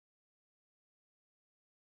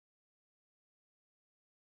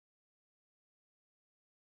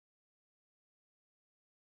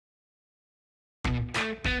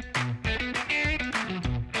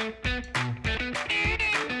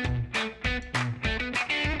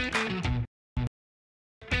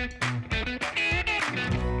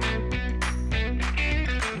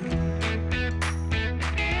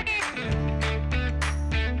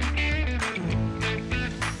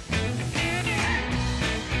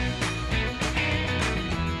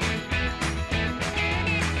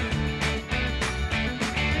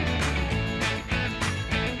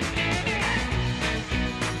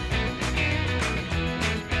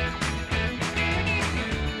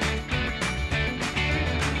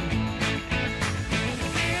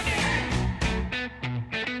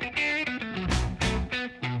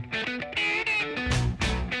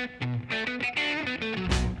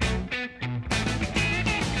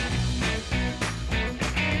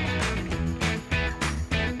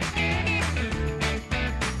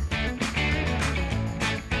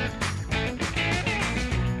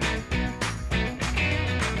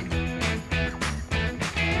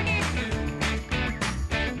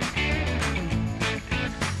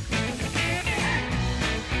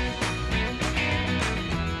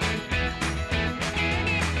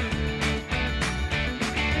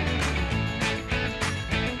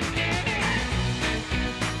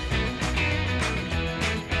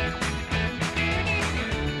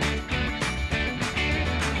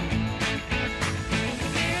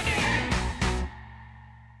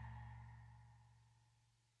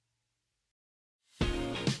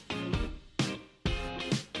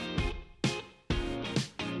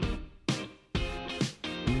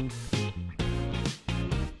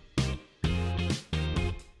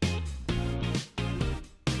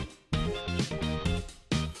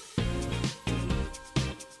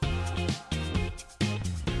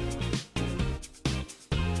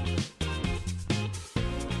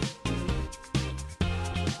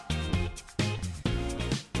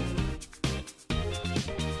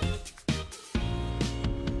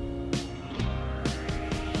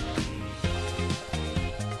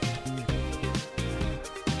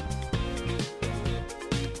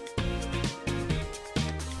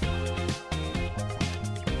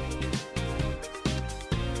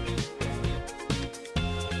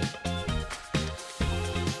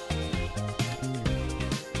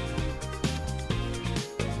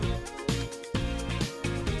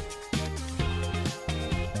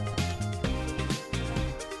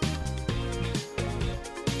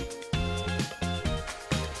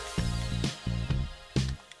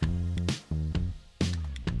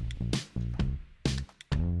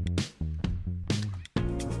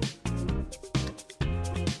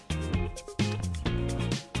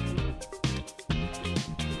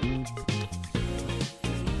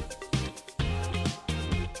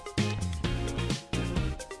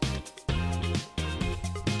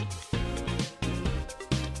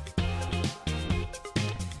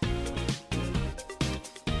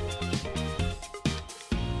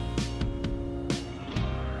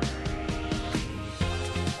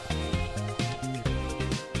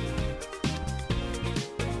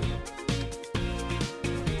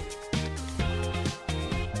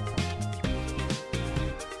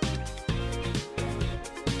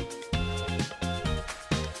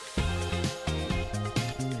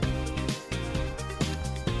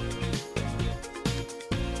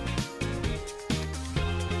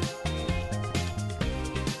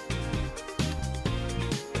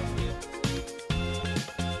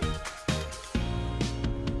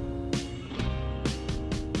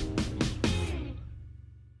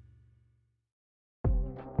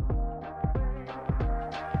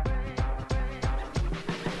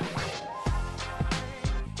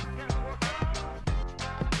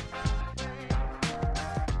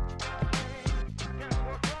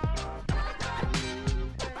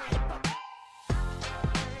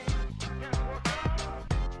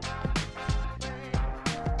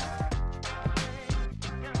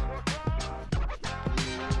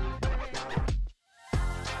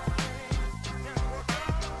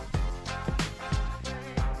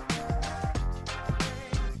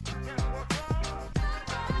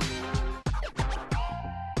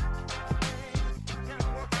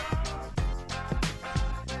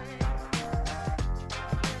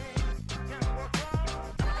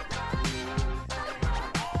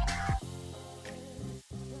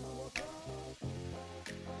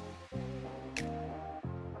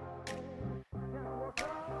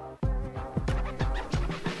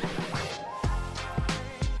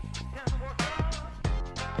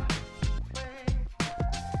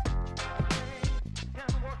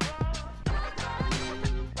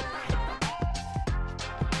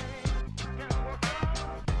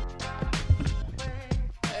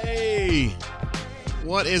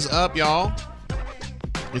What is up, y'all?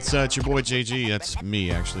 It's your boy JG. That's me,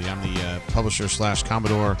 actually. I'm the publisher /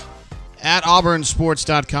 Commodore at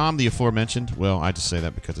auburnsports.com, the aforementioned. Well, I just say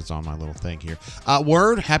that because it's on my little thing here.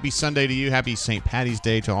 Word, happy Sunday to you. Happy St. Patty's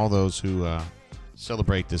Day to all those who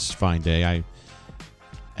celebrate this fine day. I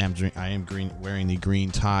am wearing the green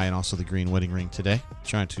tie and also the green wedding ring today,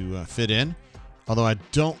 trying to fit in, although I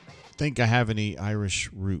don't think I have any Irish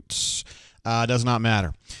roots. Does not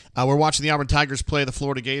matter. We're watching the Auburn Tigers play the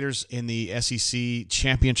Florida Gators in the SEC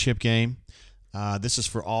championship game. This is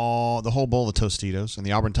for the whole bowl of Tostitos, and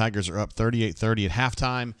the Auburn Tigers are up 38-30 at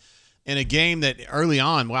halftime in a game that early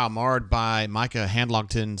on, marred by Micah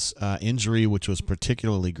Handlogton's injury, which was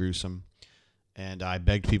particularly gruesome. And I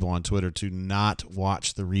begged people on Twitter to not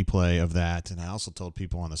watch the replay of that, and I also told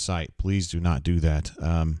people on the site, please do not do that.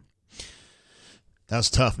 That was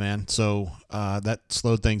tough, man. So that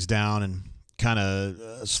slowed things down and kind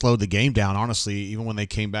of slowed the game down, honestly. Even when they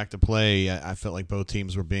came back to play, I felt like both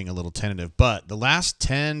teams were being a little tentative. But the last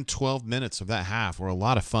 10, 12 minutes of that half were a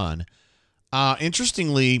lot of fun.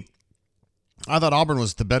 Interestingly, I thought Auburn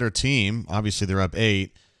was the better team. Obviously, they're up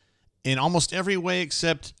 8. In almost every way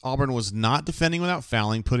except Auburn was not defending without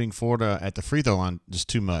fouling, putting Florida at the free throw line just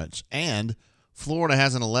too much. And Florida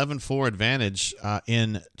has an 11-4 advantage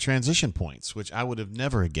in transition points, which I would have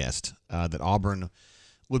never guessed that Auburn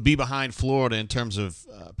would be behind Florida in terms of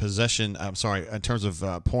possession. I'm sorry, in terms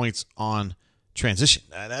of points on transition.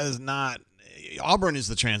 That is not – Auburn is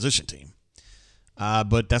the transition team,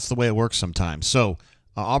 but that's the way it works sometimes. So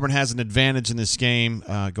Auburn has an advantage in this game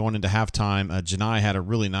going into halftime. Janai had a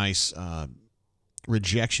really nice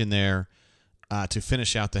rejection there to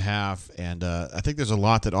finish out the half, and I think there's a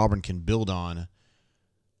lot that Auburn can build on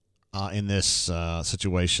in this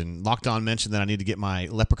situation. Locked On mentioned that I need to get my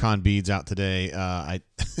leprechaun beads out today.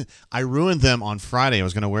 I ruined them on Friday. I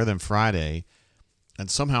was going to wear them Friday, and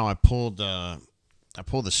somehow I pulled the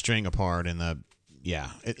string apart, and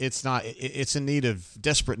it's in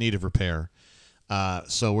desperate need of repair.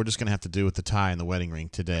 So we're just going to have to do with the tie and the wedding ring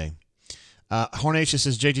today. Hornacia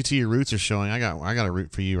says, JGT, your roots are showing. I got a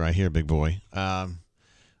root for you right here, big boy.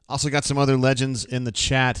 Also got some other legends in the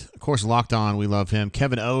chat. Of course, Locked On, we love him.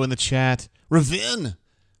 Kevin O in the chat. Ravin,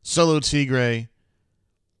 Solo Tigre.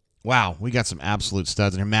 Wow, we got some absolute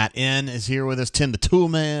studs in here. Matt N is here with us. Tim the Tool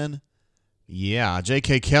Man. Yeah,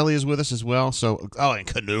 J.K. Kelly is with us as well. So, and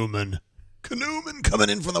Canoeman coming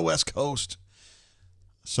in from the West Coast.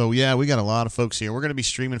 So, yeah, we got a lot of folks here. We're going to be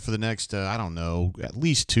streaming for the next, at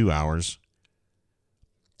least 2 hours.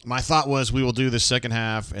 My thought was we will do the second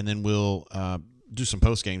half, and then we'll do some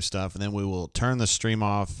post-game stuff, and then we will turn the stream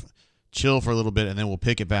off, chill for a little bit, and then we'll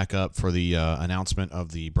pick it back up for the announcement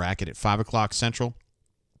of the bracket at 5 o'clock Central.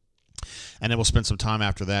 And then we'll spend some time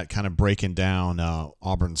after that kind of breaking down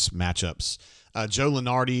Auburn's matchups. Joe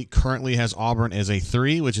Lenardi currently has Auburn as a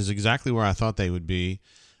 3, which is exactly where I thought they would be.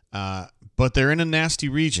 But they're in a nasty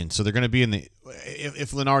region, so they're going to be in the –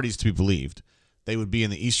 if Lenardi's to be believed, they would be in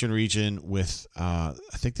the Eastern region with I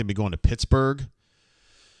think they'd be going to Pittsburgh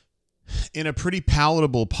in a pretty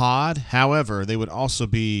palatable pod. However, they would also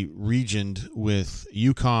be regioned with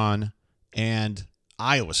UConn and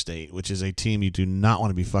Iowa State, which is a team you do not want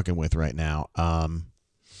to be fucking with right now.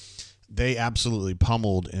 They absolutely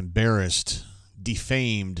pummeled, embarrassed,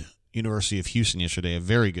 defamed University of Houston yesterday, a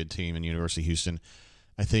very good team in University of Houston.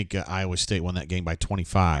 I think Iowa State won that game by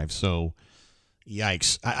 25. So,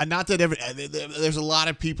 yikes. There's a lot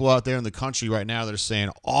of people out there in the country right now that are saying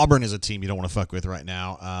Auburn is a team you don't want to fuck with right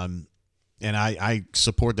now. And I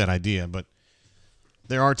support that idea. But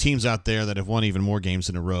there are teams out there that have won even more games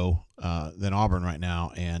in a row than Auburn right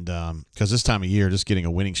now. And because this time of year, just getting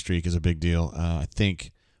a winning streak is a big deal. I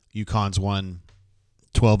think UConn's won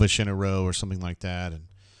 12-ish in a row or something like that. And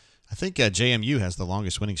I think JMU has the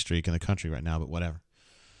longest winning streak in the country right now, but whatever.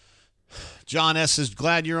 John S. is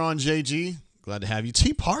glad you're on, JG. Glad to have you.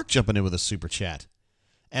 T. Park jumping in with a super chat.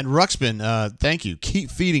 And Ruxpin, thank you.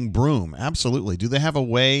 Keep feeding Broom. Absolutely. Do they have a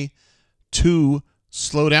way to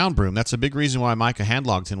slow down Broom? That's a big reason why Micah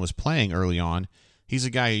Handlogton was playing early on. He's a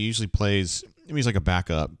guy who usually plays, he's like a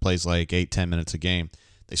backup, plays like 8-10 minutes a game.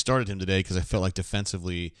 They started him today because I felt like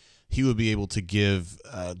defensively he would be able to give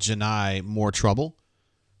Janai more trouble.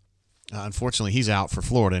 Unfortunately, he's out for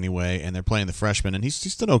Florida anyway, and they're playing the freshman, and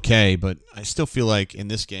he's done okay, but I still feel like in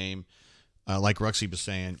this game, like Ruxy was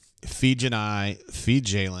saying, feed Janai, feed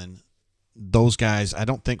Jalen. Those guys, I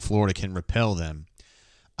don't think Florida can repel them.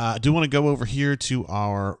 I do want to go over here to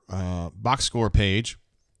our box score page,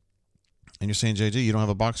 and you're saying, JJ, you don't have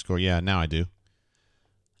a box score? Yeah, now I do.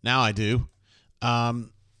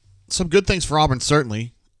 Some good things for Auburn,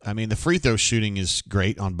 certainly. I mean, the free throw shooting is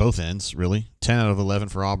great on both ends, really. 10 out of 11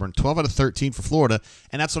 for Auburn, 12 out of 13 for Florida.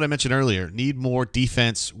 And that's what I mentioned earlier. Need more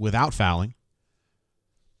defense without fouling.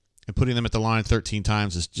 And putting them at the line 13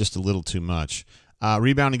 times is just a little too much.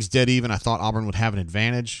 Rebounding's dead even. I thought Auburn would have an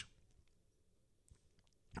advantage.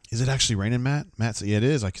 Is it actually raining, Matt? Matt said, yeah, it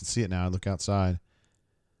is. I can see it now. I look outside.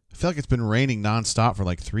 I feel like it's been raining nonstop for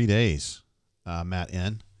like 3 days, Matt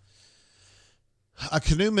N.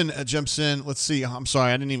 Canoeman jumps in. Let's see. I'm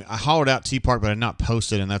sorry. I hollered out T Park, but I did not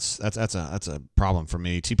post it, and that's a problem for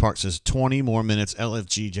me. T Park says 20 more minutes.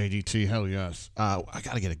 LFG JDT. Hell yes. I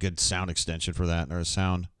got to get a good sound extension for that, or a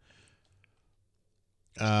sound.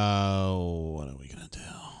 What are we gonna do?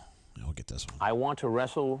 We'll get this one. I want to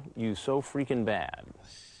wrestle you so freaking bad.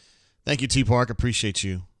 Thank you, T Park. Appreciate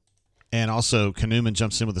you. And also, Canoeman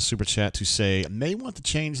jumps in with a super chat to say, may want to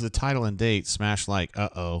change the title and date. Smash like,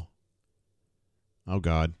 uh-oh. Oh,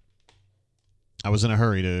 God. I was in a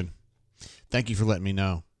hurry, dude. Thank you for letting me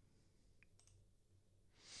know.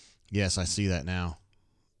 Yes, I see that now.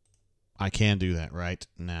 I can do that right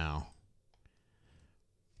now.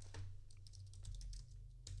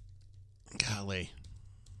 Golly.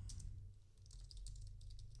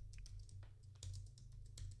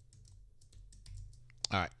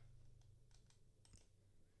 All right.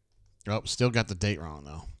 Oh, still got the date wrong,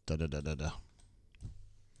 though. Da-da-da-da-da.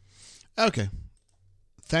 Okay.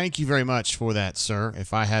 Thank you very much for that, sir.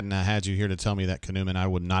 If I hadn't had you here to tell me that, Canoeman, I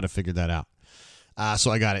would not have figured that out. So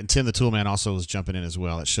I got it. And Tim the Toolman also was jumping in as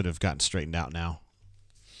well. It should have gotten straightened out now.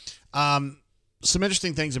 Some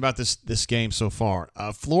interesting things about this game so far.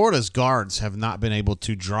 Florida's guards have not been able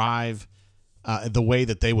to drive the way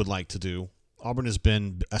that they would like to do. Auburn has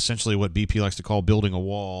been essentially what BP likes to call building a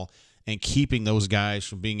wall and keeping those guys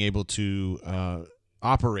from being able to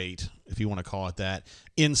operate, if you want to call it that,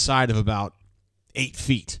 inside of about 8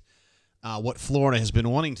 feet. What Florida has been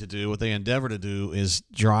wanting to do, what they endeavor to do, is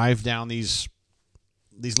drive down these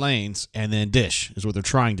lanes and then dish, is what they're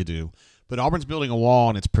trying to do. But Auburn's building a wall,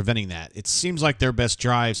 and it's preventing that. It seems like their best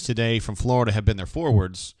drives today from Florida have been their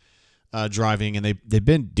forwards driving, and they've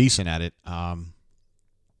been decent at it.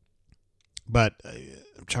 But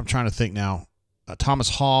I'm trying to think now. Thomas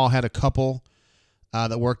Hall had a couple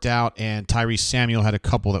that worked out, and Tyrese Samuel had a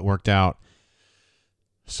couple that worked out.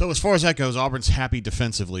 So as far as that goes, Auburn's happy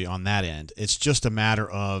defensively on that end. It's just a matter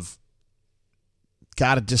of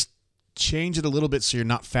got to just change it a little bit so you're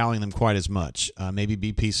not fouling them quite as much. Maybe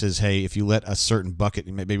BP says, hey, if you let a certain bucket,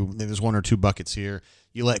 maybe there's 1 or 2 buckets here,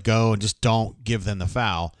 you let go and just don't give them the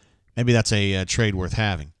foul. Maybe that's a trade worth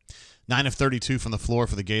having. 9 of 32 from the floor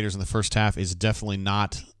for the Gators in the first half is definitely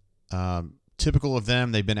not typical of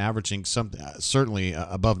them. They've been averaging certainly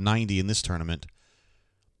above 90 in this tournament.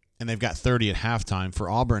 And they've got 30 at halftime. For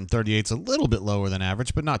Auburn, 38's a little bit lower than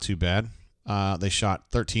average, but not too bad. They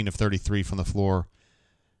shot 13 of 33 from the floor.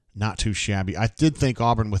 Not too shabby. I did think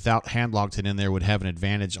Auburn, without Handlogton in there, would have an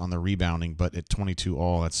advantage on the rebounding, but at 22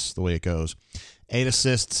 all, that's the way it goes. 8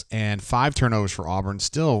 assists and 5 turnovers for Auburn.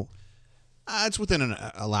 Still, it's within an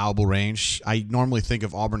allowable range. I normally think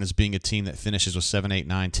of Auburn as being a team that finishes with 7, 8,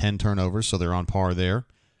 9, 10 turnovers, so they're on par there.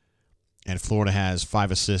 And Florida has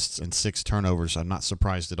 5 assists and 6 turnovers. I'm not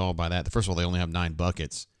surprised at all by that. First of all, they only have 9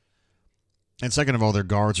 buckets. And second of all, their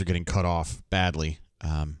guards are getting cut off badly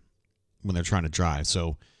when they're trying to drive.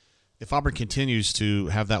 So if Auburn continues to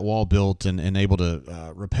have that wall built and able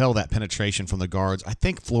to repel that penetration from the guards, I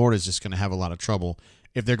think Florida is just going to have a lot of trouble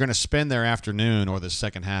if they're going to spend their afternoon, or the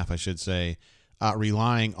second half, I should say,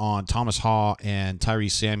 relying on Thomas Haw and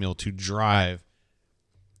Tyrese Samuel to drive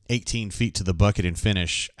 18 feet to the bucket and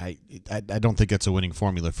finish. I don't think that's a winning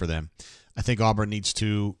formula for them. I think Auburn needs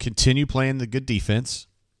to continue playing the good defense,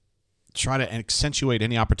 try to accentuate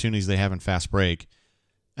any opportunities they have in fast break,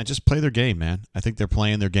 and just play their game, man. I think they're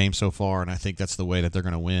playing their game so far, and I think that's the way that they're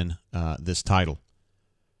going to win this title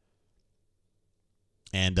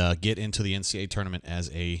and get into the NCAA tournament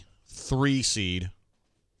as a 3 seed.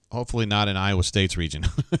 Hopefully not in Iowa State's region.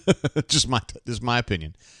 just my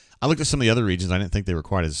opinion. I looked at some of the other regions. I didn't think they were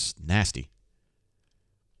quite as nasty.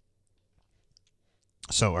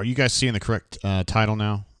 So are you guys seeing the correct title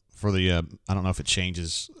now for the I don't know if it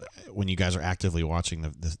changes when you guys are actively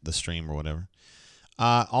watching the stream or whatever.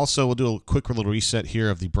 Also, we'll do a quick little reset here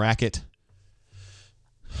of the bracket.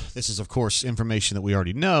 This is, of course, information that we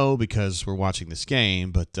already know because we're watching this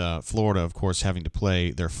game, but Florida, of course, having to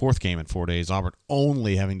play their 4th game in 4 days. Auburn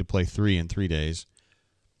only having to play 3 in 3 days.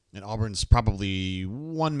 And Auburn's probably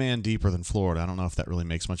 1 man deeper than Florida. I don't know if that really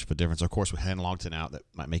makes much of a difference. Of course, with Handlogton out, that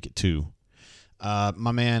might make it 2.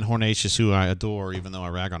 My man Hornatius, who I adore, even though I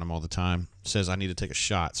rag on him all the time, says I need to take a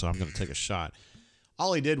shot, so I'm going to take a shot.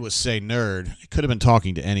 All he did was say nerd. He could have been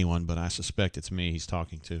talking to anyone, but I suspect it's me he's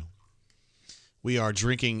talking to. We are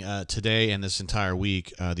drinking today and this entire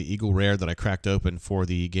week the Eagle Rare that I cracked open for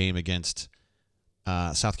the game against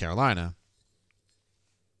South Carolina.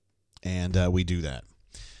 And we do that.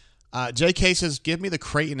 JK says, give me the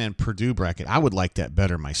Creighton and Purdue bracket. I would like that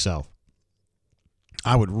better myself.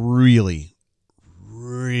 I would really,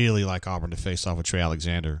 really like Auburn to face off with Trey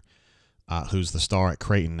Alexander, who's the star at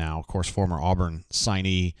Creighton now. Of course, former Auburn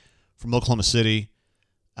signee from Oklahoma City.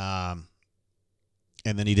 And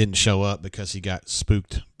then he didn't show up because he got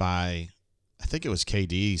spooked by, I think it was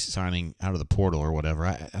KD signing out of the portal or whatever.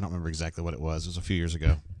 I don't remember exactly what it was. It was a few years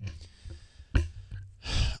ago.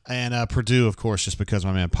 And Purdue, of course, just because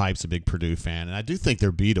my man Pipe's a big Purdue fan. And I do think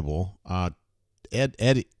they're beatable.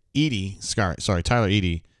 Tyler Edey, Zach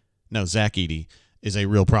Edey is a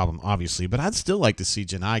real problem, obviously. But I'd still like to see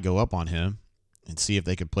Janai go up on him and see if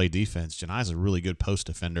they could play defense. Janai's a really good post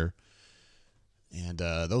defender. And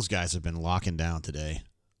those guys have been locking down today.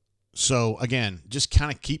 So, again, just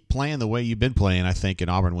kind of keep playing the way you've been playing, I think, and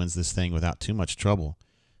Auburn wins this thing without too much trouble.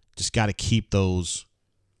 Just got to keep those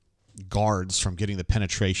guards from getting the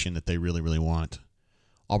penetration that they really, really want.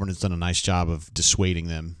 Auburn has done a nice job of dissuading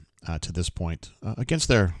them to this point against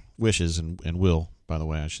their wishes and will, by the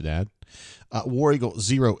way, I should add. War Eagle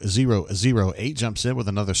 0008 jumps in with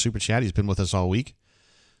another super chat. He's been with us all week.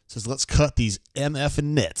 Says, let's cut these MF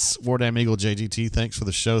nets. War Damn Eagle JGT, thanks for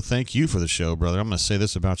the show. Thank you for the show, brother. I'm going to say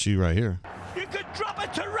this about you right here. You could drop a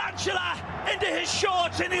tarantula into his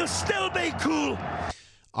shorts and he'll still be cool.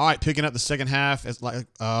 All right, picking up the second half. It's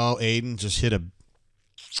like, Aiden just hit a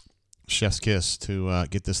chef's kiss to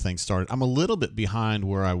get this thing started. I'm a little bit behind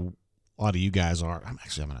where a lot of you guys are. I'm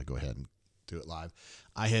going to go ahead and do it live.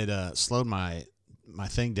 I had slowed my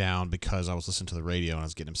thing down because I was listening to the radio and I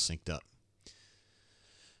was getting them synced up.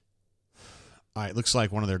 All right, looks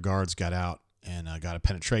like one of their guards got out and got a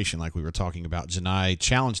penetration like we were talking about. Janai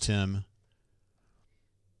challenged him.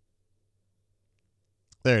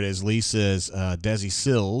 There it is. Lee says Desi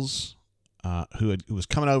Sills, who was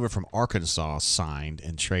coming over from Arkansas, signed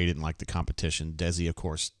and traded in like the competition. Desi, of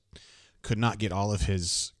course, could not get all of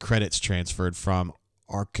his credits transferred from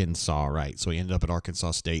Arkansas, right? So he ended up at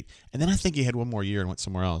Arkansas State. And then I think he had one more year and went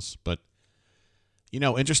somewhere else. But, you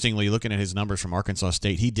know, interestingly, looking at his numbers from Arkansas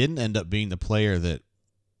State, he didn't end up being the player that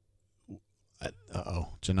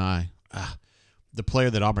Janai. The player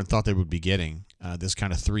that Auburn thought they would be getting, this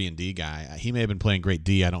kind of 3-and-D guy. He may have been playing great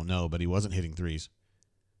D, I don't know, but he wasn't hitting threes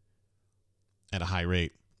at a high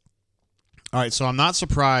rate. All right, so I'm not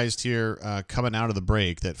surprised here coming out of the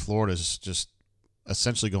break that Florida's just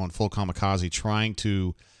essentially going full kamikaze, trying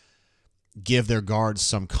to give their guards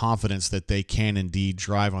some confidence that they can indeed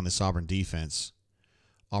drive on this Auburn defense.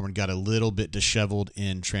 Auburn got a little bit disheveled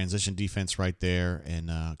in transition defense right there,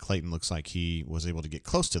 and Clayton looks like he was able to get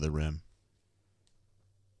close to the rim.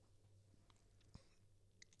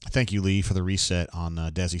 Thank you, Lee, for the reset on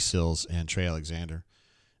Desi Sills and Trey Alexander.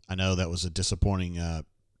 I know that was a disappointing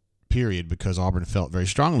period because Auburn felt very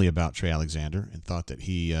strongly about Trey Alexander and thought that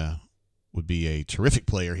he would be a terrific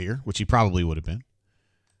player here, which he probably would have been.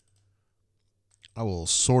 I will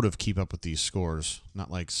sort of keep up with these scores, not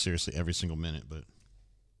like seriously every single minute, but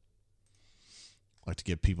I like to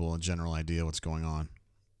give people a general idea what's going on.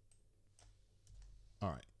 All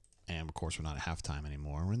right. And, of course, we're not at halftime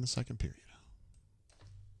anymore. We're in the second period.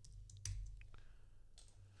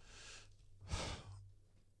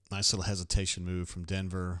 Nice little hesitation move from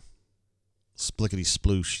Denver. Splickety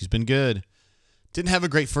sploosh. He's been good. Didn't have a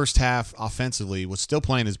great first half offensively. Was still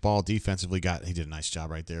playing his ball defensively. He did a nice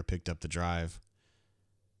job right there. Picked up the drive.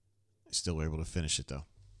 Still were able to finish it, though.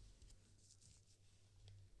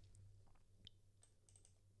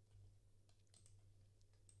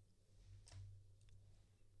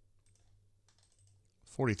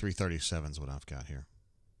 .43-37 is what I've got here.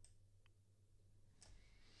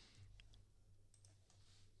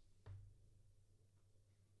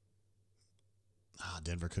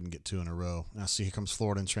 Denver couldn't get two in a row. Now, see, here comes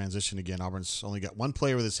Florida in transition again. Auburn's only got one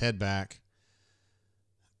player with his head back.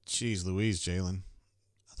 Jeez Louise, Jalen.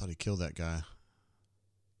 I thought he killed that guy.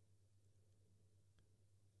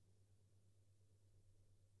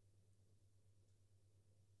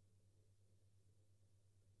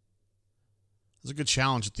 It was a good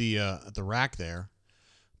challenge at the rack there.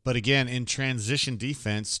 But again, in transition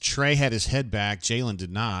defense, Trey had his head back. Jalen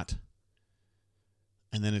did not.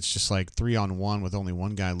 And then it's just like 3-on-1 with only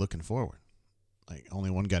one guy looking forward. Like only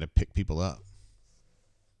one guy to pick people up.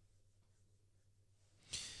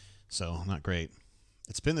 So not great.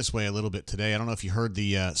 It's been this way a little bit today. I don't know if you heard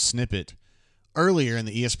the snippet earlier in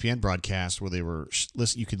the ESPN broadcast where they were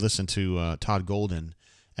you could listen to Todd Golden,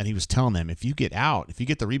 and he was telling them, if you get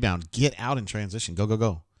the rebound, get out in transition, go, go,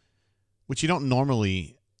 go, which you don't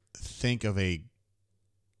normally think of a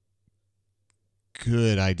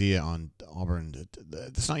good idea on Auburn.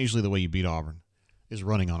 That's not usually the way you beat Auburn, is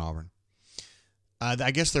running on Auburn.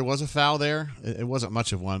 I guess there was a foul there. It wasn't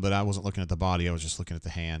much of one, but I wasn't looking at the body. I was just looking at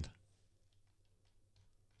the hand.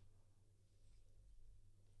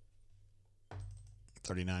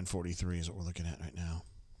 $39.43 is what we're looking at right now.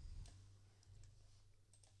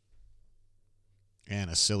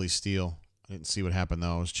 And a silly steal. I didn't see what happened,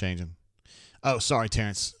 though. I was changing. Oh, sorry,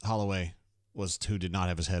 Terrence Holloway was who did not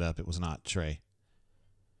have his head up. It was not Trey.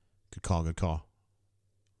 Good call, good call.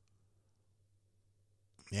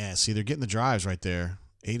 Yeah, see, they're getting the drives right there.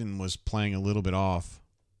 Aiden was playing a little bit off.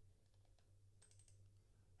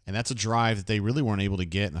 And that's a drive that they really weren't able to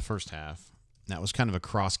get in the first half. That was kind of a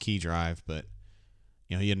cross-key drive, but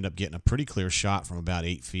you know, he ended up getting a pretty clear shot from about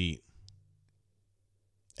 8 feet.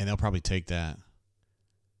 And they'll probably take that.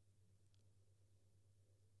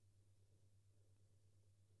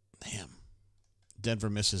 Damn. Denver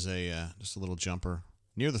misses just a little jumper.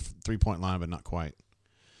 Near the three-point line, but not quite.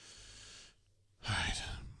 All right.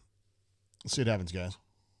 Let's see what happens, guys.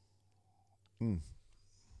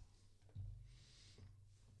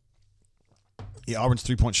 Yeah, Auburn's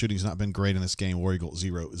three-point shooting has not been great in this game. War Eagle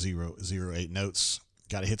 0-0-0-8 notes.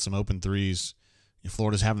 Got to hit some open threes.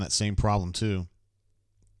 Florida's having that same problem, too.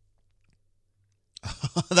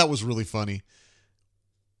 That was really funny.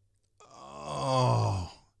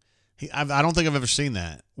 Oh. I don't think I've ever seen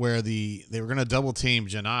that, where they were going to double team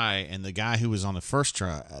Janai, and the guy who was on the first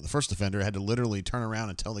defender had to literally turn around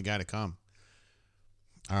and tell the guy to come.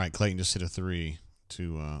 All right, Clayton just hit a three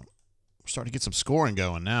to we're starting to get some scoring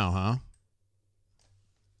going now, huh?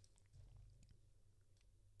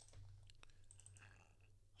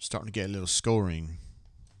 Starting to get a little scoring.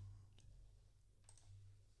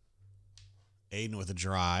 Aiden with a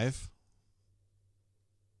drive.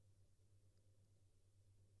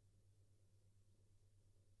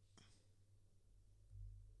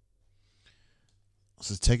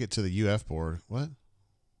 Let's take it to the UF board. What?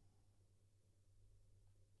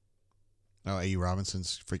 Oh, A.E.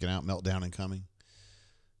 Robinson's freaking out, meltdown incoming.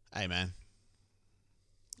 Hey, man.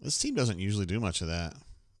 This team doesn't usually do much of that.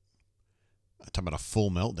 I'm talking about a full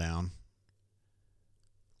meltdown.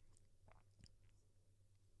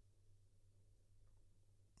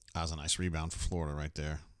 That was a nice rebound for Florida right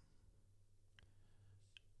there.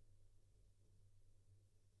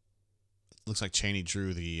 Looks like Chaney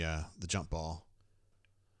drew the jump ball.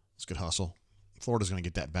 It's good hustle. Florida's going to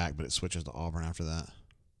get that back, but it switches to Auburn after that.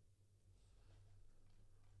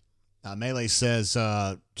 Melee says,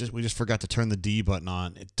 we just forgot to turn the D button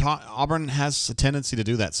on. Auburn has a tendency to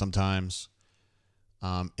do that sometimes.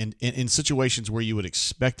 In situations where you would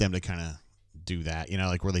expect them to kind of do that, you know,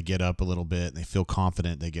 like where they get up a little bit and they feel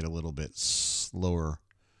confident, they get a little bit slower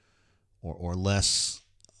or less.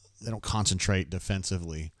 They don't concentrate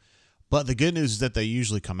defensively. But the good news is that they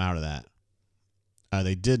usually come out of that.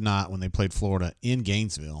 They did not when they played Florida in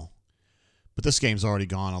Gainesville. But this game's already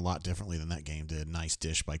gone a lot differently than that game did. Nice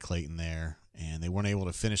dish by Clayton there. And they weren't able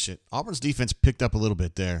to finish it. Auburn's defense picked up a little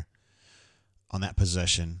bit there on that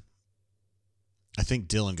possession. I think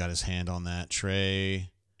Dylan got his hand on that.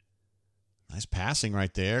 Trey. Nice passing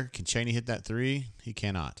right there. Can Chaney hit that three? He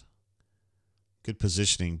cannot. Good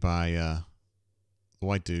positioning by the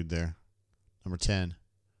white dude there. Number 10.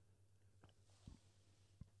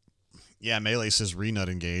 Yeah, Melee says Renut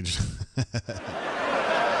engaged.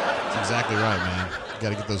 That's exactly right, man. Got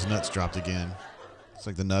to get those nuts dropped again. It's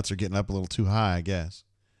like the nuts are getting up a little too high, I guess.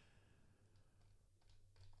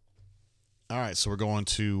 All right, so we're going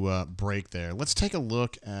to break there. Let's take a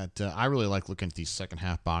look at I really like looking at these second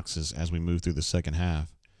half boxes as we move through the second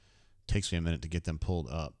half. Takes me a minute to get them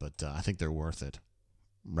pulled up, but I think they're worth it.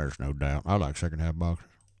 There's no doubt. I like second half boxes.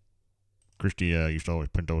 Christy used to always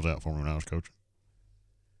print those out for me when I was coaching.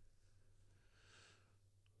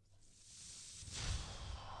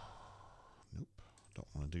 Nope, don't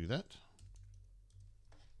want to do that.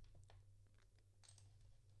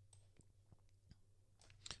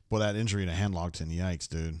 Boy, that injury to Handlogton, yikes,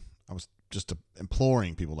 dude. I was just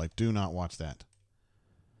imploring people, like, do not watch that.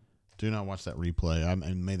 Do not watch that replay. I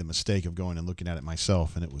made the mistake of going and looking at it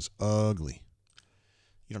myself, and it was ugly.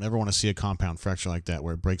 You don't ever want to see a compound fracture like that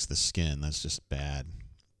where it breaks the skin. That's just bad.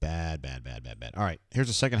 Bad, bad, bad, bad, bad. All right, here's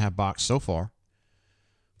the second half box so far.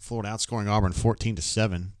 Florida outscoring Auburn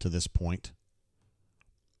 14-7 to this point.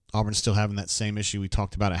 Auburn's still having that same issue we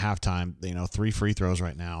talked about at halftime. 3 free throws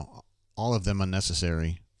right now. All of them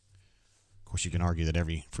unnecessary. course, you can argue that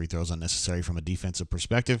every free throw is unnecessary from a defensive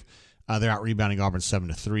perspective. They're out rebounding Auburn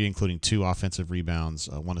 7-3, including 2 offensive rebounds,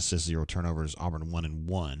 1 assist, 0 turnovers. Auburn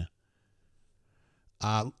 1-1.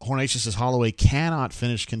 Hornacea says Holloway cannot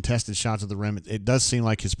finish contested shots at the rim. It does seem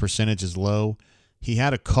like his percentage is low. He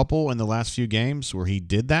had a couple in the last few games where he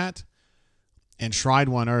did that and tried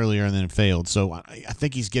one earlier and then failed. So I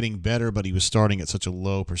think he's getting better, but he was starting at such a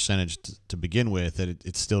low percentage to begin with that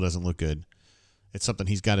it still doesn't look good. It's something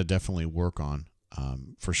he's got to definitely work on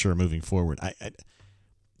for sure moving forward.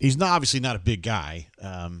 He's obviously not a big guy,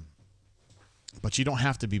 but you don't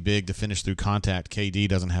have to be big to finish through contact. KD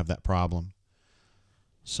doesn't have that problem.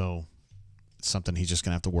 So it's something he's just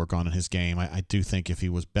going to have to work on in his game. I do think if he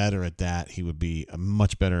was better at that, he would be a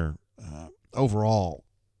much better overall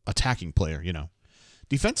attacking player.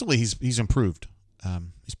 Defensively, he's improved.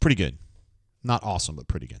 He's pretty good. Not awesome, but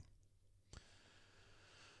pretty good.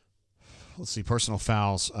 Let's see, personal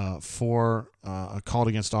fouls, 4 called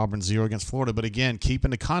against Auburn, 0 against Florida. But again, keep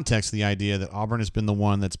into context the idea that Auburn has been the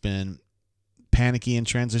one that's been panicky in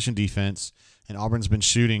transition defense, and Auburn's been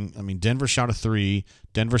shooting. I mean, Denver shot a 3.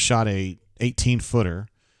 Denver shot a 18-footer.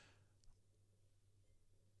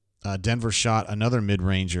 Denver shot another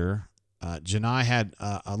mid-ranger. Janai had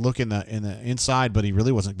a look in the inside, but he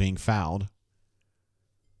really wasn't being fouled.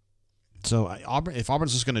 So if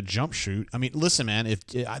Auburn's just going to jump shoot, I mean, listen, man, if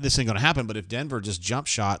this ain't going to happen, but if Denver just jump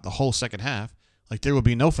shot the whole second half, like there would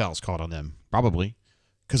be no fouls called on them, probably,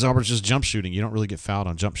 because Auburn's just jump shooting. You don't really get fouled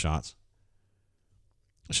on jump shots.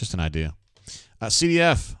 It's just an idea.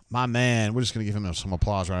 CDF, my man, we're just going to give him some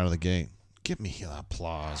applause right out of the gate. Give me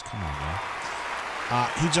applause. Come on, man.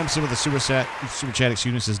 He jumps in with a super chat,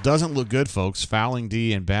 says, doesn't look good, folks. Fouling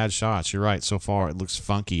D and bad shots. You're right. So far, it looks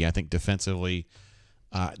funky. I think defensively,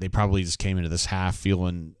 they probably just came into this half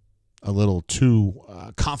feeling a little too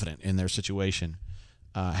confident in their situation,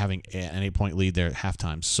 having an 8-point lead there at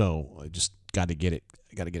halftime. So just got to get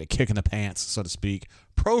a kick in the pants, so to speak,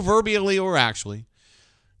 proverbially or actually,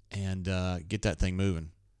 and get that thing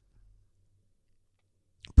moving.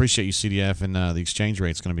 Appreciate you, CDF, and the exchange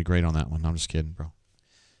rate's going to be great on that one. No, I'm just kidding, bro.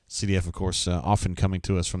 CDF, of course, often coming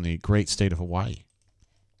to us from the great state of Hawaii.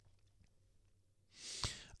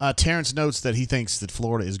 Terrence notes that he thinks that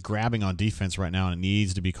Florida is grabbing on defense right now, and it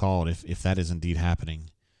needs to be called if that is indeed happening.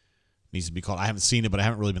 It needs to be called. I haven't seen it, but I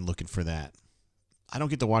haven't really been looking for that. I don't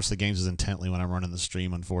get to watch the games as intently when I'm running the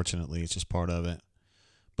stream, unfortunately. It's just part of it.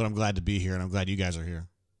 But I'm glad to be here, and I'm glad you guys are here.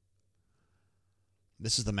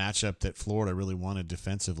 This is the matchup that Florida really wanted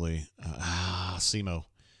defensively. SEMO.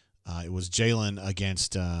 It was Jalen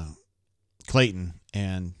against Clayton,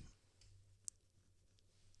 and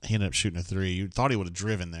he ended up shooting a 3. You thought he would have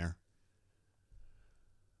driven there.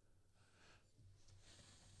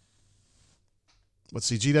 Let's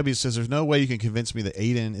see. GW says, there's no way you can convince me that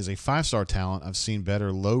Aiden is a 5-star talent. I've seen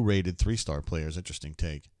better low-rated 3-star players. Interesting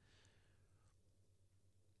take.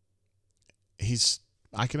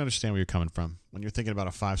 I can understand where you're coming from. When you're thinking about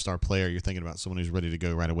a 5-star player, you're thinking about someone who's ready to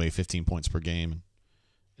go right away, 15 points per game. And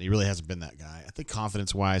he really hasn't been that guy. I think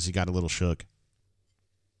confidence-wise, he got a little shook.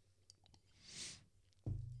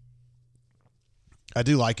 I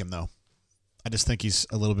do like him, though. I just think he's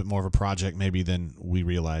a little bit more of a project maybe than we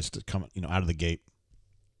realized coming, out of the gate.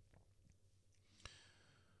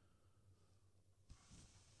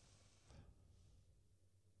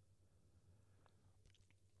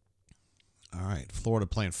 All right, Florida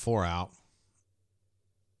playing 4 out.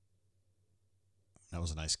 That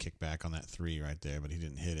was a nice kickback on that 3 right there, but he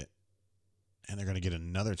didn't hit it. And they're going to get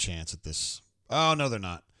another chance at this. Oh, no, they're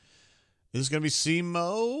not. This is going to be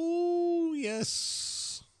SEMO.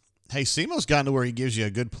 Yes. Hey, SEMO's gotten to where he gives you a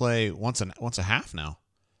good play once a half now.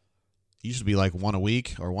 It used to be like 1 a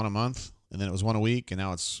week or 1 a month, and then it was 1 a week, and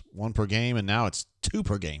now it's 1 per game, and now it's 2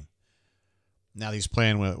 per game. Now he's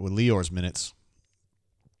playing with Lior's minutes.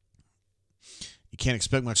 You can't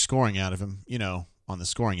expect much scoring out of him, on the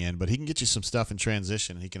scoring end, but he can get you some stuff in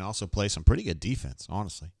transition, and he can also play some pretty good defense,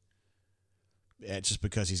 honestly. Yeah, just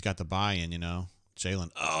because he's got the buy-in, Jalen.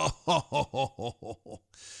 Oh,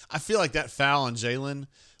 I feel like that foul on Jalen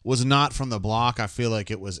was not from the block. I feel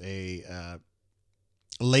like it was a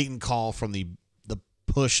latent call from the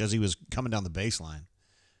push as he was coming down the baseline.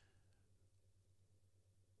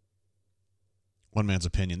 One man's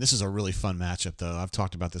opinion. This is a really fun matchup, though. I've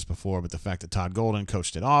talked about this before, but the fact that Todd Golden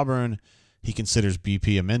coached at Auburn, he considers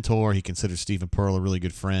BP a mentor. He considers Stephen Pearl a really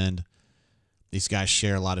good friend. These guys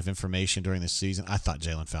share a lot of information during this season. I thought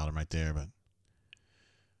Jalen fouled him right there, but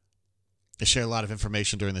they share a lot of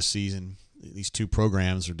information during this season. These two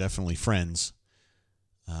programs are definitely friends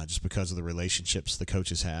just because of the relationships the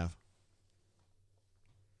coaches have.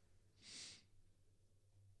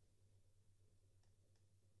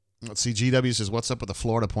 Let's see. GW says, what's up with the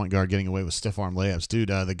Florida point guard getting away with stiff arm layups? Dude,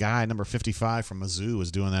 the guy, number 55 from Mizzou,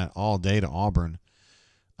 was doing that all day to Auburn.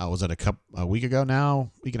 Was it a week ago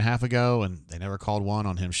now? Week and a half ago, and they never called one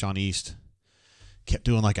on him. Sean East kept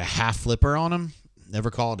doing like a half flipper on him. Never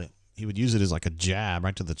called it. He would use it as like a jab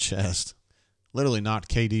right to the chest. Literally knocked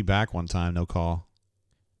KD back one time, no call.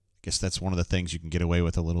 I guess that's one of the things you can get away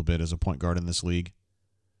with a little bit as a point guard in this league.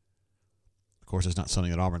 Of course, it's not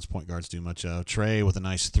something that Auburn's point guards do much of. Trey with a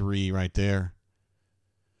nice three right there.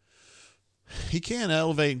 He can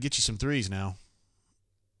elevate and get you some threes now.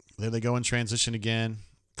 There they go in transition again.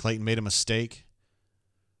 Clayton made a mistake.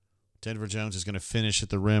 Denver Jones is going to finish at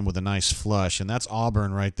the rim with a nice flush, and that's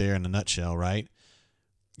Auburn right there in a nutshell, right?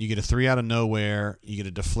 You get a three out of nowhere. You get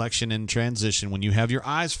a deflection in transition when you have your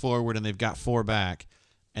eyes forward and they've got four back,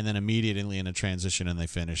 and then immediately in a transition and they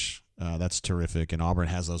finish. That's terrific, and Auburn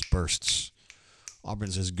has those bursts.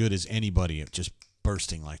 Auburn's as good as anybody at just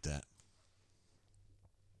bursting like that.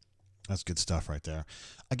 That's good stuff right there.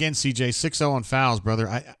 Again, CJ, 6-0 on fouls,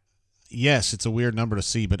 brother. Yes, it's a weird number to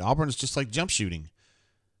see, but Auburn's just like jump shooting.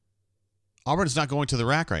 Auburn's not going to the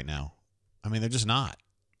rack right now. I mean, they're just not.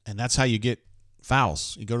 And that's how you get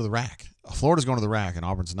fouls. You go to the rack. Florida's going to the rack, and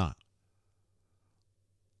Auburn's not.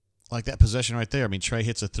 Like that possession right there. I mean, Trey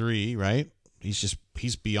hits a three, right?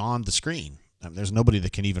 He's beyond the screen. I mean, there's nobody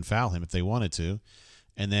that can even foul him if they wanted to.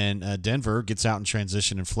 And then Denver gets out in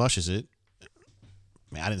transition and flushes it. I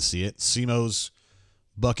mean, I didn't see it. Simo's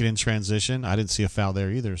bucket in transition. I didn't see a foul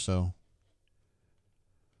there either, so.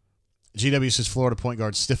 GW says Florida point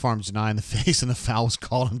guard stiff-armed Janai in the face, and the foul was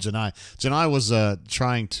called on Janai. Janai was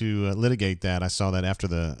trying to litigate that. I saw that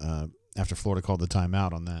after Florida called the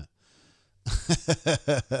timeout on that.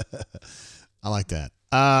 I like that.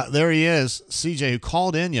 There he is, CJ, who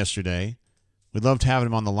called in yesterday. We loved having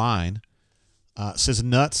him on the line. Says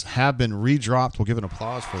nuts have been redropped. We'll give an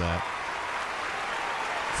applause for that.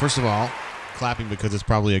 First of all, clapping because it's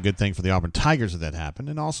probably a good thing for the Auburn Tigers that happened,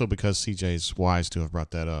 and also because CJ's wise to have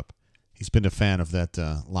brought that up. He's been a fan of that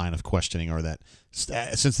line of questioning, or that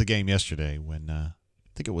since the game yesterday when I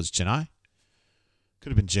think it was Janai.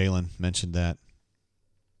 Could have been Jalen mentioned that.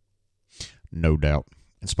 No doubt.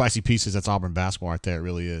 And Spicy Pieces, that's Auburn basketball right there. It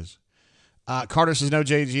really is. Carter says, no,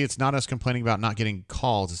 JG, it's not us complaining about not getting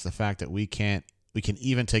calls. It's the fact that we can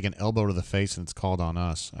even take an elbow to the face and it's called on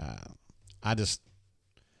us. I didn't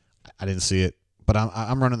see it. But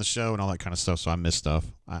I'm running the show and all that kind of stuff, so I miss stuff.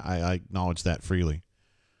 I acknowledge that freely.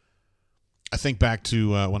 I think back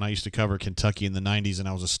to when I used to cover Kentucky in the 90s and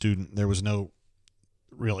I was a student. There was no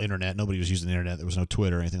real internet. Nobody was using the internet. There was no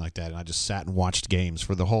Twitter or anything like that. And I just sat and watched games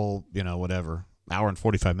for the whole, whatever, hour and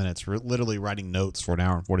 45 minutes. We're literally writing notes for an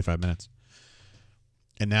hour and 45 minutes.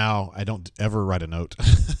 And now I don't ever write a note.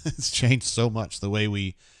 It's changed so much. The way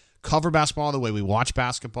we cover basketball, the way we watch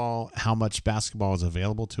basketball, how much basketball is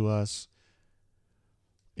available to us.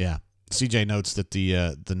 Yeah. CJ notes that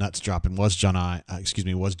the nuts dropping was Janai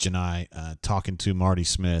talking to Marty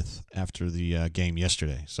Smith after the game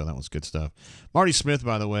yesterday. So that was good stuff. Marty Smith,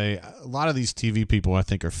 by the way, a lot of these TV people I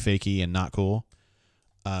think are fakey and not cool.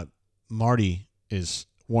 Marty is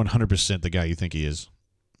 100% the guy you think he is.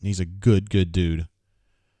 He's a good dude.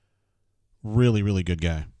 Really, really good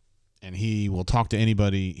guy. And he will talk to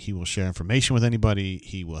anybody. He will share information with anybody.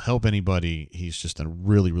 He will help anybody. He's just a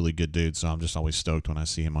really, really good dude. So I'm just always stoked when I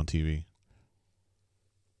see him on TV.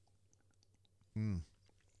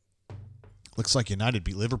 Looks like United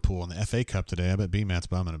beat Liverpool in the FA Cup today. I bet B-Matt's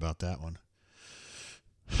bumming about that one.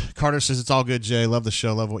 Carter says, it's all good, Jay. Love the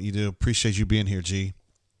show. Love what you do. Appreciate you being here, G.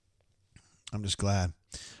 I'm just glad.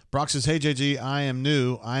 Brock says, hey, JG, I am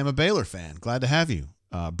new. I am a Baylor fan. Glad to have you,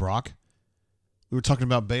 Brock. We were talking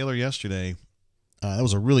about Baylor yesterday. That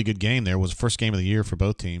was a really good game there. It was the first game of the year for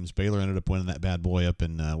both teams. Baylor ended up winning that bad boy up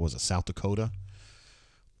in, was it South Dakota?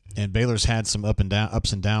 And Baylor's had some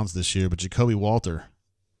ups and downs this year, but Jacoby Walter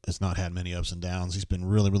has not had many ups and downs. He's been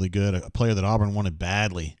really, really good. A player that Auburn wanted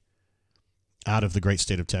badly out of the great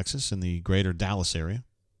state of Texas in the greater Dallas area,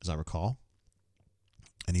 as I recall.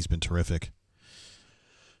 And he's been terrific.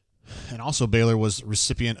 And also Baylor was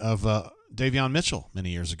recipient of Davion Mitchell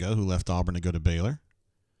many years ago, who left Auburn to go to Baylor.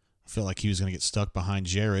 I feel like he was going to get stuck behind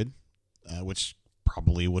Jared, which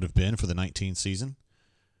probably would have been for the 18-19 season,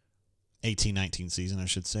 I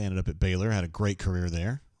should say. Ended up at Baylor, had a great career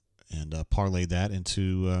there, and parlayed that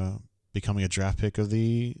into becoming a draft pick of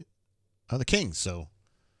the Kings. So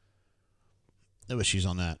no issues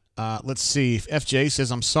on that. Let's see. FJ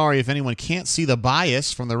says, I'm sorry if anyone can't see the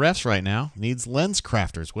bias from the refs right now. Needs lens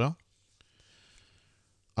crafters. Well,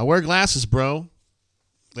 I wear glasses, bro.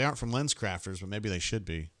 They aren't from Lens Crafters, but maybe they should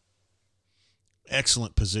be.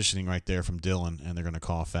 Excellent positioning right there from Dillon, and they're going to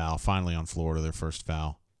call a foul. Finally on Florida, their first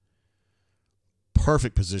foul.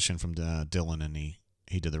 Perfect position from Dillon, and he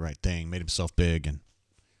did the right thing, made himself big. And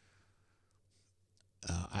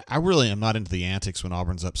I really am not into the antics when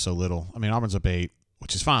Auburn's up so little. I mean, Auburn's up 8,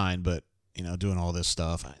 which is fine, but, doing all this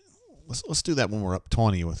stuff. Let's do that when we're up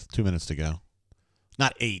 20 with 2 minutes to go.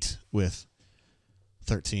 Not 8 with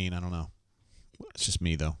 13. I don't know. It's just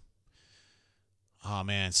me, though. Oh,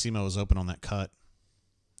 man, Simo was open on that cut.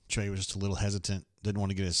 Trey was just a little hesitant. Didn't want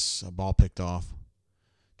to get his ball picked off.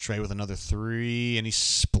 Trey with another 3, and he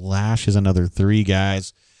splashes another 3,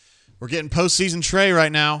 guys. We're getting postseason Trey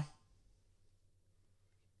right now.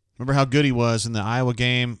 Remember how good he was in the Iowa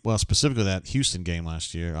game? Well, specifically that Houston game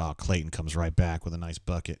last year. Oh, Clayton comes right back with a nice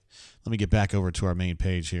bucket. Let me get back over to our main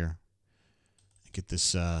page here. Get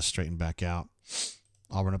this straightened back out.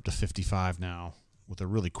 Auburn up to 55 now with a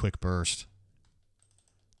really quick burst.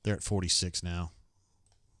 They're at 46 now.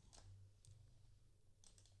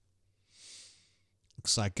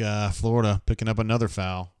 Looks like Florida picking up another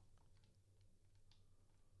foul.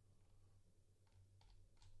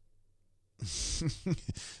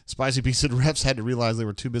 Spicy P said refs had to realize they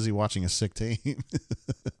were too busy watching a sick team.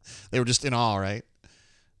 They were just in awe, right,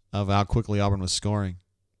 of how quickly Auburn was scoring.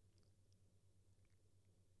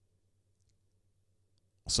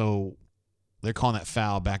 So they're calling that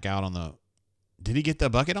foul back out on the... Did he get the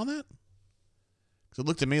bucket on that? Because it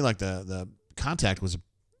looked to me like the contact was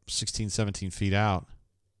 16, 17 feet out.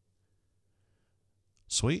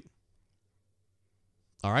 Sweet.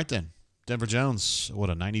 All right, then. Denver Jones, what,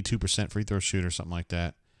 a 92% free throw shooter, something like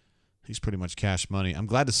that. He's pretty much cash money. I'm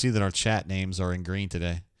glad to see that our chat names are in green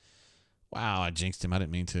today. Wow, I jinxed him. I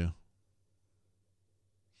didn't mean to.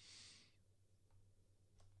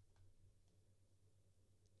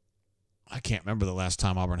 I can't remember the last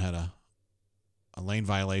time Auburn had a lane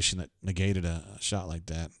violation that negated a shot like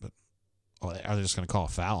that. But are they just going to call a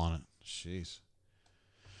foul on it? Jeez.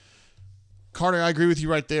 Carter, I agree with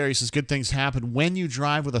you right there. He says good things happen. When you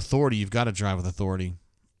drive with authority, you've got to drive with authority.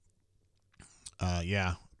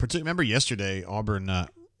 Yeah. Remember yesterday, Auburn,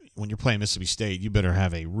 when you're playing Mississippi State, you better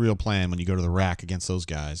have a real plan when you go to the rack against those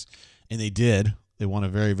guys. And they did. They won a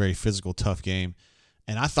very, very physical, tough game.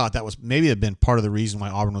 And I thought that was maybe had been part of the reason why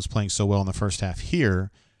Auburn was playing so well in the first half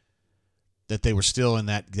here, that they were still in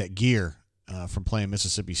that gear from playing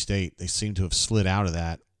Mississippi State. They seem to have slid out of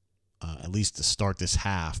that, at least to start this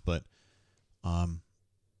half. But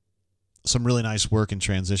some really nice work in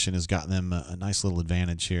transition has gotten them a nice little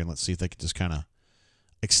advantage here. And let's see if they can just kind of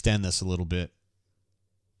extend this a little bit.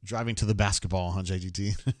 Driving to the basketball, huh,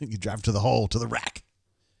 JGT? You drive to the hole, to the rack.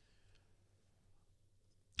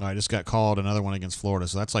 All right, just got called another one against Florida.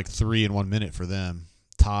 So that's like 3 in 1 minute for them.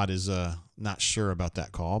 Todd is not sure about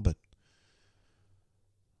that call, but,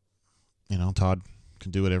 Todd can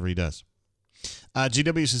do whatever he does.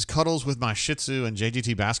 GW says, cuddles with my Shih Tzu and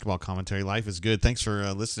JGT basketball commentary. Life is good. Thanks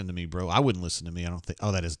for listening to me, bro. I wouldn't listen to me. I don't think.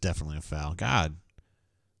 Oh, that is definitely a foul. God,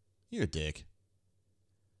 you're a dick.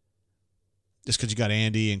 Just because you got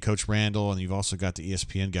Andy and Coach Randall and you've also got the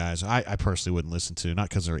ESPN guys, I personally wouldn't listen to. Not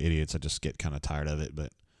because they're idiots. I just get kind of tired of it.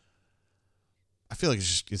 But I feel like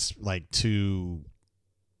it's like too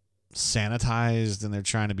sanitized and they're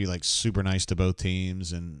trying to be like super nice to both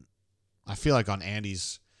teams. And I feel like on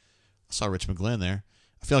Andy's, I saw Rich McGlynn there.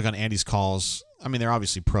 I feel like on Andy's calls, I mean, they're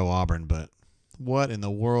obviously pro-Auburn, but what in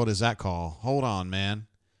the world is that call? Hold on, man.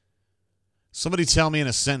 Somebody tell me in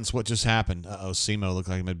a sentence what just happened. Uh-oh, Simo looked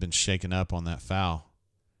like he had been shaken up on that foul.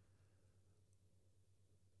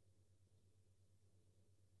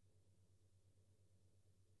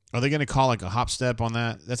 Are they going to call like a hop step on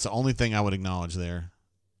that? That's the only thing I would acknowledge there.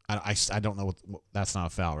 I don't know. That's not a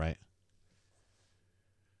foul, right?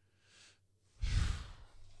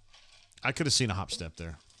 I could have seen a hop step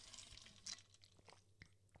there.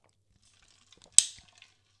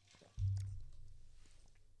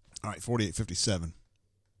 All right, 48-57.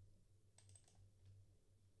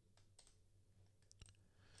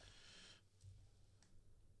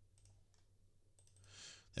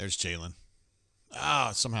 There's Jalen.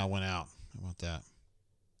 Ah, it somehow went out. How about that?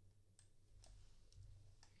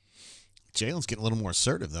 Jalen's getting a little more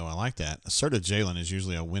assertive, though. I like that. Assertive Jalen is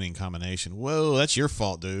usually a winning combination. Whoa, that's your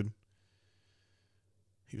fault, dude.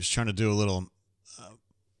 He was trying to do a little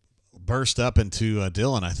burst up into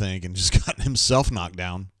Dillon, I think, and just got himself knocked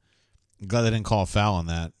down. I'm glad they didn't call a foul on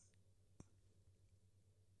that.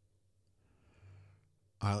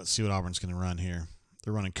 All right, let's see what Auburn's going to run here.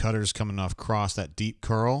 They're running cutters coming off cross, that deep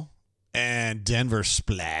curl. And Denver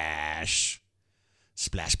splash.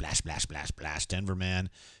 Splash, splash, splash, splash, splash. Denver, man,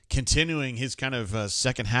 continuing his kind of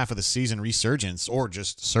second half of the season resurgence, or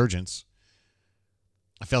just surgence.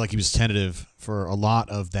 I felt like he was tentative for a lot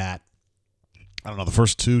of that. I don't know, the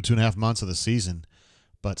first 2.5 months of the season.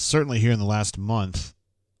 But certainly here in the last month,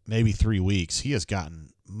 maybe 3 weeks, he has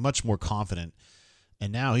gotten much more confident.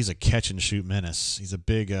 And now he's a catch-and-shoot menace. He's a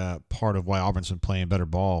big part of why Auburn's been playing better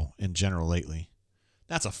ball in general lately.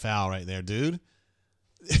 That's a foul right there, dude.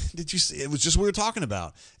 Did you see? It was just what we were talking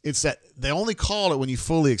about. It's that they only call it when you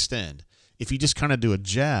fully extend. If you just kind of do a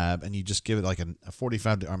jab and you just give it like a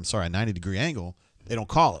 90-degree angle, they don't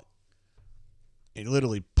call it. It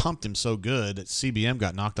literally pumped him so good that CBM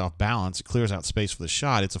got knocked off balance. It clears out space for the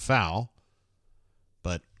shot. It's a foul.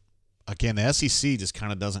 But, again, the SEC just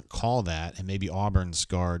kind of doesn't call that, and maybe Auburn's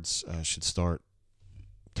guards should start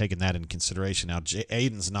taking that into consideration. Now,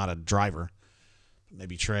 Aiden's not a driver.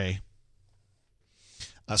 Maybe Trey.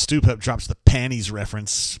 Stu Pep drops the panties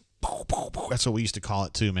reference. That's what we used to call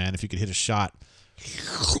it, too, man. If you could hit a shot,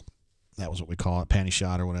 that was what we call it, panty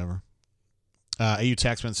shot or whatever. AU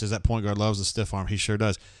Taxman says that point guard loves the stiff arm. He sure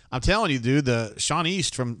does. I'm telling you, dude, the Sean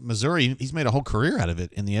East from Missouri, he's made a whole career out of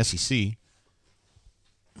it in the SEC.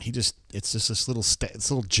 It's just this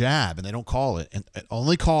little jab, and they don't call it. And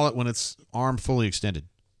only call it when it's arm fully extended.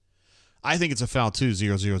 I think it's a foul, too,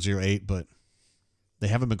 0008, but they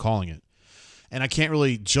haven't been calling it. And I can't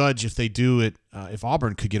really judge if they do it, if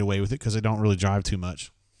Auburn could get away with it, because they don't really drive too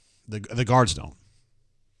much. The guards don't.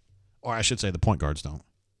 Or I should say the point guards don't.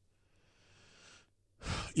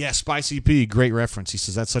 Yeah, Spicy P, great reference. He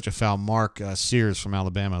says that's such a foul. Mark Sears from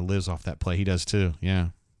Alabama lives off that play. He does too. Yeah.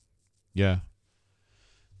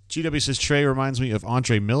 GW says Trey reminds me of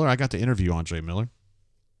Andre Miller. I got to interview Andre Miller.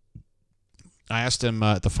 I asked him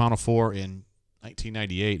at the Final Four in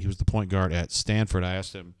 1998. He was the point guard at Stanford. I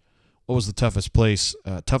asked him what was the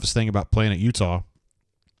toughest thing about playing at Utah.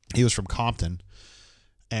 He was from Compton.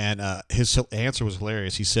 And his answer was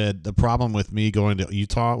hilarious. He said, the problem with me going to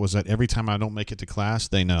Utah was that every time I don't make it to class,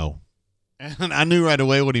 they know. And I knew right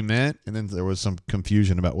away what he meant, and then there was some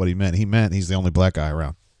confusion about what he meant. He meant he's the only black guy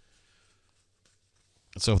around.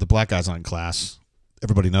 So if the black guy's not in class,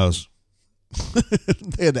 everybody knows.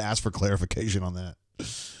 They had to ask for clarification on that.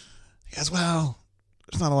 He goes, well,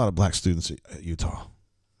 there's not a lot of black students at Utah.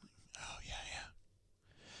 Oh, yeah.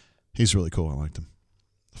 He's really cool. I liked him.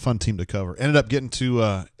 Fun team to cover. Ended up getting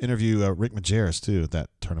to interview Rick Majerus, too, at that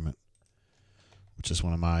tournament, which is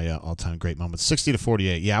one of my all-time great moments.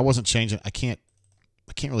 60-48. Yeah, I wasn't changing. I can't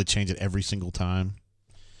really change it every single time.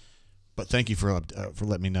 But thank you for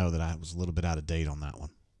letting me know that I was a little bit out of date on that one.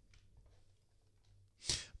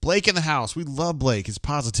 Blake in the house. We love Blake. His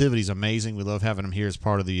positivity is amazing. We love having him here as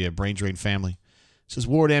part of the Brain Drain family. Says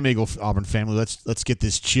Ward and Eagle Auburn family. Let's get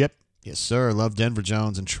this chip. Yes, sir. Love Denver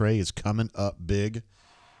Jones, and Trey is coming up big.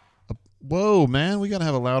 Whoa, man. We got to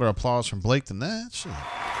have a louder applause from Blake than that. Shit.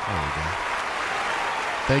 There we go.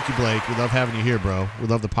 Thank you, Blake. We love having you here, bro. We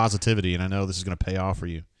love the positivity, and I know this is going to pay off for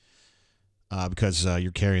you because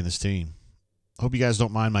you're carrying this team. Hope you guys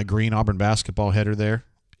don't mind my green Auburn basketball header there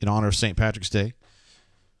in honor of St. Patrick's Day.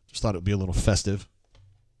 Just thought it would be a little festive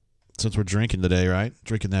since we're drinking today, right?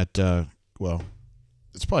 Drinking that, well,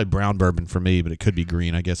 it's probably brown bourbon for me, but it could be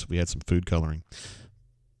green, I guess, if we had some food coloring.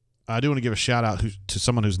 I do want to give a shout-out to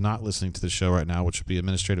someone who's not listening to the show right now, which would be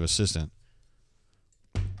administrative assistant.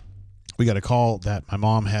 We got a call that my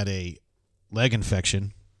mom had a leg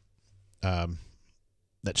infection, that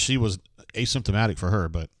she was asymptomatic for her,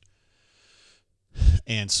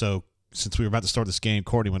 and so since we were about to start this game,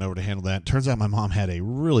 Courtney went over to handle that. Turns out my mom had a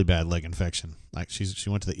really bad leg infection. Like she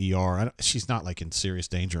went to the ER. She's not like in serious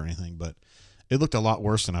danger or anything, but it looked a lot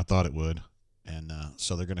worse than I thought it would, and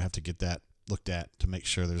so they're going to have to get that looked at to make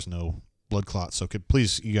sure there's no blood clots. So could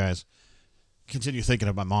please, you guys, continue thinking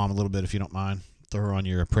of my mom a little bit if you don't mind. Throw her on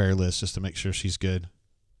your prayer list just to make sure she's good.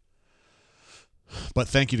 But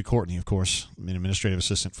thank you to Courtney, of course, administrative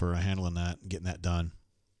assistant, for handling that and getting that done.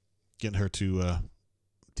 Getting her to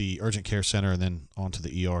the urgent care center and then on to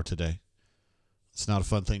the ER today. It's not a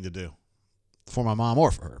fun thing to do for my mom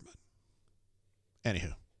or for her. But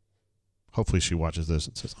anywho, hopefully she watches this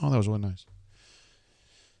and says, oh, that was really nice.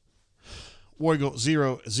 Wargo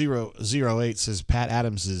 0008 says Pat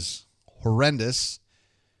Adams is horrendous.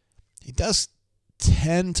 He does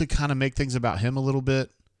tend to kind of make things about him a little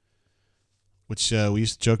bit, which we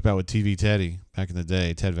used to joke about with TV Teddy back in the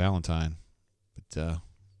day, Ted Valentine. But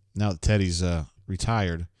now that Teddy's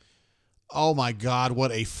retired, oh my God,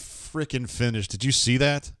 what a freaking finish. Did you see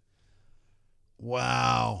that?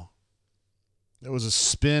 Wow. It was a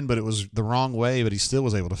spin, but it was the wrong way, but he still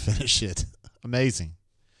was able to finish it. Amazing.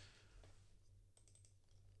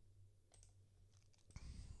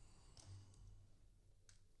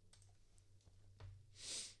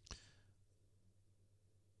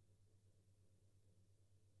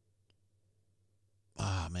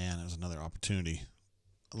 opportunity.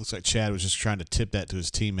 It looks like Chad was just trying to tip that to his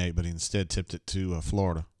teammate, but he instead tipped it to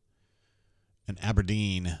Florida. And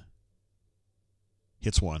Aberdeen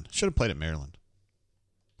hits one. Should have played at Maryland.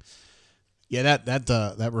 Yeah,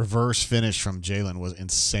 that reverse finish from Jalen was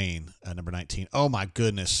insane at number 19. Oh, my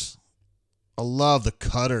goodness. I love the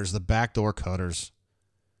cutters, the backdoor cutters.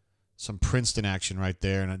 Some Princeton action right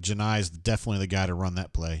there, and Janai is definitely the guy to run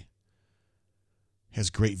that play. Has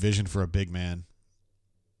great vision for a big man.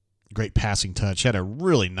 Great passing touch. Had a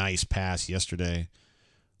really nice pass yesterday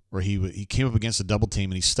where he came up against a double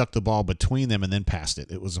team and he stuck the ball between them and then passed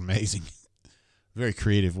it. It was amazing. Very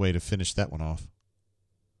creative way to finish that one off.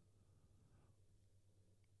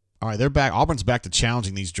 All right, they're back. Auburn's back to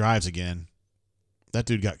challenging these drives again. That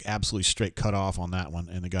dude got absolutely straight cut off on that one,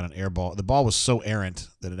 and they got an air ball. The ball was so errant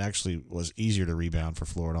that it actually was easier to rebound for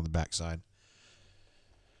Florida on the backside.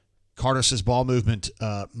 Carter says ball movement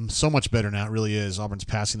so much better now. It really is. Auburn's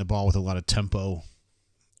passing the ball with a lot of tempo,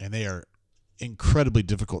 and they are incredibly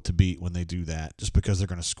difficult to beat when they do that just because they're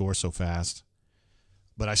going to score so fast.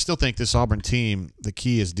 But I still think this Auburn team, the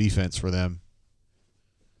key is defense for them.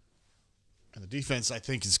 And the defense, I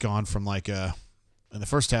think, has gone from like in the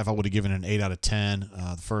first half, I would have given it an 8 out of 10.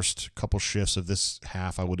 The first couple shifts of this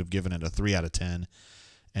half, I would have given it a 3 out of 10.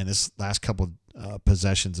 And this last couple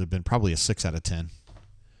possessions have been probably a 6 out of 10.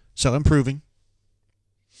 So improving.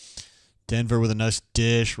 Denver with a nice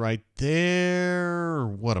dish right there.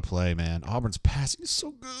 What a play, man. Auburn's passing is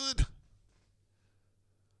so good.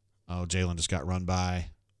 Oh, Jalen just got run by.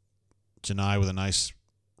 Janai with a nice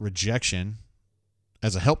rejection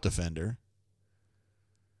as a help defender.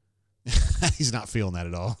 He's not feeling that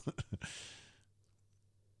at all.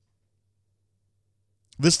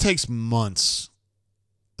 This takes months.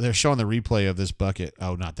 They're showing the replay of this bucket.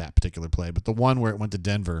 Oh, not that particular play, but the one where it went to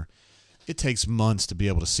Denver. It takes months to be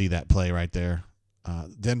able to see that play right there.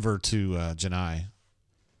 Denver to Janai.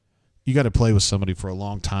 You got to play with somebody for a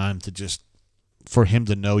long time for him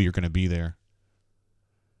to know you're going to be there.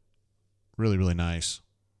 Really, really nice.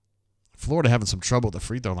 Florida having some trouble at the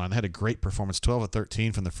free throw line. They had a great performance, 12 of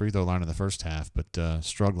 13 from the free throw line in the first half, but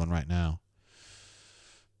struggling right now.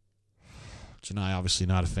 Janai obviously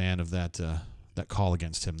not a fan of that call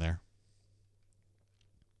against him there.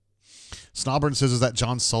 Snobburn says, is that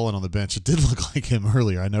John Sullen on the bench? It did look like him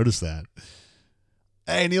earlier. I noticed that.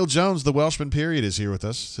 Hey, Neil Jones, the Welshman period, is here with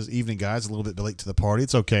us. Says, evening, guys. A little bit late to the party.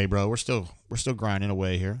 It's okay, bro. We're still grinding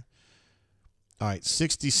away here. All right,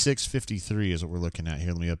 66-53 is what we're looking at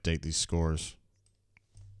here. Let me update these scores.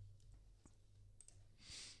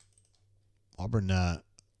 Auburn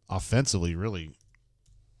offensively really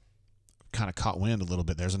kind of caught wind a little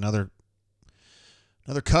bit. There's another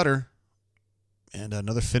cutter and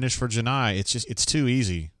another finish for Janai. It's too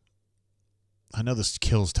easy. I know this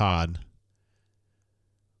kills Todd.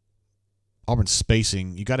 Auburn's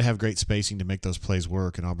spacing. You got to have great spacing to make those plays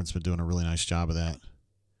work, and Auburn's been doing a really nice job of that.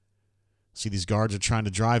 See, these guards are trying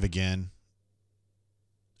to drive again,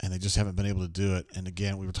 and they just haven't been able to do it. And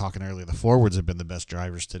again, we were talking earlier, the forwards have been the best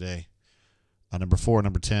drivers today. Number 4,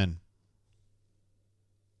 number 10.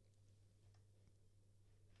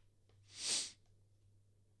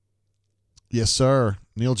 Yes, sir.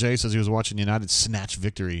 Neil J. says he was watching United snatch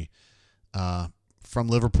victory from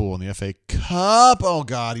Liverpool in the FA Cup. Oh,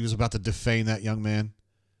 God, he was about to defame that young man.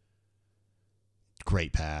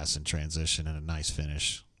 Great pass and transition and a nice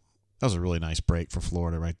finish. That was a really nice break for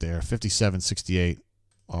Florida right there. 57-68.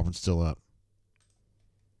 Auburn's still up.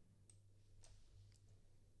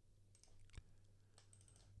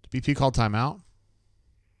 Did BP call timeout?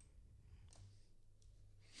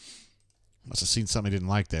 Must have seen something he didn't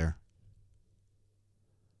like there.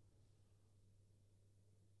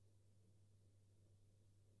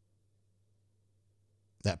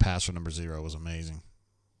 That pass for number 0 was amazing.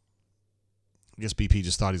 I guess BP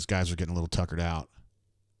just thought these guys were getting a little tuckered out.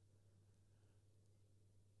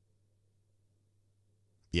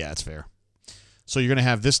 Yeah, that's fair. So you're going to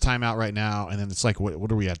have this timeout right now, and then it's like,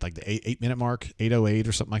 what are we at? Like the 8-minute mark, 8:08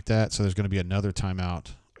 or something like that. So there's going to be another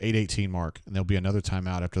timeout, 8:18 mark, and there'll be another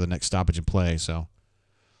timeout after the next stoppage in play. So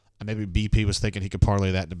maybe BP was thinking he could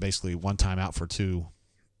parlay that into basically one timeout for 2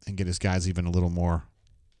 and get his guys even a little more.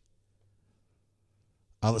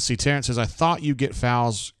 Let's see. Terrence says, I thought you get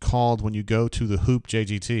fouls called when you go to the hoop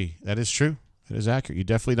JGT. That is true. It is accurate. You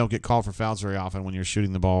definitely don't get called for fouls very often when you're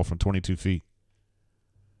shooting the ball from 22 feet.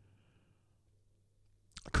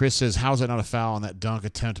 Chris says, how is that not a foul on that dunk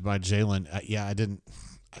attempt by Jalen? Yeah, I didn't.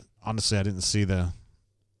 Honestly, I didn't see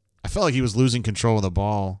I felt like he was losing control of the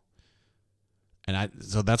ball.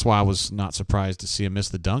 So that's why I was not surprised to see him miss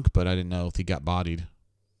the dunk, but I didn't know if he got bodied.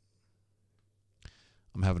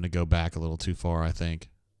 I'm having to go back a little too far, I think.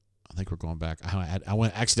 I think we're going back. I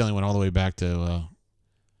accidentally went all the way back to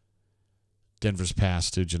Denver's pass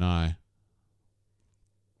to Janai.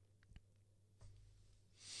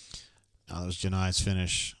 Now that was Janai's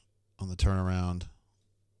finish on the turnaround.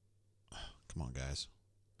 Come on, guys.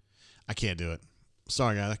 I can't do it.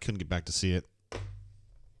 Sorry, guys. I couldn't get back to see it.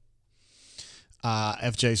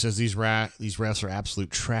 FJ says these refs are absolute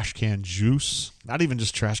trash can juice. Not even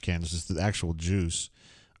just trash cans, just the actual juice.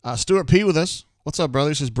 Stuart P with us. What's up, brother?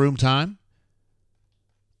 This is Broom time.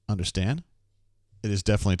 Understand. It is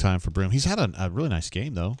definitely time for Broom. He's had a really nice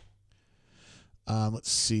game, though.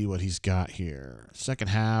 Let's see what he's got here. Second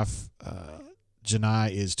half,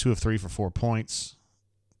 Janai is 2 of 3 for 4 points,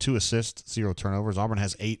 2 assists, 0 turnovers. Auburn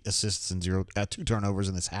has 8 assists and 2 turnovers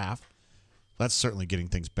in this half. That's certainly getting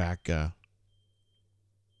things back. Thought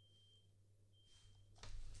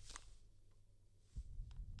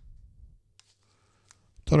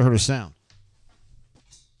I heard a sound.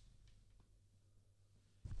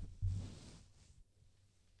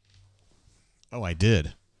 Oh, I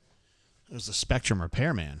did. It was the Spectrum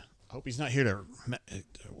repairman. I hope he's not here to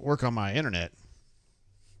work on my internet.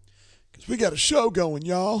 Because we got a show going,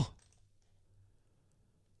 y'all.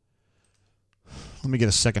 Let me get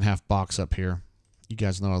a second half box up here. You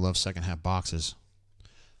guys know I love second half boxes.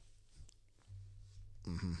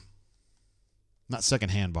 Not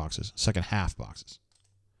second hand boxes, second half boxes.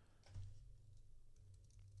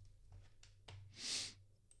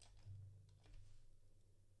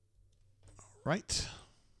 Right.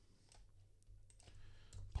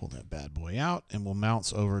 Pull that bad boy out, and we'll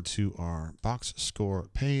mouse over to our box score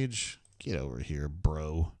page. Get over here,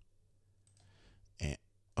 bro. And,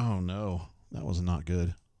 oh, no. That was not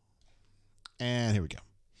good. And here we go.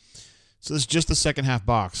 So this is just the second half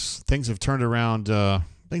box. Things have turned around.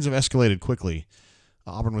 Things have escalated quickly.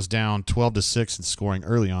 Auburn was down 12-6 in scoring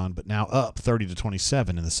early on, but now up 30-27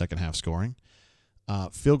 in the second half scoring.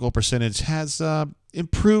 Field goal percentage has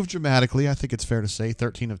improved dramatically, I think it's fair to say.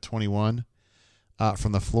 13 of 21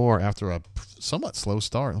 from the floor after a somewhat slow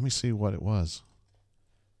start. Let me see what it was.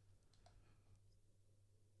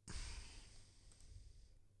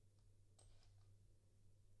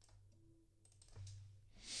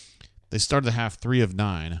 They started the half 3 of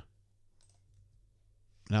 9.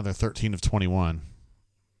 Now they're 13 of 21.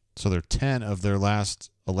 So they're 10 of their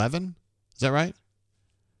last 11? Is that right?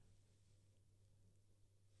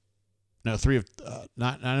 No,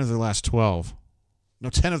 9 of their last 12. No,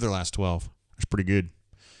 10 of their last 12. That's pretty good.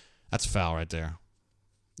 That's a foul right there.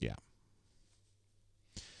 Yeah.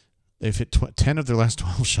 They've hit 10 of their last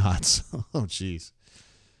 12 shots. Oh, jeez.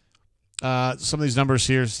 Some of these numbers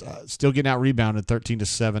here, still getting out rebounded,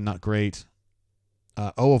 13-7, not great.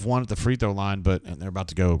 0 of 1 at the free throw line, and they're about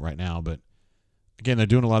to go right now. But again, they're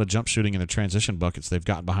doing a lot of jump shooting in the transition buckets. They've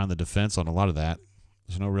gotten behind the defense on a lot of that.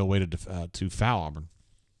 There's no real way to foul Auburn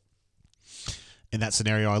in that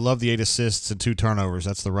scenario. I love the 8 assists and 2 turnovers.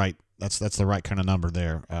 That's the right kind of number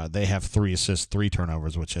there. They have 3 assists, 3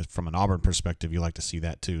 turnovers, which from an Auburn perspective, you like to see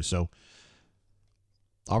that too. So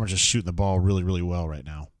Auburn's just shooting the ball really, really well right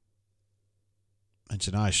now. And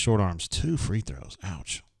Janai short arms 2 free throws.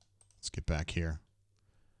 Ouch. Let's get back here.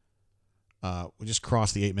 We just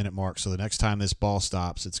crossed the 8-minute mark, so the next time this ball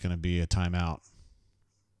stops, it's going to be a timeout.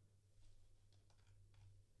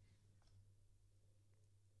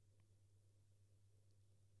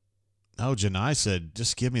 Oh, Janai said,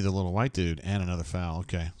 just give me the little white dude and another foul.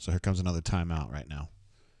 Okay, so here comes another timeout right now.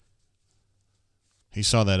 He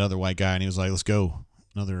saw that other white guy, and he was like, let's go.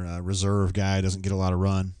 Another reserve guy, doesn't get a lot of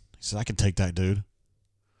run. He said, I can take that dude.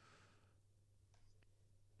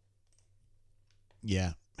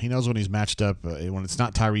 Yeah, he knows when he's matched up. When it's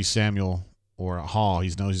not Tyrese Samuel or Hall,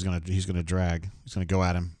 he knows he's gonna drag. He's gonna go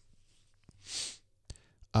at him.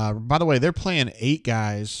 By the way, they're playing 8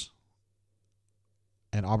 guys,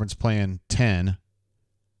 and Auburn's playing 10.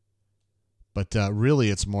 But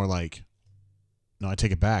really, it's more like, no, I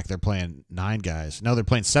take it back. They're playing 9 guys. No, they're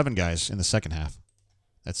playing 7 guys in the second half.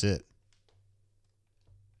 That's it.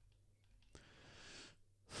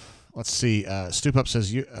 Let's see. Stoop Up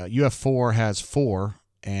says UF4 has 4,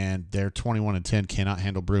 and their 21-10 cannot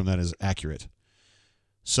handle Broom. That is accurate.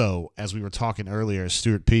 So, as we were talking earlier, as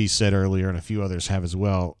Stuart P. said earlier, and a few others have as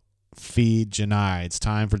well, feed Janai. It's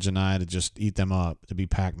time for Janai to just eat them up, to be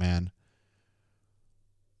Pac-Man.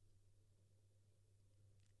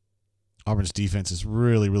 Auburn's defense is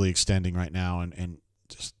really, really extending right now, and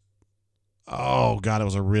just, oh, God, it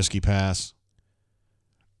was a risky pass.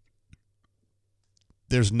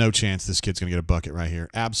 There's no chance this kid's going to get a bucket right here.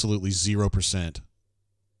 Absolutely 0%.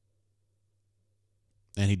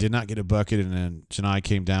 And he did not get a bucket, and then Janai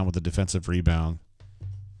came down with a defensive rebound.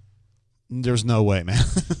 There's no way, man.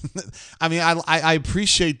 I mean, I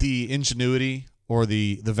appreciate the ingenuity or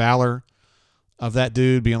the valor of that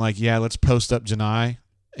dude being like, yeah, let's post up Janai.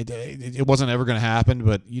 It wasn't ever going to happen,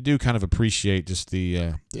 but you do kind of appreciate just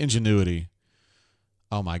the ingenuity.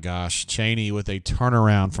 Oh, my gosh. Chaney with a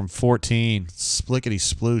turnaround from 14. Splickety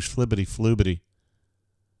sploosh, flippity floobity.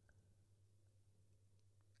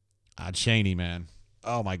 Chaney, man.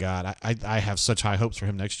 Oh, my God. I have such high hopes for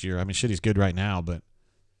him next year. I mean, shit, he's good right now, but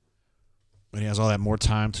when he has all that more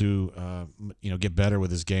time to, get better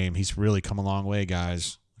with his game, he's really come a long way,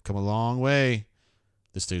 guys. Come a long way.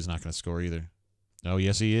 This dude's not going to score either. Oh,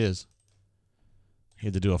 yes, he is. He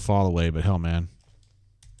had to do a fall away, but hell, man.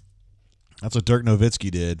 That's what Dirk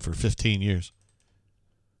Nowitzki did for 15 years.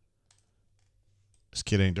 This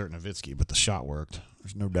kid ain't Dirk Nowitzki, but the shot worked.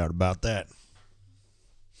 There's no doubt about that.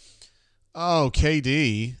 Oh,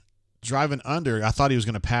 KD driving under. I thought he was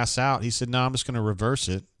going to pass out. He said, no, I'm just going to reverse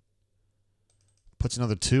it. Puts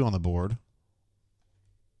another 2 on the board.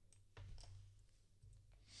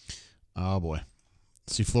 Oh, boy.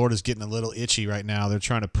 See, Florida's getting a little itchy right now. They're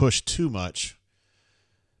trying to push too much.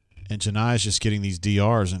 And Janai's just getting these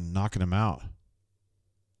DRs and knocking him out.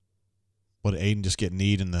 What, did Aiden just get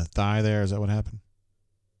kneed in the thigh there? Is that what happened?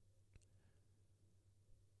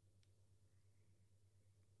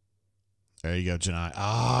 There you go, Janai.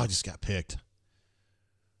 Ah, just got picked.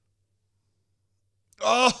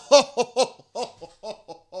 Oh,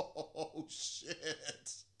 shit.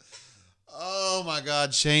 Oh, my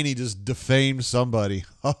God. Chaney just defamed somebody.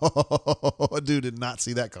 Oh, dude did not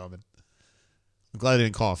see that coming. I'm glad they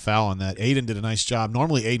didn't call a foul on that. Aiden did a nice job.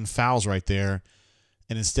 Normally, Aiden fouls right there,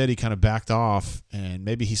 and instead he kind of backed off, and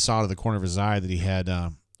maybe he saw to the corner of his eye that he had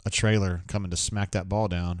a trailer coming to smack that ball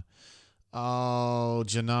down. Oh,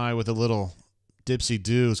 Janai with a little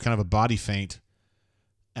dipsy-do. It was kind of a body feint.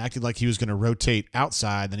 Acted like he was going to rotate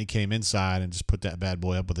outside, then he came inside and just put that bad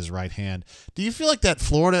boy up with his right hand. Do you feel like that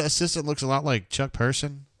Florida assistant looks a lot like Chuck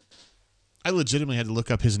Person? I legitimately had to look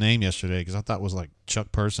up his name yesterday because I thought it was like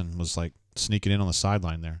Chuck Person was like sneaking in on the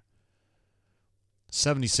sideline there.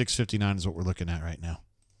 76-59 is what we're looking at right now.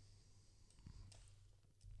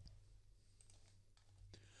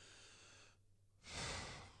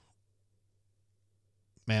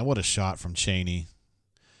 Man, what a shot from Chaney.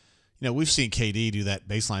 You know, we've seen KD do that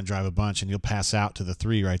baseline drive a bunch, and he'll pass out to the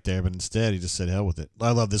 3 right there, but instead he just said hell with it.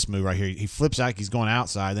 I love this move right here. He flips out, he's going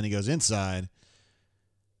outside, then he goes inside,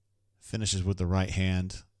 finishes with the right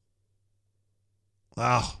hand.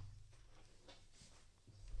 Oh.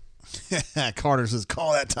 Carter says,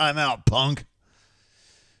 call that timeout, punk.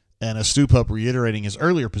 And a Stoop Up reiterating his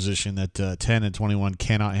earlier position that 10 and 21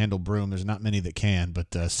 cannot handle Broom. There's not many that can, but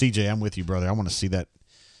CJ, I'm with you, brother. I want to see that.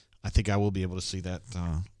 I think I will be able to see that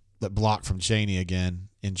that block from Chaney again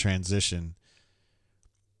in transition.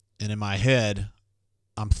 And in my head,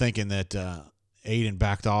 I'm thinking that Aiden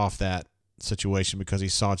backed off that situation because he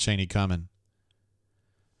saw Chaney coming.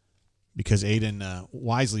 Because Aiden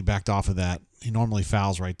wisely backed off of that. He normally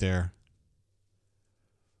fouls right there.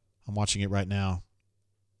 I'm watching it right now.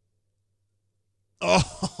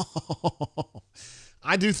 Oh,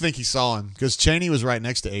 I do think he saw him because Chaney was right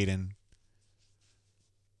next to Aiden.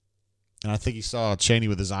 And I think he saw Chaney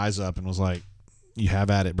with his eyes up and was like, you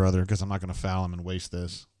have at it, brother, because I'm not going to foul him and waste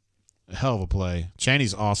this. A hell of a play.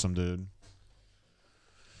 Chaney's awesome, dude.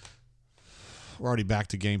 We're already back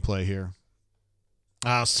to gameplay here.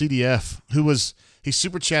 CDF, he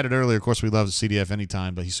super chatted earlier. Of course, we love CDF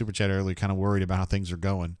anytime, but he super chatted earlier, kind of worried about how things are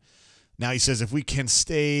going. Now he says, if we can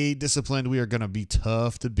stay disciplined, we are going to be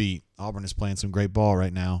tough to beat. Auburn is playing some great ball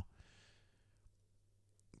right now.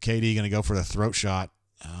 KD going to go for the throat shot.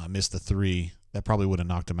 Missed the 3. That probably would have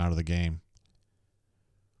knocked him out of the game.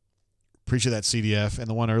 Appreciate that, CDF, and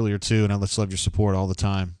the one earlier, too, and let's love your support all the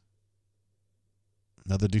time.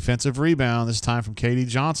 Another defensive rebound, this time from KD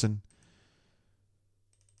Johnson.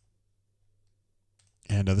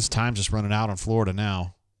 And this time's just running out on Florida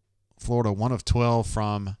now. Florida 1 of 12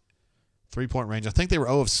 from three-point range. I think they were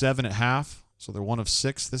 0 of 7 at half, so they're 1 of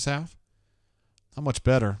 6 this half. Not much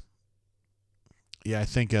better. Yeah, I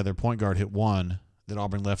think their point guard hit 1 that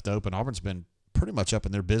Auburn left open. Auburn's been pretty much up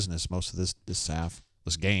in their business most of this half,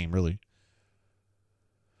 this game, really.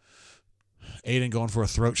 Aiden going for a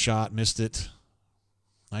throat shot, missed it.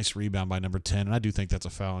 Nice rebound by number 10, and I do think that's a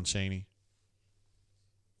foul on Chaney.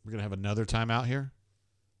 We're going to have another timeout here.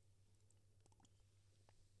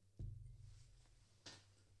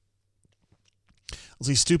 Let's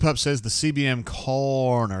see, Stoop Up says the CBM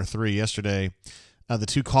corner 3 yesterday. The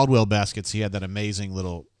 2 Caldwell baskets, he had that amazing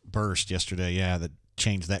little burst yesterday, yeah, that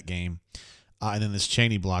changed that game. And then this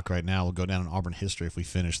Chaney block right now will go down in Auburn history if we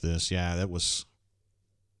finish this. Yeah, that was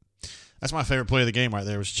That's my favorite play of the game right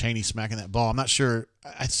there was Chaney smacking that ball. I'm not sure.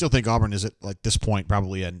 I still think Auburn is at like this point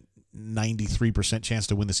probably a 93% chance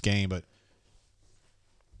to win this game, but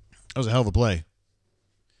that was a hell of a play.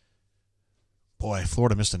 Boy,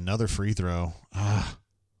 Florida missed another free throw.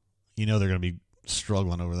 You know they're going to be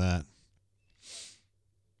struggling over that.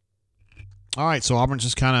 All right, so Auburn's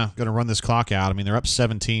just kind of going to run this clock out. I mean, they're up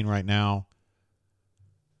 17 right now.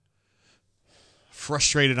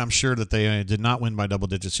 Frustrated, I'm sure, that they did not win by double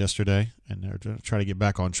digits yesterday, and they're going to try to get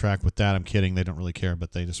back on track with that. I'm kidding. They don't really care,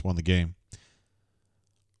 but they just won the game.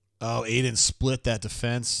 Oh, Aiden split that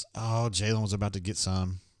defense. Oh, Jalen was about to get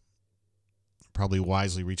some. Probably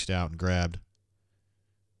wisely reached out and grabbed.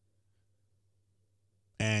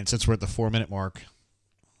 And since we're at the 4-minute mark,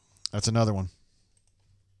 that's another one.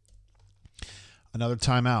 Another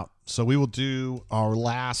timeout. So we will do our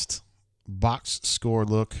last box score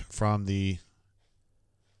look from the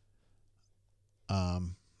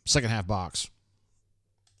second half box.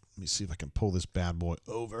 Let me see if I can pull this bad boy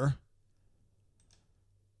over.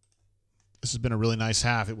 This has been a really nice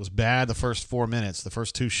half. It was bad the first 4 minutes. The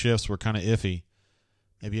first two shifts were kind of iffy,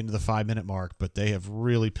 maybe into the 5-minute mark, but they have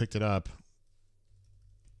really picked it up.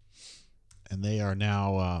 And they are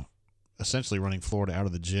now essentially running Florida out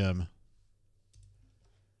of the gym.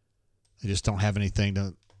 They just don't have anything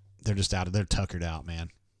to. They're just out of. They're tuckered out, man.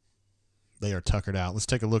 They are tuckered out. Let's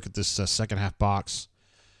take a look at this second half box.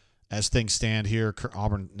 As things stand here,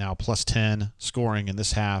 Auburn now plus 10 scoring in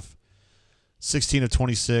this half. 16 of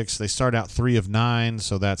 26. They start out 3 of 9,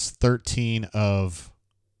 so that's 13 of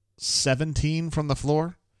 17 from the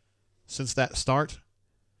floor since that start.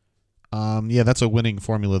 Yeah, that's a winning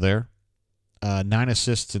formula there. 9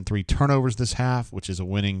 assists and 3 turnovers this half, which is a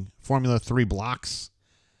winning formula. 3 blocks,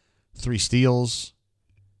 3 steals.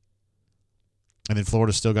 And then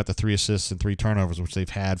Florida's still got the 3 assists and 3 turnovers, which they've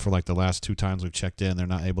had for like the last 2 times we've checked in. They're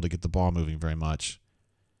not able to get the ball moving very much.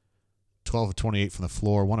 12 of 28 from the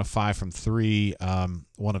floor, 1 of 5 from 3, 1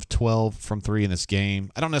 of 12 from 3 in this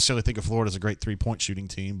game. I don't necessarily think of Florida as a great three-point shooting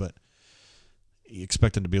team, but you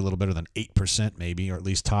expect them to be a little better than 8% maybe, or at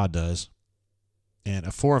least Todd does. And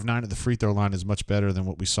a 4 of 9 at the free throw line is much better than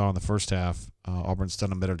what we saw in the first half. Auburn's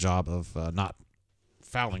done a better job of not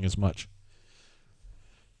fouling as much.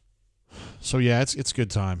 So, yeah, it's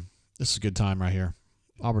good time. This is a good time right here.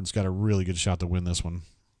 Auburn's got a really good shot to win this one.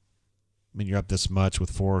 I mean, you're up this much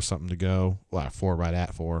with 4 or something to go. Well, 4 right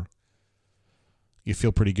at 4. You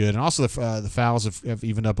feel pretty good. And also the fouls have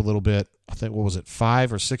evened up a little bit. I think, what was it,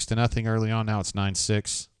 5 or 6 to nothing early on? Now it's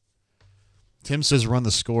 9-6. Tim says run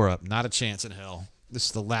the score up. Not a chance in hell. This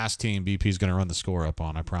is the last team BP's going to run the score up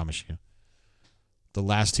on, I promise you. The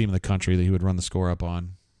last team in the country that he would run the score up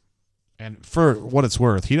on. And for what it's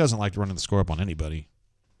worth, he doesn't like running the score up on anybody.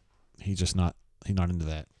 He's not into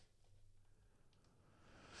that.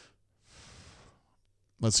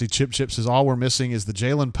 Let's see. Chip says all we're missing is the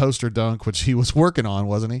Jalen poster dunk, which he was working on,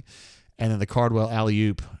 wasn't he? And then the Cardwell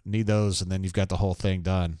alley-oop. Need those, and then you've got the whole thing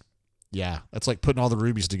done. Yeah, that's like putting all the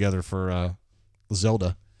rubies together for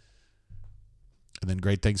Zelda. And then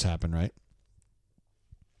great things happen, right?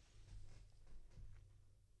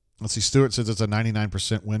 Let's see. Stewart says it's a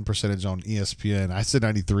 99% win percentage on ESPN. I said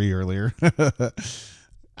 93 earlier.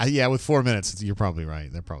 Yeah, with 4 minutes, you're probably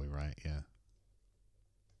right. They're probably right, yeah.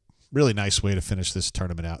 Really nice way to finish this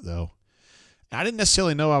tournament out, though. I didn't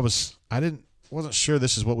necessarily know wasn't sure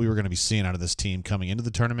this is what we were going to be seeing out of this team coming into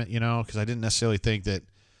the tournament, because I didn't necessarily think that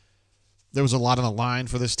there was a lot on the line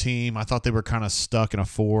for this team. I thought they were kind of stuck in a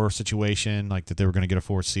 4 situation, like that they were going to get a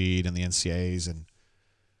 4 seed in the NCAAs, and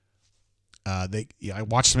I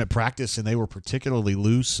watched them at practice, and they were particularly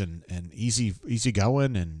loose and easy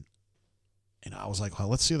going, and I was like, well,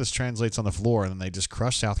 let's see how this translates on the floor, and then they just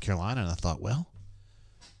crushed South Carolina, and I thought, well,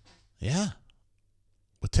 yeah.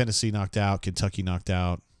 With Tennessee knocked out, Kentucky knocked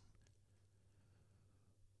out.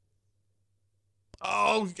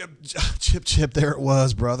 Oh, Chip, there it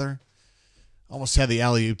was, brother. Almost had the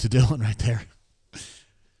alley-oop to Dylan right there.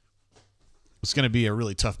 It's going to be a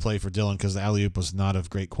really tough play for Dylan because the alley-oop was not of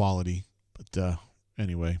great quality. But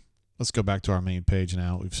anyway, let's go back to our main page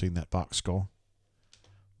now. We've seen that box score.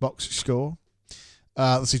 Let's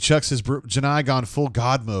see. Chuck says, Janai gone full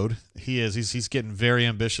God mode. He is. He's getting very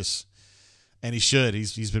ambitious. And he should.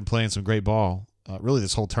 He's been playing some great ball, really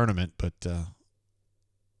this whole tournament. But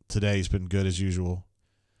today he's been good as usual.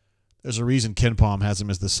 There's a reason Ken Palm has him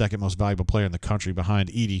as the second most valuable player in the country behind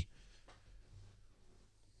Edey.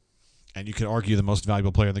 And you could argue the most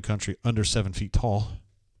valuable player in the country under 7 feet tall.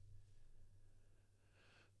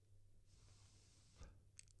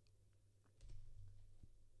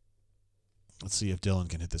 Let's see if Dylan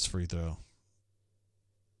can hit this free throw.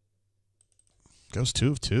 Goes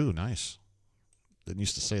 2 of 2. Nice. Didn't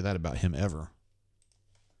used to say that about him ever.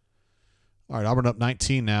 All right, Auburn up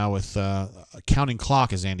 19 now with a counting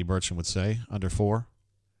clock, as Andy Burcham would say, under 4.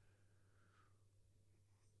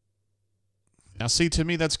 Now, see, to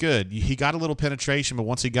me, that's good. He got a little penetration, but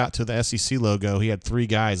once he got to the SEC logo, he had 3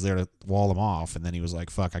 guys there to wall him off, and then he was like,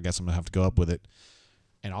 fuck, I guess I'm going to have to go up with it.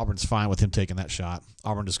 And Auburn's fine with him taking that shot.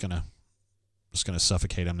 Auburn just gonna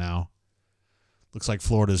suffocate him now. Looks like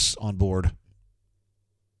Florida's on board.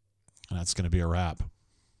 And that's going to be a wrap.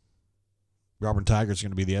 Auburn Tigers are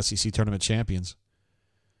going to be the SEC tournament champions.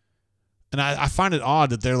 And I find it odd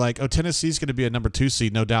that they're like, oh, Tennessee's going to be a number 2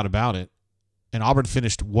 seed, no doubt about it. And Auburn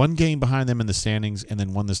finished 1 game behind them in the standings and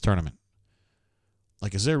then won this tournament.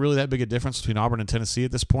 Like, is there really that big a difference between Auburn and Tennessee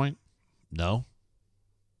at this point? No.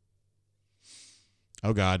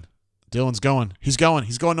 Oh, God. Dylan's going. He's going.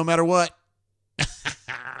 He's going no matter what.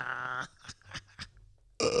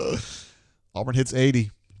 Auburn hits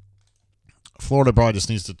 80. Florida probably just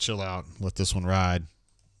needs to chill out and let this one ride.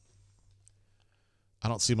 I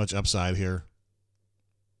don't see much upside here.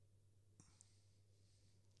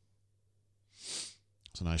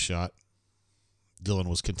 It's a nice shot. Dylan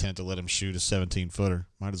was content to let him shoot a 17-footer.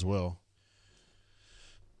 Might as well.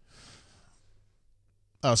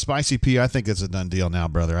 Oh, Spicy P, I think it's a done deal now,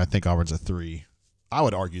 brother. I think Auburn's a 3. I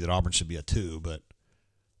would argue that Auburn should be a 2, but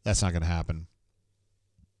that's not going to happen.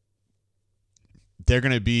 They're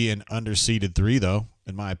going to be an underseeded 3, though,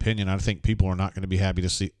 in my opinion. I think people are not going to be happy to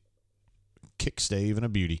see kick stave and a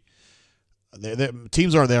beauty.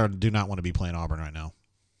 Teams are there do not want to be playing Auburn right now.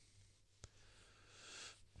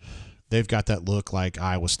 They've got that look like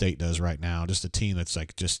Iowa State does right now, just a team that's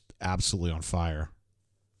like just absolutely on fire.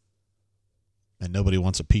 And nobody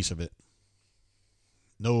wants a piece of it.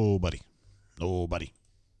 Nobody. Nobody.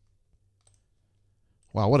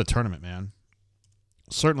 Wow, what a tournament, man.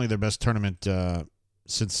 Certainly their best tournament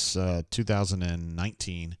since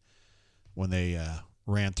 2019 when they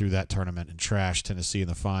ran through that tournament and trashed Tennessee in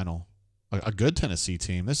the final. A good Tennessee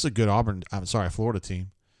team. This is a good Florida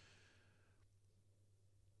team.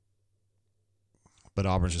 But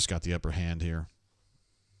Auburn's just got the upper hand here.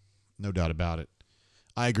 No doubt about it.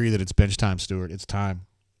 I agree that it's bench time, Stuart. It's time.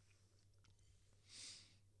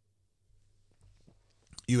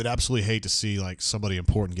 You would absolutely hate to see like somebody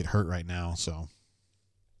important get hurt right now. So,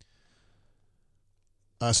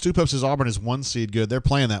 Stu Pope says Auburn is 1 seed. Good. They're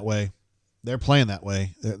playing that way. They're playing that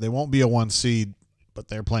way. They won't be a 1 seed, but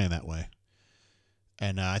they're playing that way.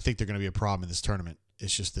 And I think they're going to be a problem in this tournament.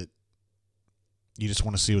 It's just that you just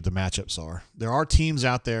want to see what the matchups are. There are teams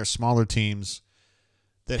out there, smaller teams,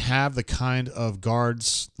 that have the kind of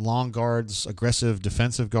guards, long guards, aggressive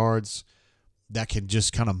defensive guards that can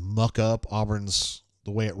just kind of muck up Auburn's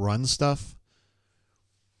the way it runs stuff.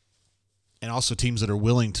 And also teams that are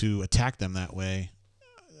willing to attack them that way.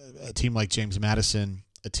 A team like James Madison,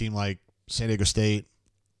 a team like San Diego State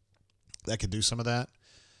that could do some of that.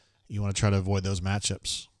 You want to try to avoid those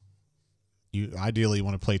matchups. You ideally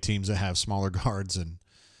want to play teams that have smaller guards and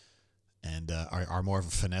are more of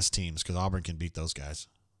a finesse teams because Auburn can beat those guys.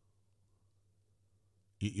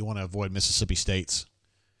 You want to avoid Mississippi State's.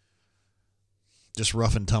 Just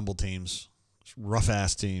rough and tumble teams.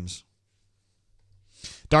 Rough-ass teams.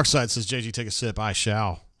 Darkside says, JG, take a sip. I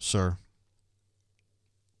shall, sir.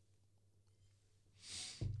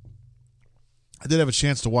 I did have a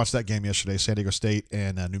chance to watch that game yesterday, San Diego State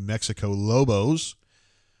and New Mexico Lobos.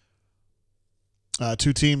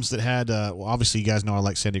 2 teams that had, well, obviously you guys know I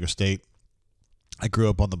like San Diego State. I grew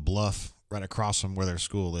up on the bluff right across from where their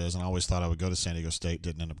school is, and I always thought I would go to San Diego State.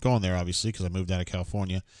 Didn't end up going there, obviously, because I moved out of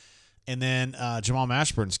California. And then Jamal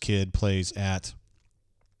Mashburn's kid plays at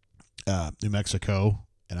New Mexico,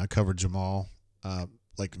 and I covered Jamal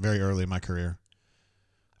like very early in my career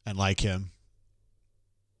and like him.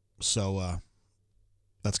 So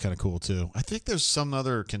that's kind of cool, too. I think there's some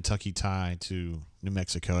other Kentucky tie to New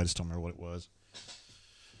Mexico. I just don't remember what it was.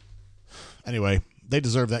 Anyway, they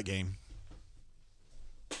deserve that game.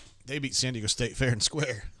 They beat San Diego State fair and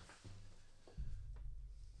square.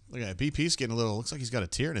 Look at that. BP's getting a little, looks like he's got a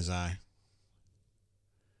tear in his eye.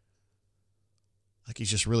 Like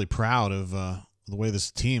he's just really proud of the way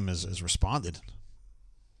this team has responded.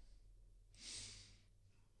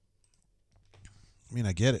 I mean,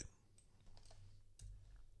 I get it.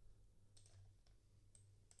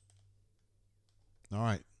 All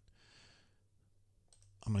right.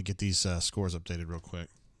 I'm going to get these scores updated real quick.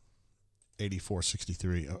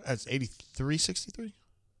 84-63. Oh, that's 83-63?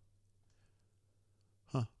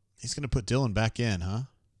 Huh. He's going to put Dylan back in, huh?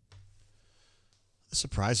 This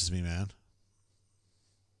surprises me, man.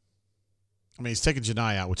 I mean, he's taking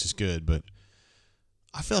Janai out, which is good, but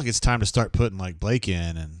I feel like it's time to start putting like Blake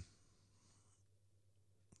in and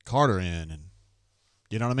Carter in, and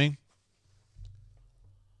you know what I mean?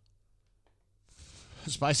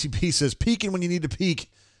 Spicy P says, peeking when you need to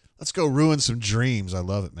peek. Let's go ruin some dreams. I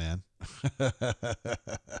love it, man.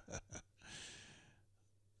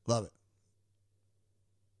 Love it.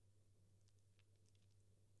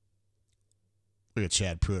 Look at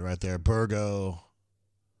Chad Pruitt right there. Burgo.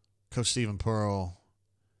 Coach Stephen Pearl.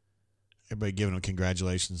 Everybody giving him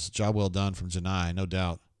congratulations. Job well done from Janai, no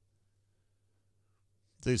doubt.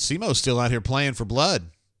 Dude, Simo's still out here playing for blood.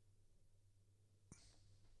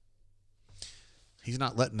 He's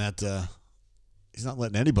not letting that he's not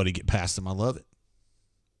letting anybody get past him. I love it.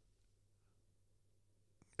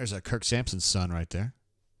 There's a Kirk Sampson's son right there.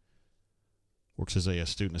 Works as a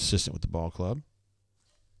student assistant with the ball club.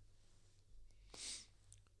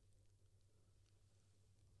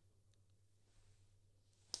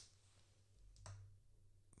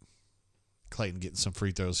 Clayton getting some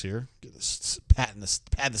free throws here. Patting the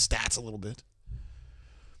stats a little bit.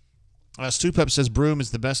 Stu Pep says Broom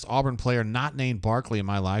is the best Auburn player not named Barkley in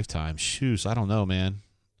my lifetime. Shoes, I don't know, man.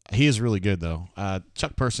 He is really good, though.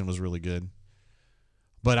 Chuck Person was really good.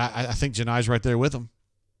 But I think Janai's right there with him.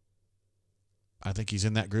 I think he's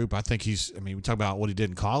in that group. I think he's, I mean, we talk about what he did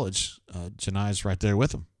in college. Janai's right there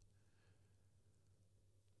with him.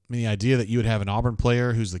 I mean, the idea that you would have an Auburn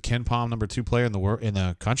player who's the Ken Palm #2 player in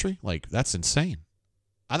the country, like, that's insane.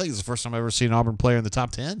 I think it's the first time I've ever seen an Auburn player in the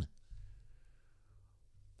top 10.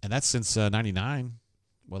 And that's since 99.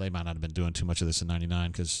 Well, they might not have been doing too much of this in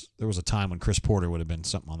 99 because there was a time when Chris Porter would have been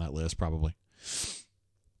something on that list probably.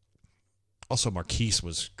 Also, Marquise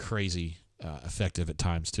was crazy effective at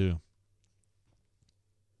times too.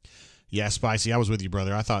 Yeah, Spicy, I was with you,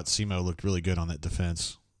 brother. I thought Simo looked really good on that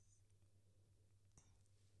defense.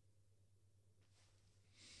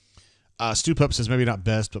 Stu Pup says maybe not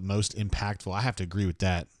best, but most impactful. I have to agree with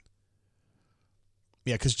that.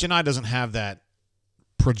 Yeah, because Janai doesn't have that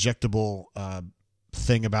projectable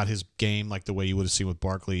thing about his game like the way you would have seen with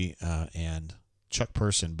Barkley and Chuck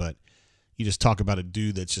Person, but you just talk about a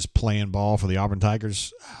dude that's just playing ball for the Auburn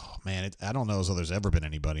Tigers. Oh, man, I don't know as though there's ever been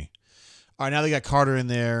anybody. All right, now they got Carter in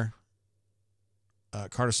there,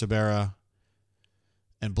 Carter Sabera,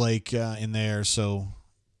 and Blake in there. So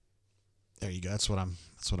there you go. That's what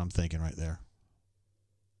I'm thinking right there.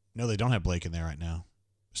 No, they don't have Blake in there right now.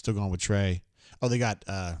 Still going with Trey. Oh, they got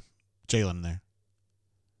Jalen in there.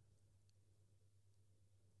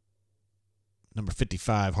 Number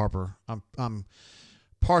 55, Harper. I'm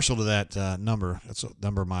partial to that number. That's a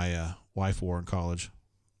number my wife wore in college.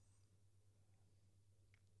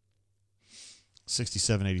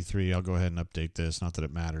 6783. I'll go ahead and update this. Not that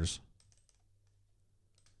it matters.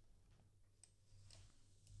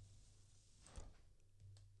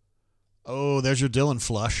 Oh, there's your Dylan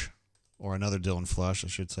Flush. Or another Dylan Flush, I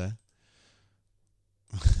should say.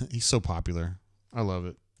 He's so popular. I love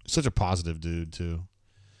it. Such a positive dude, too.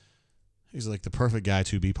 He's like the perfect guy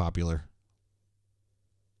to be popular.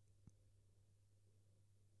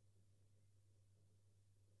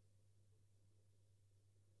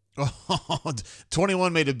 Oh,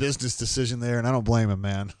 21 made a business decision there, and I don't blame him,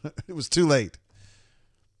 man. It was too late.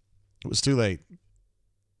 It was too late.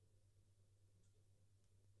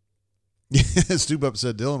 Stoop Up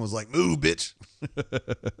said Dylan was like, move, bitch.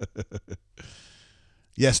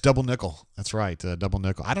 Yes, double nickel. That's right, double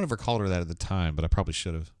nickel. I don't ever called her that at the time, but I probably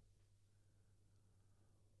should have.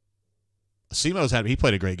 Simo's he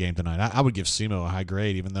played a great game tonight. I would give Simo a high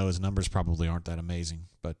grade, even though his numbers probably aren't that amazing.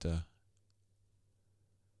 But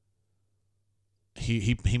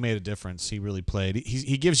he made a difference. He really played.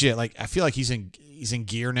 He gives you, like, I feel like he's in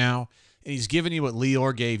gear now, and he's giving you what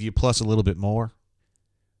Lior gave you plus a little bit more.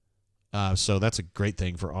 So that's a great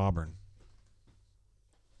thing for Auburn.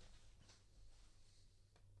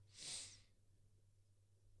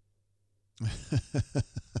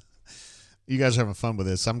 You guys are having fun with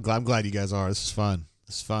this. I'm glad you guys are. This is fun.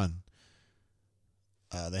 This is fun.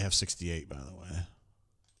 They have 68, by the way.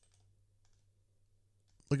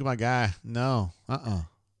 Look at my guy. No.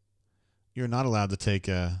 You're not allowed to take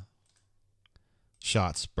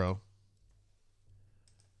shots, bro.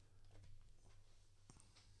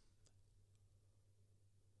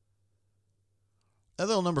 That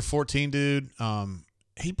little number 14 dude,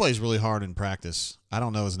 he plays really hard in practice. I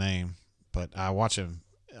don't know his name, but I watch him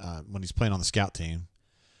when he's playing on the scout team.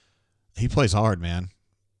 He plays hard, man.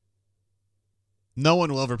 No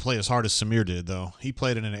one will ever play as hard as Samir did, though. He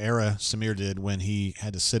played in an era Samir did when he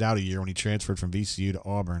had to sit out a year when he transferred from VCU to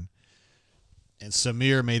Auburn. And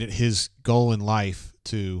Samir made it his goal in life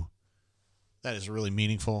to – that is a really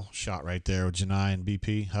meaningful shot right there with Janai and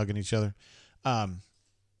BP hugging each other.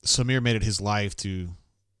 Samir made it his life to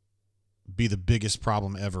be the biggest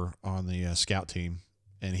problem ever on the scout team,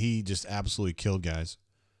 and he just absolutely killed guys.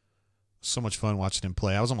 So much fun watching him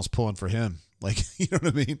play. I was almost pulling for him. Like, you know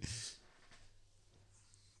what I mean?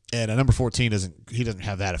 And number 14 doesn't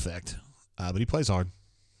have that effect, but he plays hard.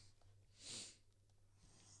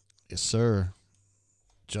 Yes, sir.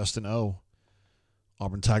 Justin O,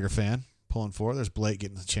 Auburn Tiger fan, pulling for it. There's Blake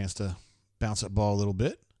getting the chance to bounce that ball a little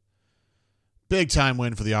bit. Big time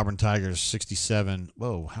win for the Auburn Tigers, 67.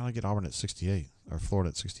 Whoa, how did I get Auburn at 68? Or Florida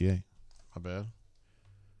at 68? My bad.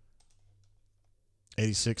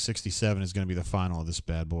 86-67 is going to be the final of this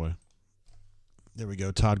bad boy. There we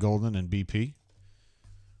go, Todd Golden and BP.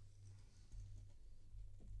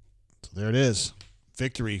 So there it is.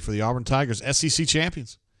 Victory for the Auburn Tigers, SEC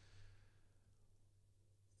champions.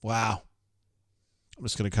 Wow. I'm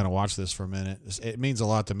just going to kind of watch this for a minute. It means a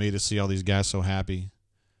lot to me to see all these guys so happy,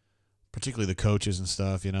 particularly the coaches and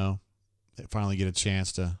stuff, you know. They finally get a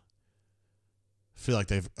chance to feel like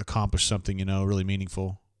they've accomplished something, you know, really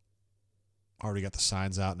meaningful. Already got the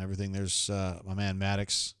signs out and everything. There's my man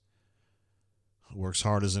Maddox, who works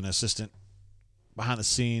hard as an assistant behind the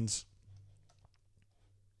scenes.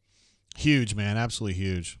 Huge, man. Absolutely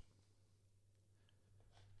huge.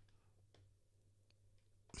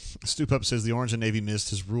 Stoop Up says the Orange and Navy Mist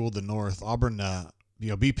has ruled the North. Auburn,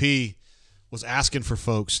 BP was asking for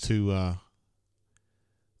folks to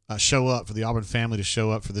show up, for the Auburn family to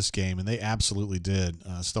show up for this game, and they absolutely did.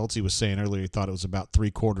 Stoltze was saying earlier he thought it was about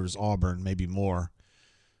 3/4 Auburn, maybe more.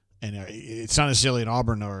 And it's not necessarily in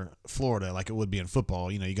Auburn or Florida like it would be in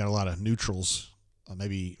football. You know, you got a lot of neutrals,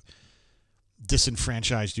 maybe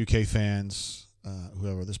disenfranchised UK fans,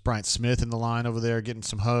 whoever. There's Bryant Smith in the line over there getting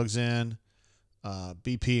some hugs in.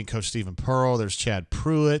 BP and Coach Stephen Pearl. There's Chad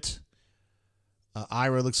Pruitt.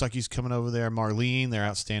 Ira looks like he's coming over there. Marlene, their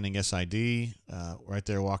outstanding SID, right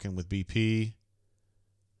there walking with BP.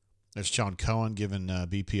 There's Sean Cohen giving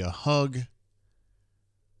BP a hug.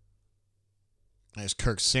 There's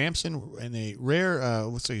Kirk Sampson in a rare,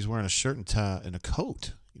 looks like he's wearing a shirt and tie and a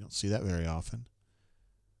coat. You don't see that very often.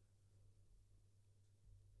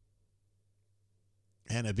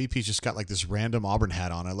 And BP's just got like this random Auburn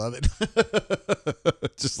hat on. I love it.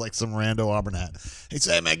 Just like some rando Auburn hat. Hey,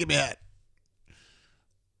 say, man, give me a hat.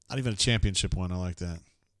 Not even a championship one. I like that.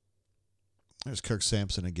 There's Kirk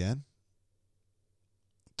Sampson again.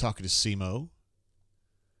 Talking to Simo.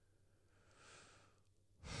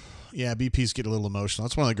 Yeah, BP's getting a little emotional.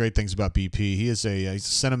 That's one of the great things about BP. He's a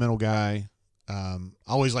sentimental guy.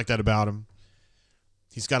 Always like that about him.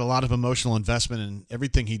 He's got a lot of emotional investment in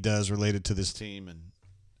everything he does related to this team,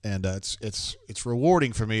 and it's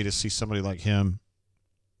rewarding for me to see somebody like him,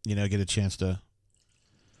 you know, get a chance to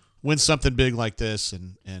win something big like this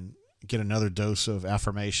and get another dose of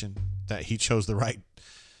affirmation that he chose the right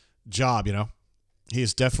job. You know, he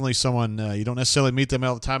is definitely someone you don't necessarily meet them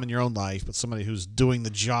all the time in your own life, but somebody who's doing the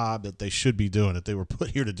job that they should be doing, that they were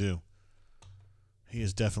put here to do. He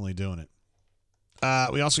is definitely doing it.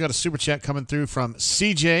 We also got a super chat coming through from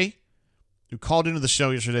CJ, who called into the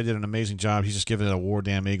show yesterday, did an amazing job. He's just giving it a War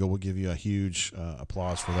Damn Eagle. We'll give you a huge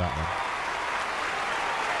applause for that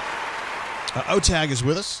one. OTAG is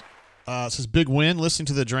with us. It says, big win. Listening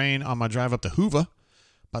to the drain on my drive up to Hoover.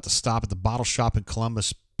 About to stop at the bottle shop in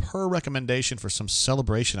Columbus per recommendation for some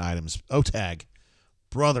celebration items. OTAG,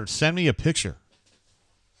 brother, send me a picture.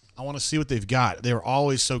 I want to see what they've got. They were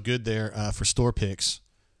always so good there for store picks.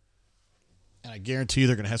 And I guarantee you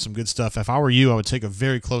they're going to have some good stuff. If I were you, I would take a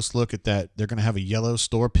very close look at that. They're going to have a yellow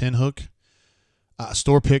store pin hook, a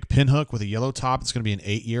store pick pin hook with a yellow top. It's going to be an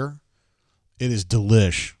 8-year. It is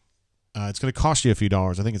delish. It's going to cost you a few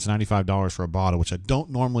dollars. I think it's $95 for a bottle, which I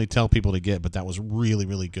don't normally tell people to get, but that was really,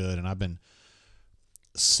 really good. And I've been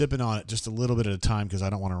sipping on it just a little bit at a time because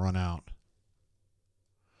I don't want to run out.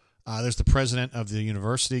 There's the president of the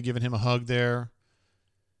university giving him a hug there.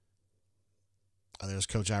 There's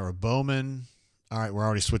Coach Ira Bowman. All right, we're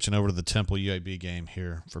already switching over to the Temple UAB game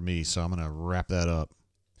here for me, so I'm going to wrap that up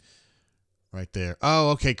right there. Oh,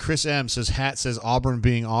 okay. Chris M says, hat says Auburn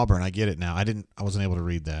being Auburn. I get it now. I wasn't able to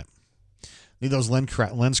read that. Need those lens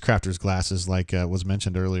crafters glasses like was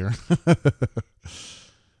mentioned earlier.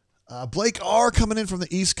 Blake R. coming in from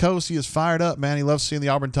the East Coast. He is fired up, man. He loves seeing the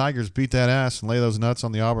Auburn Tigers beat that ass and lay those nuts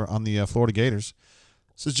on the Florida Gators.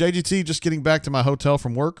 Says JGT, just getting back to my hotel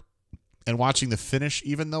from work and watching the finish,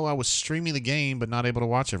 even though I was streaming the game but not able to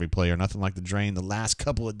watch every play or nothing like the drain the last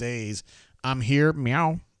couple of days. I'm here.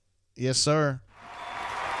 Meow. Yes, sir.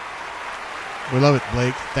 We love it,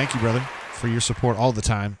 Blake. Thank you, brother, for your support all the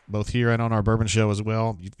time, both here and on our Bourbon Show as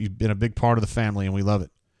well. You've been a big part of the family, and we love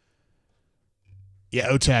it. Yeah,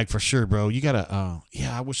 O-Tag for sure, bro. You got to,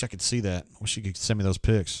 yeah, I wish I could see that. I wish you could send me those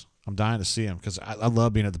pics. I'm dying to see them because I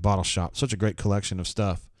love being at the bottle shop. Such a great collection of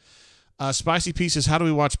stuff. Spicy Pieces, how do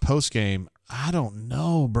we watch postgame? I don't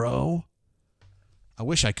know, bro. I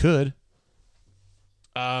wish I could.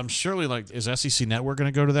 Surely, like, is SEC Network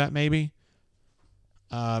going to go to that maybe?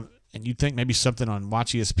 And you'd think maybe something on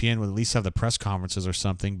Watch ESPN would at least have the press conferences or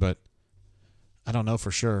something, but I don't know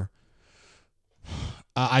for sure.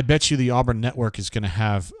 I bet you the Auburn Network is going to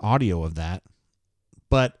have audio of that.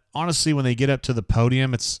 But honestly, when they get up to the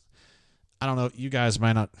podium, I don't know, you guys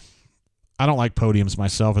might not, I don't like podiums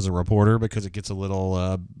myself as a reporter because it gets a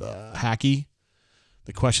little hacky.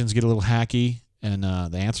 The questions get a little hacky, and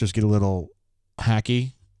the answers get a little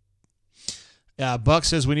hacky. Yeah, Buck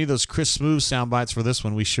says we need those Chris Smooth sound bites for this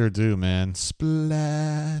one. We sure do, man.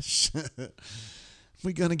 Splash.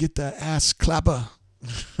 We gonna get that ass clapper.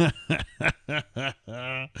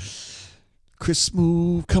 Chris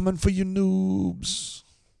Smooth coming for you noobs.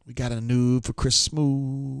 We got a noob for Chris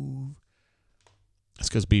Smooth. That's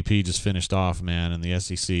because BP just finished off, man, in the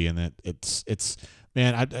SEC, and it's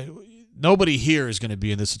man, nobody here is going to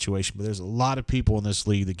be in this situation, but there's a lot of people in this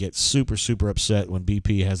league that get super, super upset when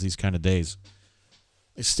BP has these kind of days.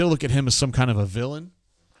 They still look at him as some kind of a villain,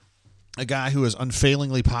 a guy who is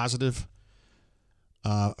unfailingly positive,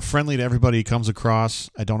 friendly to everybody he comes across.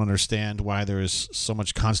 I don't understand why there is so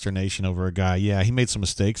much consternation over a guy. Yeah, he made some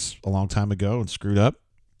mistakes a long time ago and screwed up.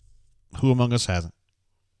 Who among us hasn't?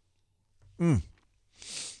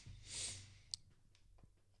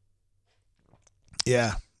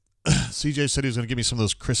 Yeah. CJ said he was going to give me some of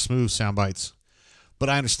those Chris Smooth sound bites. But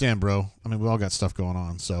I understand, bro. I mean, we all got stuff going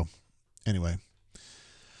on. So, anyway.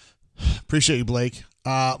 Appreciate you, Blake.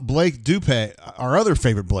 Blake Dupe, our other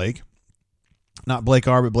favorite Blake, not Blake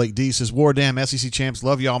R, but Blake D, says, War damn SEC champs.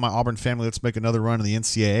 Love y'all, my Auburn family. Let's make another run in the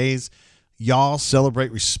NCAAs. Y'all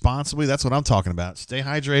celebrate responsibly. That's what I'm talking about. Stay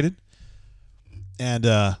hydrated. And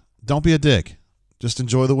don't be a dick. Just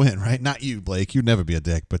enjoy the win, right? Not you, Blake. You'd never be a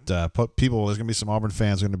dick. But people, there's going to be some Auburn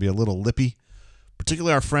fans who are going to be a little lippy,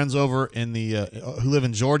 particularly our friends over in the who live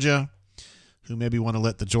in Georgia, who maybe want to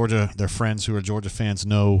let their friends who are Georgia fans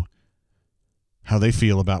know how they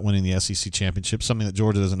feel about winning the SEC championship, something that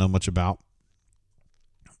Georgia doesn't know much about.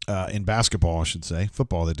 In basketball, I should say.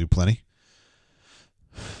 Football, they do plenty.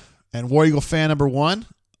 And War Eagle fan number 1,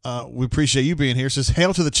 we appreciate you being here, says,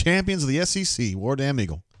 hail to the champions of the SEC, War Damn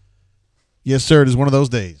Eagle. Yes, sir. It is one of those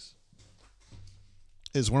days.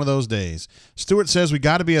 It is one of those days. Stewart says we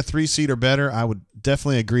got to be a 3 seed or better. I would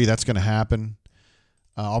definitely agree that's going to happen.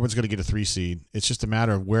 Auburn's going to get a 3 seed. It's just a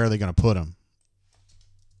matter of where are they going to put them.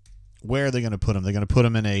 Where are they going to put them? They're going to put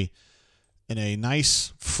them in a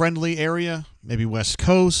nice, friendly area, maybe West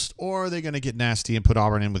Coast, or are they going to get nasty and put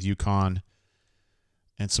Auburn in with UConn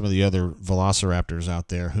and some of the other velociraptors out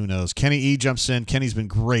there? Who knows? Kenny E jumps in. Kenny's been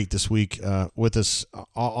great this week with us,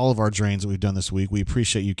 all of our drains that we've done this week. We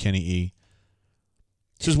appreciate you, Kenny E.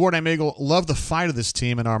 Says Wardam Eagle, love the fight of this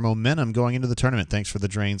team and our momentum going into the tournament. Thanks for the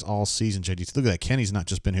drains all season, JD. Look at that. Kenny's not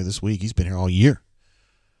just been here this week. He's been here all year.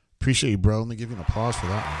 Appreciate you, bro. Let me give you an applause for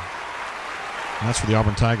that one. And that's for the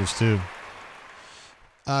Auburn Tigers, too.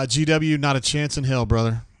 GW, not a chance in hell,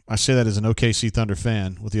 brother. I say that as an OKC Thunder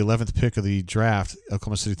fan. With the 11th pick of the draft,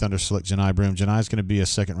 Oklahoma City Thunder select Janai Broom. Janai's going to be a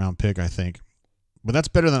second-round pick, I think. But that's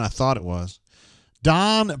better than I thought it was.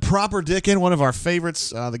 Don Proper Dickin, one of our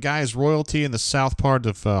favorites. The guy is royalty in the south part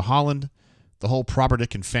of Holland. The whole Proper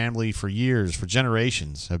Dickin family for years, for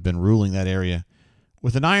generations, have been ruling that area.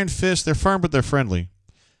 With an iron fist, they're firm but they're friendly.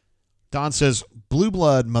 Don says, blue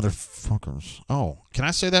blood motherfuckers. Oh, can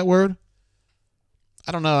I say that word?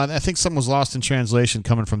 I don't know. I think something was lost in translation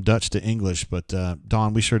coming from Dutch to English, but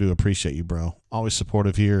Don, we sure do appreciate you, bro. Always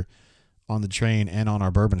supportive here on the train and on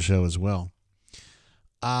our bourbon show as well.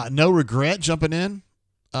 No regret jumping in.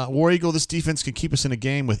 War Eagle, this defense can keep us in a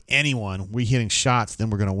game with anyone. We hitting shots, then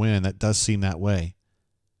we're going to win. That does seem that way.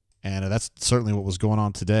 And that's certainly what was going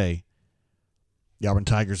on today. The Auburn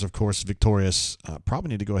Tigers, of course, victorious. Probably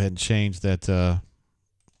need to go ahead and change that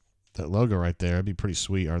logo right there. It'd be pretty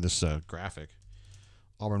sweet. Or this graphic.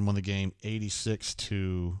 Auburn won the game 86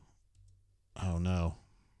 to, oh no.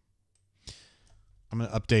 I'm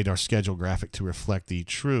going to update our schedule graphic to reflect the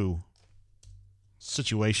true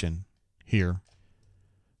situation here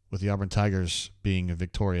with the Auburn Tigers being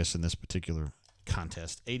victorious in this particular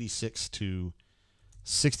contest. 86 to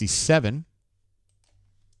 67.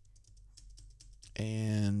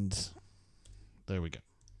 And there we go.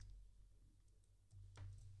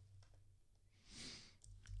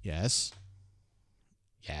 Yes.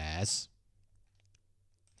 Yes.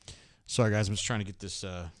 Sorry, guys. I'm just trying to get this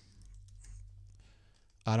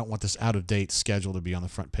I don't want this out-of-date schedule to be on the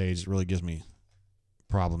front page. It really gives me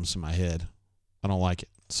problems in my head. I don't like it.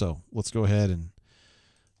 So let's go ahead and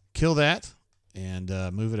kill that and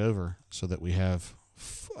move it over so that we have.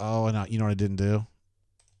 Oh, and you know what I didn't do?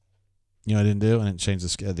 You know what I didn't do? I didn't change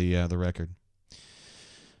the record.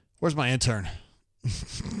 Where's my intern?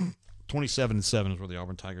 27-7 is where the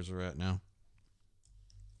Auburn Tigers are at now.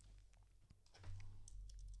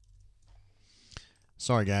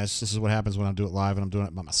 Sorry, guys. This is what happens when I do it live and I'm doing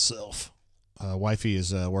it by myself. Wifey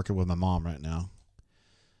is working with my mom right now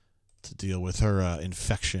to deal with her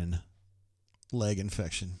infection, leg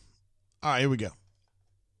infection. All right, here we go.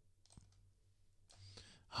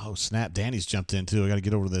 Oh, snap. Danny's jumped in, too. I got to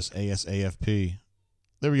get over to this ASAFP.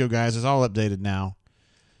 There we go, guys. It's all updated now.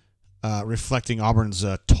 Reflecting Auburn's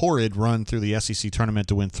torrid run through the SEC tournament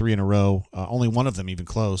to win 3 in a row. Only one of them even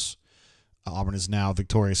close. Auburn is now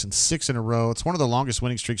victorious in 6 in a row. It's one of the longest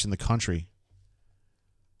winning streaks in the country.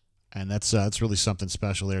 And that's really something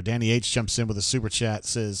special there. Danny H. jumps in with a super chat.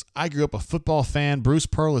 Says, I grew up a football fan. Bruce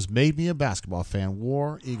Pearl has made me a basketball fan.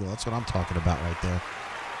 War Eagle. That's what I'm talking about right there.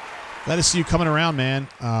 Glad to see you coming around, man.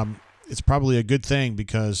 It's probably a good thing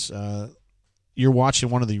because you're watching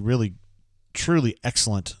one of the really, truly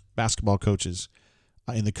excellent basketball coaches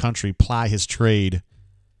in the country ply his trade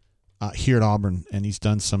here at Auburn, and he's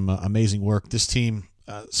done some amazing work. This team,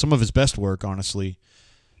 some of his best work, honestly,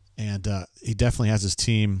 and he definitely has his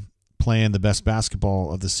team playing the best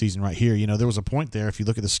basketball of the season right here. You know, there was a point there, if you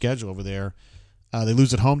look at the schedule over there, they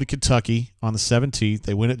lose at home to Kentucky on the 17th.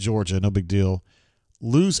 They win at Georgia, no big deal.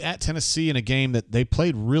 Lose at Tennessee in a game that they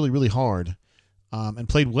played really, really hard and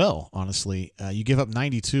played well, honestly. You give up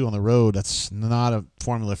 92 on the road. That's not a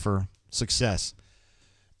formula for success.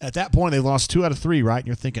 At that point, they lost 2 out of 3, right? And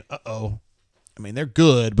you're thinking, uh-oh. I mean, they're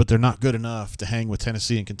good, but they're not good enough to hang with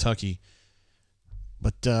Tennessee and Kentucky.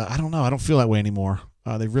 But I don't know. I don't feel that way anymore.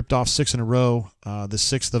 They've ripped off 6 in a row. The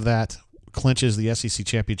 6th of that clinches the SEC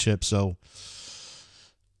championship, so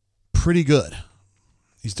pretty good.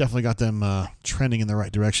 He's definitely got them trending in the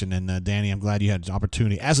right direction. And, Danny, I'm glad you had an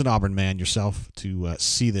opportunity, as an Auburn man yourself, to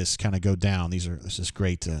see this kind of go down. This is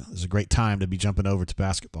great. This is a great time to be jumping over to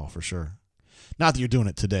basketball for sure. Not that you're doing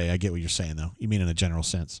it today. I get what you're saying, though. You mean in a general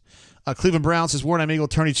sense. Cleveland Brown says, Ward, I'm Eagle,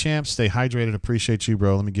 tourney champ. Stay hydrated. Appreciate you,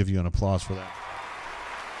 bro. Let me give you an applause for that.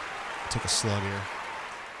 Take a slug here.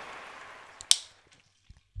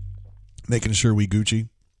 Making sure we Gucci.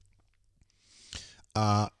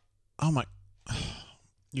 Oh, my.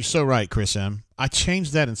 You're so right, Chris M. I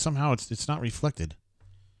changed that, and somehow it's not reflected.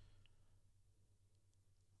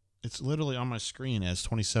 It's literally on my screen as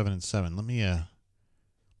 27-7. Let me, I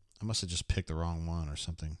must have just picked the wrong one or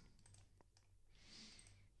something.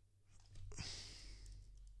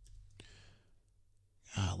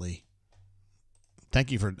 Golly.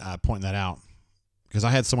 Thank you for pointing that out. Because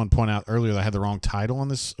I had someone point out earlier that I had the wrong title on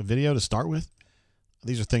this video to start with.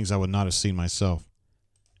 These are things I would not have seen myself.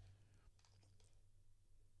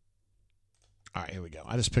 All right, here we go.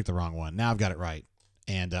 I just picked the wrong one. Now I've got it right.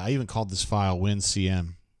 And I even called this file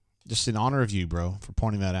WinCM. Just in honor of you, bro, for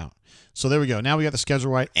pointing that out. So there we go. Now we got the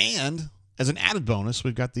schedule right. And as an added bonus,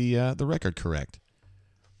 we've got the record correct.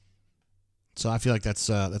 So I feel like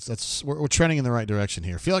we're trending in the right direction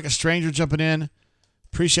here. Feel like a stranger jumping in.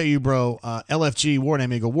 Appreciate you, bro. LFG, Ward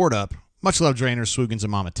Amigo, Ward up. Much love, Drainer, Swoogans,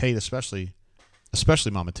 and Mama Tate, especially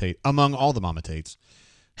Mama Tate, among all the Mama Tates.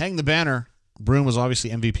 Hang the banner. Broom was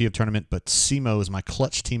obviously MVP of tournament, but Simo is my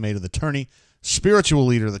clutch teammate of the tourney. Spiritual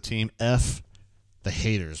leader of the team. F the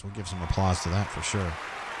haters. We'll give some applause to that for sure.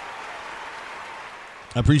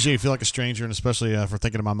 I appreciate you feel like a stranger, and especially for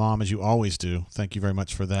thinking of my mom, as you always do. Thank you very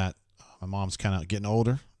much for that. My mom's kind of getting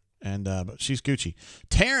older, and but she's Gucci.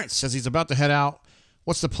 Terrence says he's about to head out.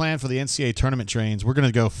 What's the plan for the NCAA tournament trains? We're going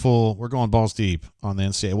to go full. We're going balls deep on the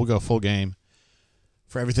NCAA. We'll go full game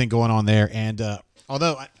for everything going on there. And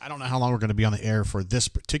although I don't know how long we're going to be on the air for this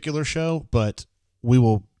particular show, but we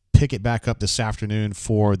will pick it back up this afternoon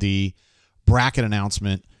for the bracket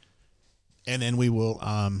announcement, and then we will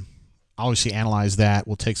obviously analyze that.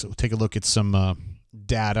 We'll take a look at some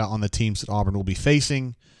data on the teams that Auburn will be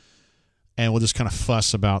facing, and we'll just kind of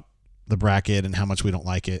fuss about the bracket and how much we don't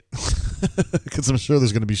like it, because I'm sure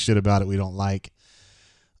there's going to be shit about it we don't like.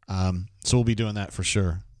 So we'll be doing that for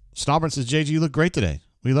sure. Snobber says, JG, you look great today.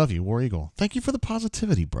 We love you, War Eagle. Thank you for the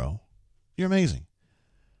positivity, bro. You're amazing.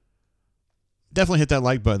 Definitely hit that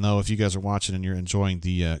like button, though, if you guys are watching and you're enjoying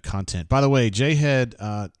the content. By the way, J-Head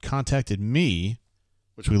contacted me,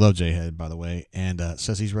 which we love J-Head, by the way, and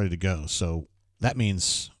says he's ready to go. So that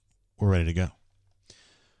means we're ready to go.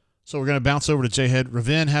 So we're going to bounce over to J-Head.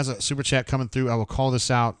 Ravin has a super chat coming through. I will call this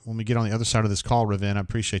out when we get on the other side of this call, Ravin. I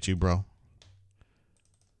appreciate you, bro.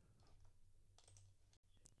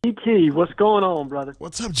 ET, what's going on, brother?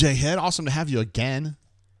 What's up, J-Head? Awesome to have you again.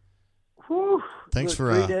 Whew. Thanks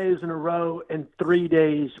for 3 days in a row and 3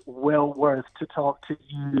 days well worth to talk to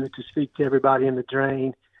you, to speak to everybody in the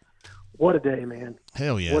drain. What a day, man.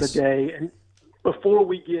 Hell yes. What a day. And before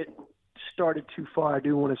we get started too far, I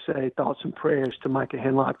do want to say thoughts and prayers to Micah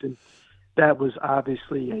Henlopton. That was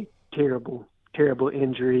obviously a terrible, terrible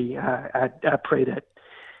injury. I pray that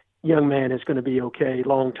young man is going to be okay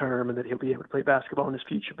long term and that he'll be able to play basketball in his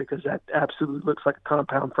future, because that absolutely looks like a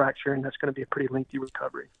compound fracture, and that's going to be a pretty lengthy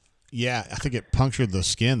recovery. Yeah, I think it punctured the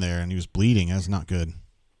skin there, and he was bleeding. That's not good.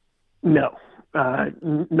 No,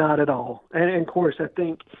 not at all. And of course, I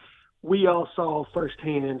think we all saw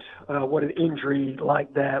firsthand what an injury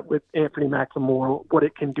like that with Anthony McLemore, what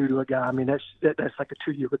it can do to a guy. I mean, that's like a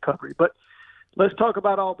 2-year recovery. But let's talk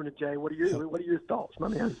about Auburn, Jay. What are your thoughts, my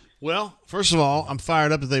man? Well, first of all, I'm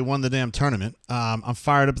fired up that they won the damn tournament. I'm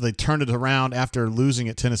fired up that they turned it around after losing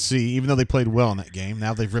at Tennessee, even though they played well in that game.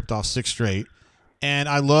 Now they've ripped off 6 straight. And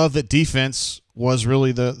I love that defense was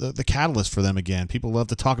really the catalyst for them again. People love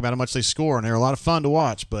to talk about how much they score, and they're a lot of fun to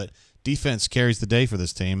watch, but defense carries the day for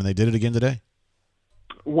this team, and they did it again today.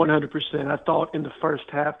 100%. I thought in the first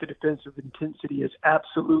half the defensive intensity is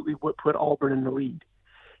absolutely what put Auburn in the lead.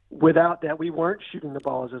 Without that, we weren't shooting the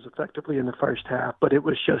balls as effectively in the first half, but it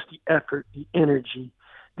was just the effort, the energy,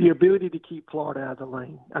 the ability to keep Florida out of the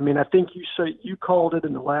lane. I mean, I think you called it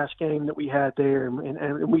in the last game that we had there,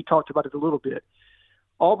 and we talked about it a little bit.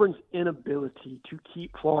 Auburn's inability to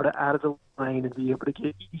keep Florida out of the lane and be able to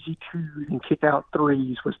get easy twos and kick out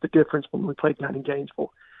threes was the difference when we played down in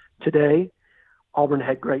Gainesville. Today, Auburn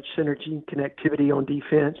had great synergy, connectivity on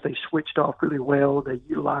defense. They switched off really well. They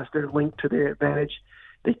utilized their length to their advantage.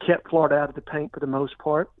 They kept Florida out of the paint for the most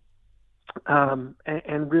part,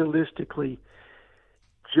 and realistically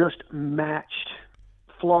just matched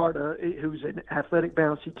Florida, who's an athletic,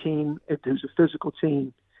 bouncy team, who's a physical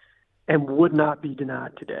team, and would not be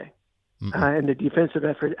denied today. And the defensive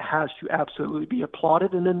effort has to absolutely be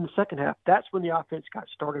applauded. And then in the second half, that's when the offense got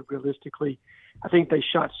started realistically. I think they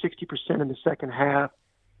shot 60% in the second half,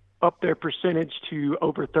 up their percentage to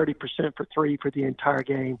over 30% for three for the entire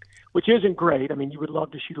game, which isn't great. I mean, you would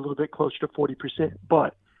love to shoot a little bit closer to 40%,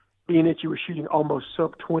 but being that you were shooting almost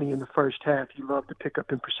sub-20 in the first half, you love to pick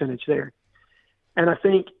up in percentage there. And I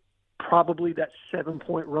think probably that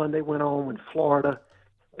 7-point run they went on when Florida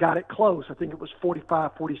got it close. I think it was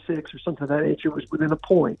 45-46 or something of that nature. It was within a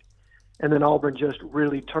point. And then Auburn just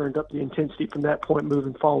really turned up the intensity from that point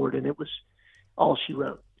moving forward, and it was all she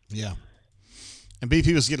wrote. Yeah. And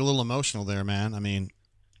BP was getting a little emotional there, man. I mean,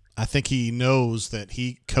 I think he knows that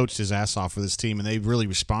he coached his ass off for this team, and they really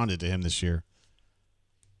responded to him this year.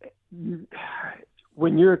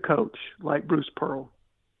 When you're a coach like Bruce Pearl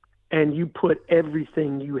and you put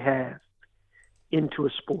everything you have into a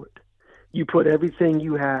sport, you put everything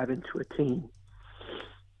you have into a team,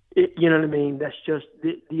 you know what I mean? That's just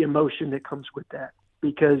the emotion that comes with that,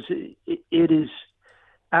 because it is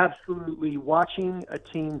absolutely watching a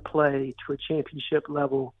team play to a championship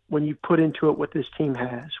level when you put into it what this team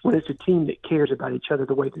has, when it's a team that cares about each other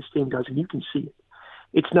the way this team does, and you can see it.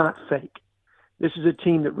 It's not fake. This is a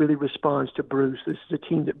team that really responds to Bruce. This is a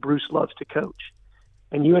team that Bruce loves to coach.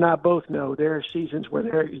 And you and I both know there are seasons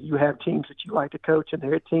where you have teams that you like to coach, and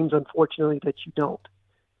there are teams, unfortunately, that you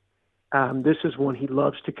don't. This is one he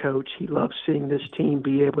loves to coach. He loves seeing this team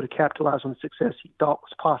be able to capitalize on the success he thought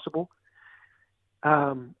was possible,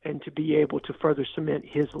 and to be able to further cement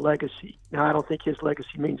his legacy. Now, I don't think his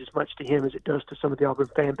legacy means as much to him as it does to some of the Auburn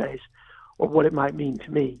fan base, or what it might mean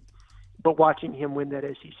to me. But watching him win that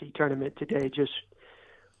SEC tournament today just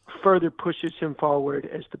further pushes him forward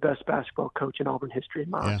as the best basketball coach in Auburn history, in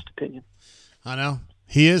my honest opinion. I know.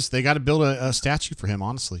 He is. They got to build a statue for him,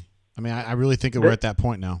 honestly. I mean, I really think that we're at that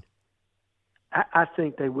point now. I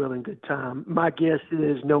think they will in good time. My guess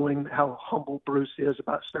is, knowing how humble Bruce is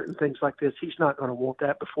about certain things like this, he's not going to want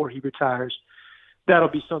that before he retires. That'll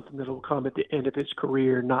be something that will come at the end of his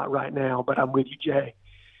career, not right now, but I'm with you, Jay.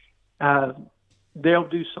 They'll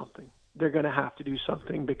do something. They're going to have to do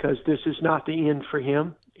something, because this is not the end for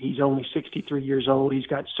him. He's only 63 years old. He's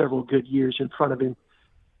got several good years in front of him.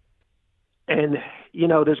 And, you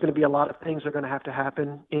know, there's going to be a lot of things that are going to have to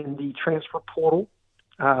happen in the transfer portal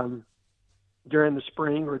during the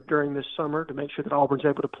spring or during this summer to make sure that Auburn's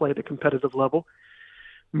able to play at a competitive level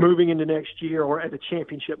moving into next year, or at a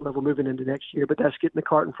championship level moving into next year. But that's getting the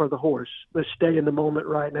cart in front of the horse. Let's stay in the moment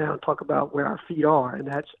right now and talk about where our feet are, and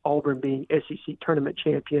that's Auburn being SEC tournament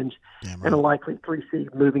champions and a likely 3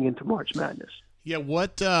 seed moving into March Madness. Yeah,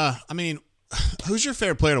 I mean, who's your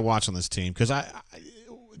favorite player to watch on this team? Because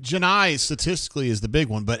Janai statistically is the big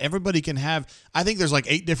one, but everybody can have – I think there's like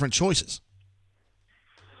 8 different choices.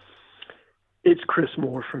 It's Chris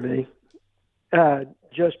Moore for me,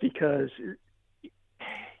 just because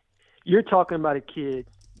you're talking about a kid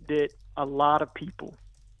that a lot of people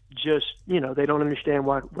just, they don't understand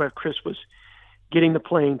why Chris was getting the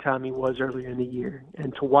playing time he was earlier in the year.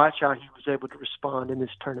 And to watch how he was able to respond in this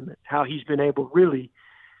tournament, how he's been able really,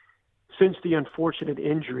 since the unfortunate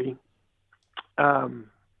injury to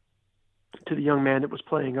the young man that was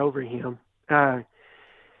playing over him,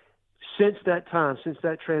 since that time, since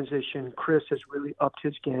that transition, Chris has really upped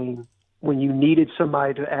his game. When you needed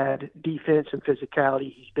somebody to add defense and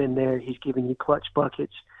physicality, he's been there. He's giving you clutch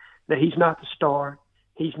buckets. Now, he's not the star.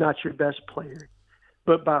 He's not your best player.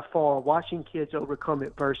 But by far, watching kids overcome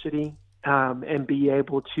adversity and be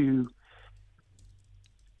able to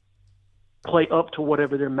play up to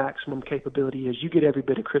whatever their maximum capability is, you get every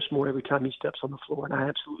bit of Chris Moore every time he steps on the floor, and I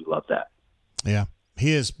absolutely love that. Yeah.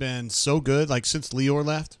 He has been so good, like since Lior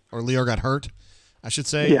left, or Lior got hurt, I should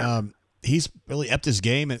say. Yeah. He's really upped his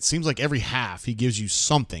game. It seems like every half he gives you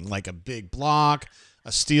something, like a big block,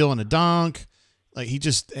 a steal, and a dunk. Like he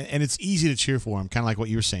just, and it's easy to cheer for him, kind of like what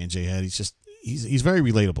you were saying, J-Head. He's very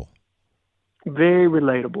relatable. Very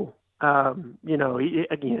relatable.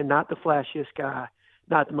 Again, not the flashiest guy,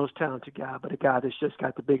 not the most talented guy, but a guy that's just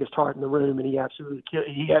got the biggest heart in the room, and he absolutely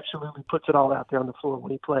puts it all out there on the floor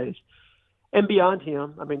when he plays. And beyond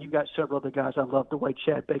him, I mean, you've got several other guys. I love the way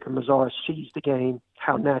Chad Baker-Mazara sees the game,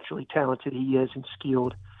 how naturally talented he is and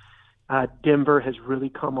skilled. Denver has really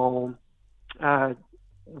come on.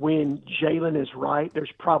 When Jalen is right,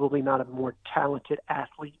 there's probably not a more talented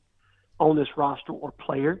athlete on this roster or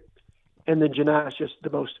player. And then Janai is just the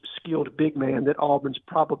most skilled big man that Auburn's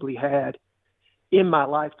probably had in my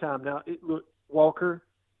lifetime. Now, Walker,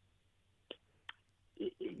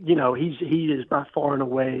 he is by far and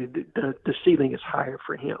away the ceiling is higher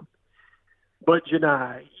for him. But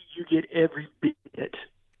Janai, you get every bit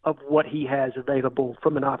of what he has available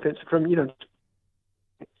from an offense.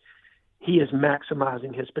 He is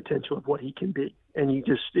maximizing his potential of what he can be, and you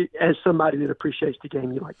just, as somebody that appreciates the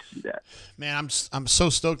game, you like to see that. Man, I'm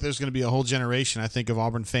so stoked. There's going to be a whole generation, I think, of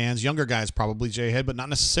Auburn fans, younger guys probably, J-Head, but not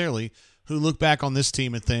necessarily, who look back on this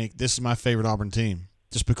team and think this is my favorite Auburn team,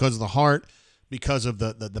 just because of the heart, because of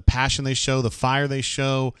the passion they show, the fire they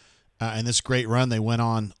show, and this great run they went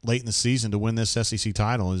on late in the season to win this SEC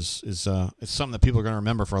title is something that people are going to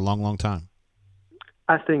remember for a long, long time.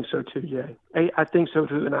 I think so too, Jay. I think so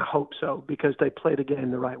too, and I hope so, because they play the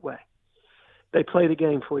game the right way. They play the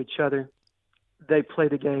game for each other. They play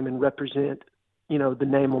the game and represent, the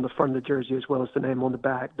name on the front of the jersey as well as the name on the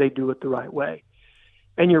back. They do it the right way.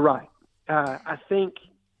 And you're right. I think,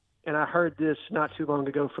 and I heard this not too long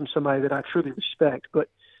ago from somebody that I truly respect, but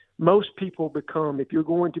most people become, if you're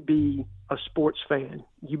going to be a sports fan,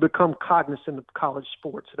 you become cognizant of college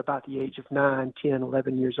sports at about the age of 9, 10,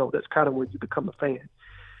 11 years old. That's kind of where you become a fan.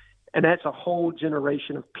 And that's a whole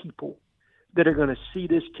generation of people that are going to see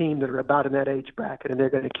this team that are about in that age bracket, and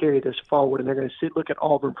they're going to carry this forward, and they're going to look at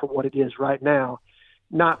Auburn for what it is right now,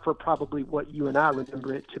 not for probably what you and I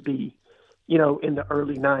remember it to be, in the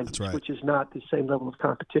early 90s, right, which is not the same level of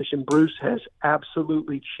competition. Bruce has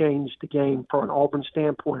absolutely changed the game from an Auburn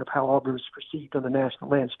standpoint of how Auburn is perceived on the national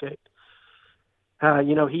landscape.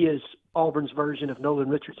 He is Auburn's version of Nolan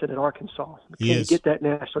Richardson at Arkansas. Can he get that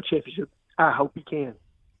national championship? I hope he can.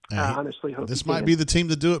 I honestly hope this might be the team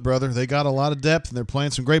to do it, brother. They got a lot of depth, and they're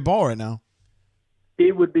playing some great ball right now.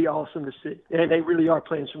 It would be awesome to see. And they really are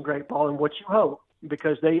playing some great ball, and what you hope,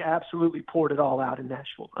 because they absolutely poured it all out in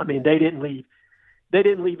Nashville. I mean, they didn't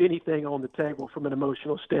leave anything on the table from an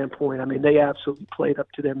emotional standpoint. I mean, they absolutely played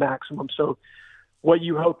up to their maximum. So what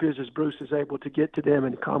you hope is Bruce is able to get to them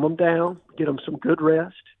and calm them down, get them some good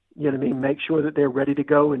rest, make sure that they're ready to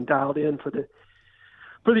go and dialed in for the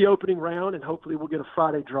opening round, and hopefully we'll get a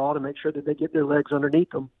Friday draw to make sure that they get their legs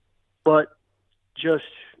underneath them. But just,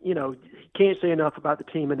 can't say enough about the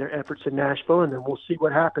team and their efforts in Nashville, and then we'll see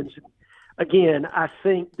what happens. Again, I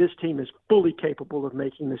think this team is fully capable of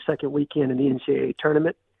making the second weekend in the NCAA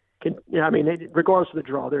tournament. Regardless of the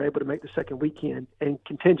draw, they're able to make the second weekend, and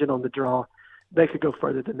contingent on the draw, they could go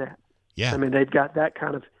further than that. Yeah. They've got that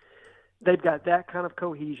kind of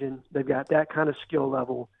cohesion, they've got that kind of skill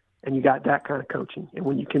level, and you got that kind of coaching. And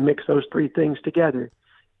when you can mix those three things together,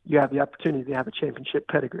 you have the opportunity to have a championship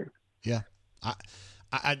pedigree. Yeah.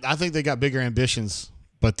 I think they got bigger ambitions,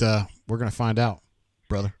 but we're going to find out,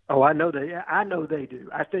 brother. Oh, I know they do.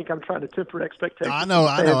 I think I'm trying to temper expectations. I know.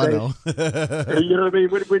 You know what I mean?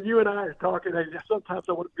 When you and I are talking, sometimes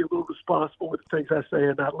I want to be a little responsible with the things I say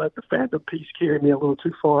and not let the fandom piece carry me a little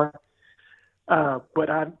too far.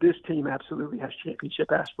 But this team absolutely has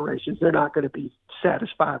championship aspirations. They're not going to be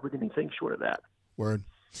satisfied with anything short of that. Word.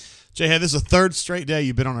 Jay-Head, this is the third straight day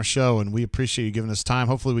you've been on our show, and we appreciate you giving us time.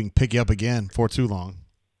 Hopefully we can pick you up again before too long.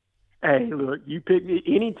 Hey, look, you pick me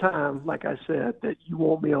anytime, like I said, that you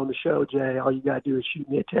want me on the show, Jay. All you got to do is shoot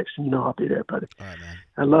me a text, and I'll be there, buddy. All right, man.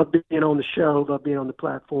 I love being on the show, love being on the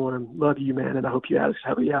platform, love you, man, and I hope you have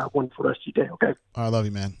a wonderful rest of your day, okay? I love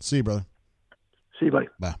you, man. See you, brother. See you, buddy.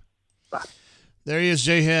 Bye. Bye. There he is,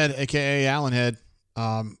 Jay-Head, a.k.a. Allen Head,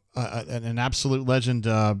 an absolute legend,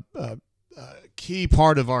 key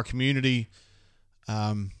part of our community,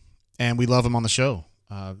 and we love him on the show.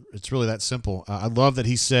 It's really that simple. I love that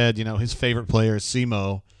he said, his favorite player is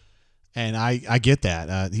Simo, and I get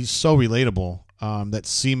that. He's so relatable that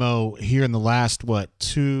Simo here in the last,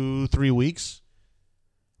 2-3 weeks,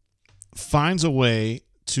 finds a way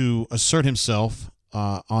to assert himself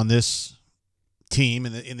on this team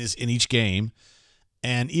in each game.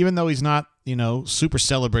 And even though he's not, super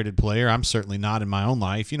celebrated player, I'm certainly not in my own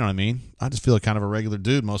life. You know what I mean? I just feel like kind of a regular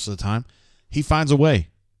dude most of the time. He finds a way.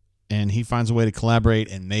 And he finds a way to collaborate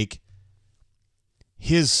and make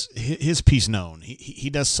his piece known. He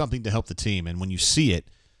does something to help the team, and when you see it,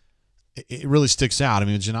 it really sticks out. I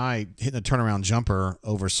mean, Janai hitting a turnaround jumper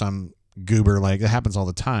over some goober, like that happens all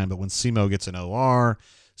the time. But when Simo gets an OR,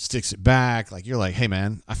 sticks it back, like you're like, hey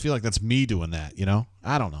man, I feel like that's me doing that.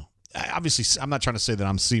 I don't know. Obviously, I'm not trying to say that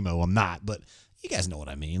I'm Simo. I'm not, but you guys know what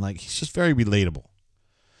I mean. Like he's just very relatable.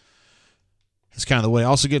 It's kind of the way.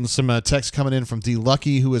 Also getting some text coming in from D.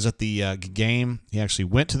 Lucky, who was at the game. He actually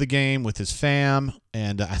went to the game with his fam,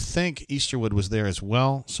 and I think Easterwood was there as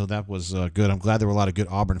well, so that was good. I'm glad there were a lot of good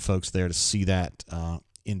Auburn folks there to see that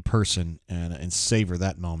in person and savor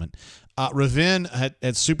that moment. Ravin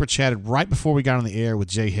had super chatted right before we got on the air with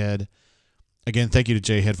Jay-Head. Again, thank you to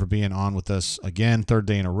Jay-Head for being on with us again, third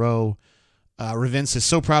day in a row. Ravin says,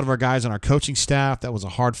 so proud of our guys on our coaching staff. That was a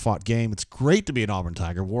hard-fought game. It's great to be an Auburn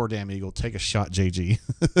Tiger. War damn Eagle. Take a shot, JG.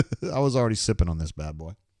 I was already sipping on this bad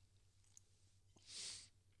boy.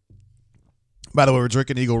 By the way, we're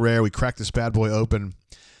drinking Eagle Rare. We cracked this bad boy open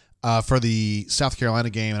for the South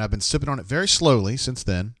Carolina game, and I've been sipping on it very slowly since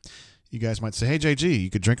then. You guys might say, hey, JG,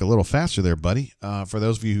 you could drink a little faster there, buddy. For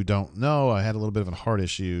those of you who don't know, I had a little bit of a heart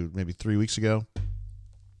issue maybe 3 weeks ago.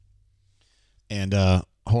 And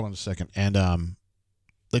hold on a second. And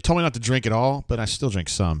they told me not to drink it all, but I still drink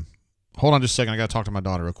some. Hold on just a second. I got to talk to my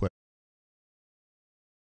daughter real quick.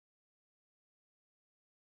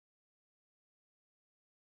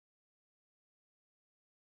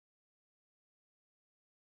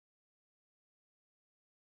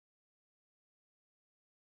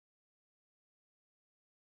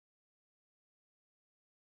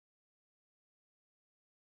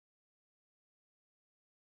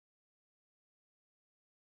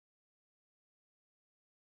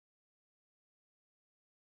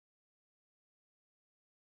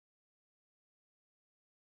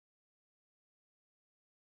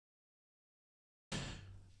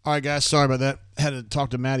 All right, guys. Sorry about that. Had to talk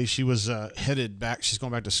to Maddie. She was headed back. She's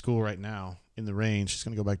going back to school right now in the rain. She's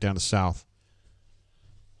going to go back down to South.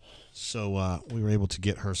 So we were able to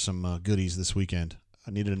get her some goodies this weekend.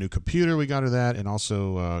 I needed a new computer. We got her that, and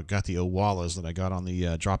also got the Owalas that I got on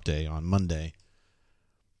the drop day on Monday.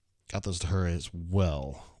 Got those to her as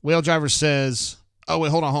well. Whale Driver says, oh, wait,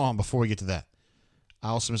 hold on. Before we get to that, I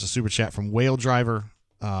also missed a super chat from Whale Driver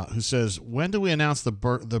who says, when do we announce the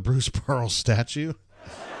Bruce Pearl statue?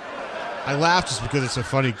 I laughed just because it's a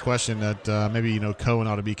funny question that maybe, Cohen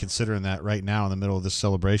ought to be considering that right now in the middle of this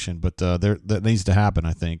celebration. But that needs to happen,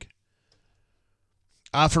 I think.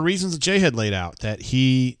 For reasons that Jay had laid out, that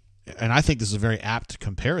he, and I think this is a very apt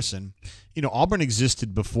comparison, Auburn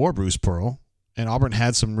existed before Bruce Pearl, and Auburn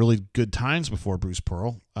had some really good times before Bruce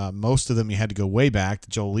Pearl. Most of them you had to go way back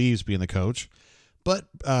to Joel Leaves being the coach. But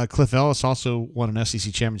Cliff Ellis also won an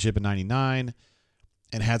SEC championship in 99.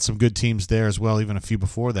 And had some good teams there as well, even a few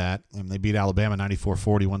before that. And they beat Alabama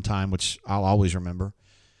 94-40 one time, which I'll always remember.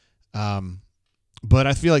 But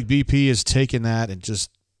I feel like BP has taken that and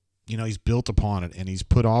just, he's built upon it. And he's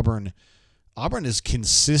put Auburn. Auburn is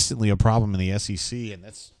consistently a problem in the SEC. And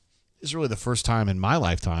this is really the first time in my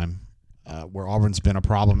lifetime where Auburn's been a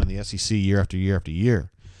problem in the SEC year after year after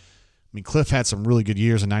year. I mean, Cliff had some really good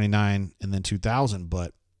years in 99 and then 2000.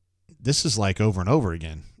 But this is like over and over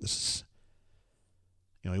again. This is...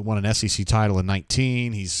 he won an SEC title in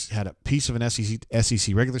 19. He's had a piece of an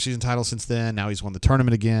SEC regular season title since then. Now he's won the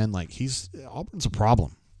tournament again. Like Auburn's a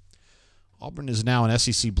problem. Auburn is now an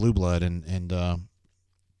SEC blue blood, and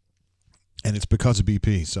it's because of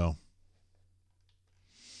BP. So,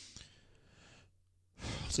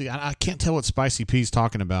 see, I can't tell what Spicy P's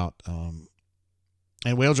talking about.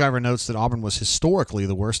 And Whale Driver notes that Auburn was historically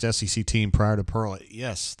the worst SEC team prior to Pearl.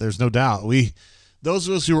 Yes, there's no doubt. Those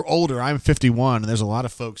of us who are older, I'm 51, and there's a lot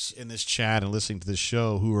of folks in this chat and listening to this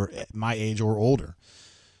show who are my age or older.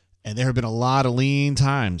 And there have been a lot of lean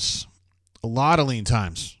times.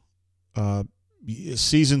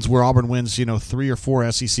 Seasons where Auburn wins, 3 or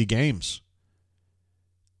 4 SEC games.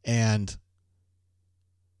 And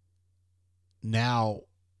now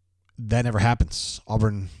that never happens.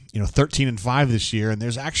 Auburn, 13-5 this year, and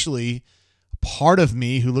there's actually part of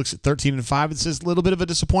me who looks at 13-5 and says a little bit of a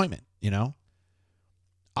disappointment.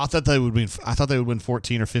 I thought they would win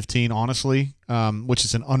 14 or 15, honestly, which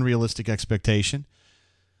is an unrealistic expectation.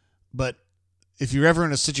 But if you're ever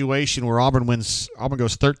in a situation where Auburn goes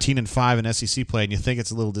 13-5 in SEC play, and you think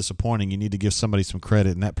it's a little disappointing, you need to give somebody some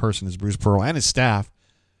credit, and that person is Bruce Pearl and his staff,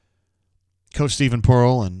 Coach Stephen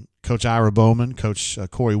Pearl and Coach Ira Bowman, Coach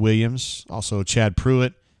Corey Williams, also Chad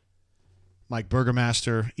Pruitt, Mike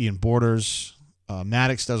Burgermaster, Ian Borders,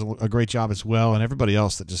 Maddox does a great job as well, and everybody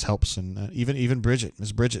else that just helps, and even Bridget.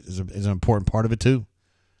 Miss Bridget is an important part of it too.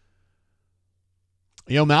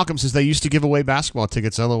 Malcolm says they used to give away basketball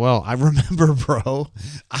tickets. LOL. I remember, bro.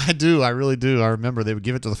 I do. I really do. I remember they would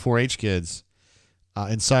give it to the 4-H kids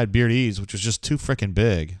inside Beard E's, which was just too freaking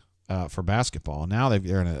big for basketball. Now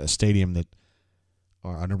they're in a stadium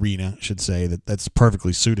or an arena, I should say, that's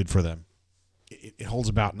perfectly suited for them. It holds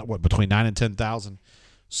about, between 9,000 and 10,000.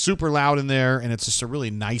 Super loud in there, and it's just a really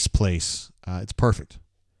nice place. It's perfect.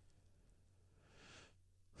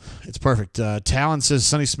 It's perfect. Talon says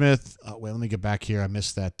Sonny Smith. Wait, let me get back here. I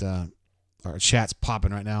missed that. Our chat's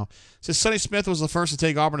popping right now. Says Sonny Smith was the first to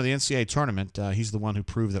take Auburn to the NCAA tournament. He's the one who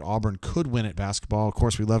proved that Auburn could win at basketball. Of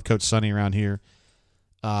course, we love Coach Sonny around here.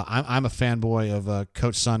 I'm a fanboy of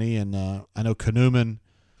Coach Sonny, and I know Kanuman,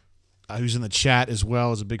 who's in the chat as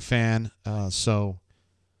well, is a big fan. Coach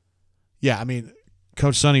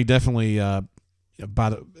Sonny definitely, by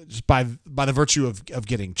the virtue of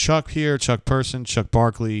getting Chuck here, Chuck Person, Chuck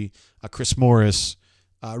Barkley, Chris Morris,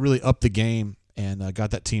 really upped the game and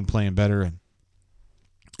got that team playing better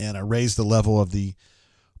and raised the level of the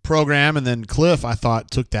program. And then Cliff, I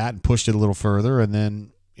thought, took that and pushed it a little further. And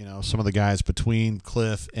then, some of the guys between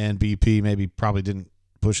Cliff and BP probably didn't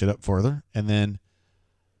push it up further. And then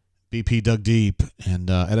BP dug deep. And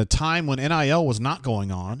at a time when NIL was not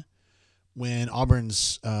going on, when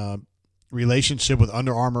Auburn's relationship with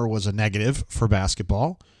Under Armour was a negative for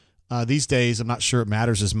basketball. These days, I'm not sure it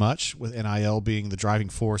matters as much with NIL being the driving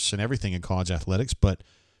force and everything in college athletics, but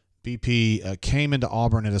BP came into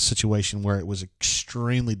Auburn in a situation where it was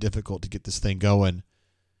extremely difficult to get this thing going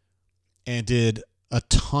and did a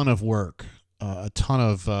ton of work, a ton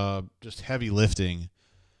of just heavy lifting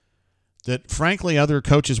that, frankly, other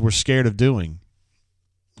coaches were scared of doing.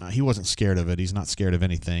 He wasn't scared of it. He's not scared of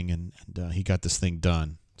anything, and he got this thing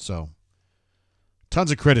done. So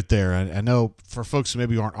tons of credit there. I know for folks who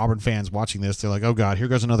maybe aren't Auburn fans watching this, they're like, oh, God, here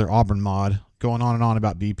goes another Auburn mod going on and on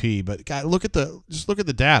about BP. But, God, look at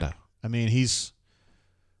the data. I mean, he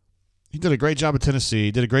did a great job at Tennessee,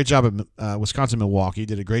 did a great job at Wisconsin, Milwaukee,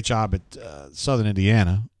 did a great job at Southern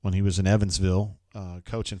Indiana when he was in Evansville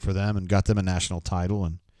coaching for them and got them a national title.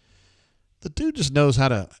 And the dude just knows how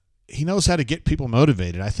to get people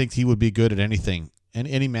motivated. I think he would be good at anything. And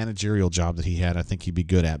any managerial job that he had, I think he'd be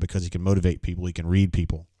good at because he can motivate people. He can read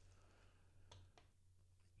people.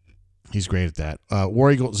 He's great at that. War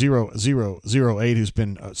Eagle 0008, who's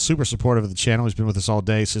been super supportive of the channel, he's been with us all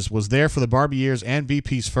day, says, was there for the Barbie years and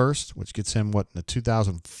BP's first, which gets him, in the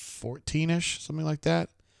 2014-ish, something like that.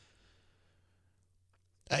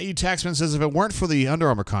 E Taxman says, if it weren't for the Under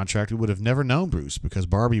Armour contract, we would have never known Bruce because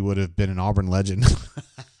Barbie would have been an Auburn legend.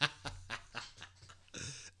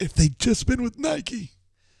 If they'd just been with Nike,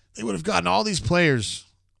 they would have gotten all these players.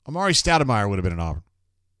 Amari Stoudemire would have been in Auburn.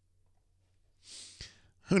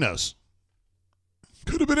 Who knows?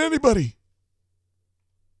 Could have been anybody.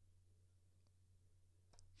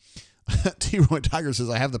 T-Roy Tiger says,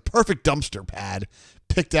 I have the perfect dumpster pad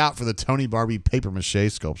picked out for the Tony Barbie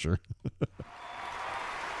papier-mâché sculpture.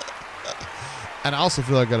 And I also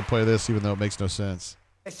feel like I got to play this even though it makes no sense.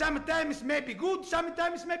 Sometimes it may be good,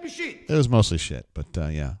 sometimes it may be shit. It was mostly shit, but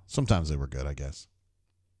yeah, sometimes they were good, I guess.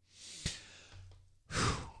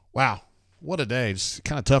 Wow, what a day. It's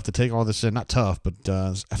kind of tough to take all this in. Not tough, but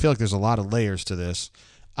I feel like there's a lot of layers to this.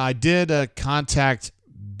 I did contact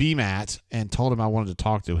BMAT and told him I wanted to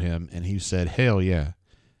talk to him, and he said, hell yeah.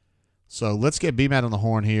 So let's get BMAT on the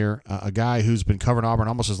horn here, a guy who's been covering Auburn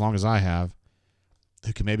almost as long as I have,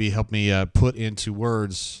 who can maybe help me put into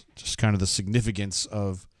words just kind of the significance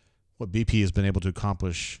of what BP has been able to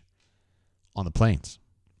accomplish on the Plains.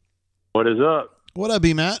 What is up? What up,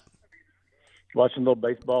 B-Matt? Watching a little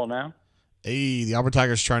baseball now. Hey, the Auburn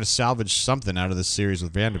Tigers trying to salvage something out of this series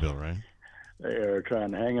with Vanderbilt, right? They're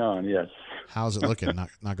trying to hang on. Yes. How's it looking?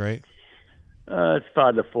 Not great. It's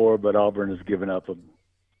 5-4, but Auburn has given up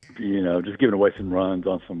just giving away some runs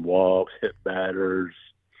on some walks, hit batters,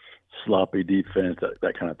 sloppy defense,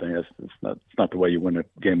 that kind of thing. It's not the way you win a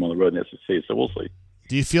game on the road in the SEC. So we'll see.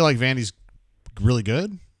 Do you feel like Vandy's really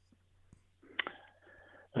good?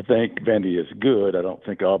 I think Vandy is good. I don't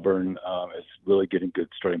think Auburn is really getting good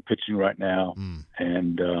starting pitching right now,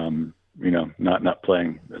 and not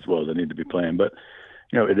playing as well as they need to be playing. But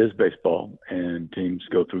it is baseball, and teams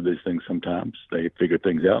go through these things sometimes. They figure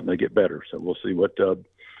things out and they get better. So we'll see what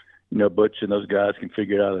Butch and those guys can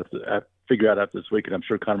figure out after this week. And I'm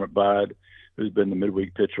sure Connor McBride, who's been the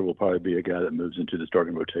midweek pitcher, will probably be a guy that moves into the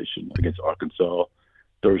starting rotation against Arkansas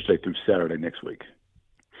Thursday through Saturday next week.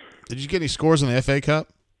 Did you get any scores in the FA Cup?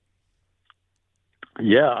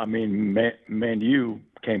 Yeah, I mean, Man U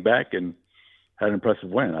came back and had an impressive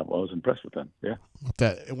win. I was impressed with them. Yeah.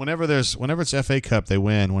 Whenever it's FA Cup, they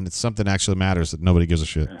win. When it's something that actually matters, that nobody gives a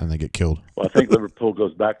shit, and they get killed. Well, I think Liverpool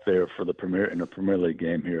goes back there for the Premier League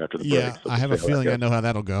game here after the break. Yeah, I have a feeling I know how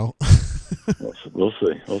that'll go. We'll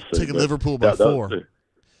see. Taking Liverpool by 4.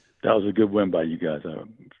 That was a good win by you guys.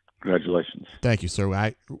 Congratulations. Thank you, sir.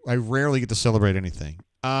 I rarely get to celebrate anything.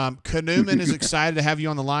 Newman is excited to have you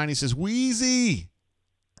on the line. He says, Wheezy.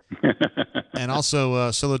 And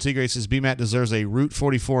also, Solo Tigre says, BMAT deserves a Route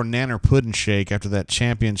 44 Nanner Pudding Shake after that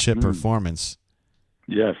championship performance.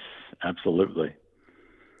 Yes, absolutely.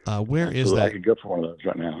 Where is that? I could go for one of those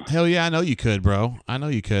right now. Hell yeah, I know you could, bro. I know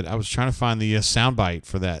you could. I was trying to find the soundbite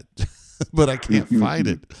for that, but I can't find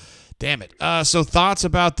it. Damn it. So thoughts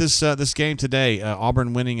about this game today?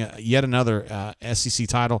 Auburn winning yet another SEC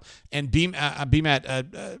title. And BP,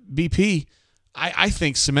 I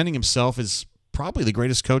think cementing himself as probably the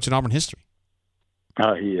greatest coach in Auburn history.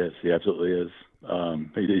 He is. He absolutely is.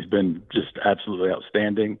 He's been just absolutely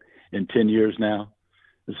outstanding in 10 years now.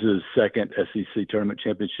 This is his second SEC tournament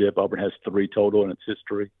championship. Auburn has 3 total in its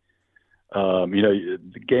history.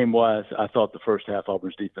 Game-wise, I thought the first half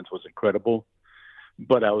Auburn's defense was incredible,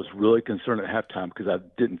 but I was really concerned at halftime because I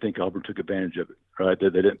didn't think Auburn took advantage of it. Right? They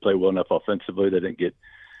didn't play well enough offensively. They didn't get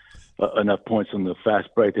enough points on the fast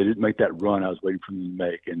break. They didn't make that run I was waiting for them to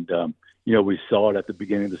make. And, we saw it at the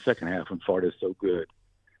beginning of the second half when Florida is so good.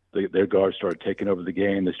 Their guards started taking over the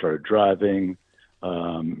game. They started driving,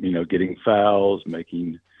 getting fouls,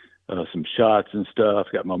 making some shots and stuff,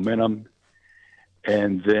 got momentum.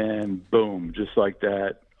 And then, boom, just like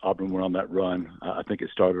that, Auburn went on that run. I think it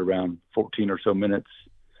started around 14 or so minutes.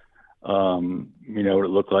 It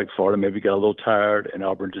looked like Florida maybe got a little tired, and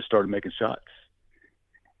Auburn just started making shots.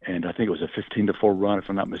 And I think it was a 15-4 run, if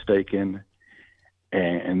I'm not mistaken.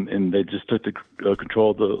 And they just took the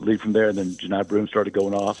control of the lead from there. And then Janai Broome started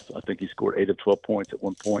going off. I think he scored 8 of 12 points at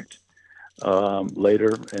one point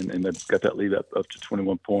later, and they got that lead up to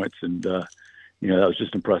 21 points. And that was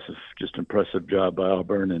just impressive job by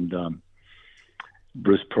Auburn. And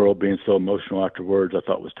Bruce Pearl being so emotional afterwards, I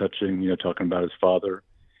thought was touching. Talking about his father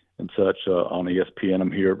and such on ESPN.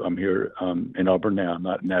 I'm here in Auburn now. I'm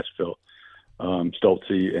not in Nashville.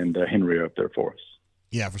 Stoltze and Henry are up there for us.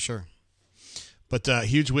 Yeah, for sure. But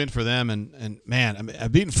huge win for them, and man,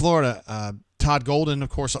 I've beaten Florida. Todd Golden, of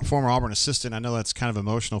course, former Auburn assistant. I know that's kind of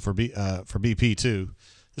emotional for BP too,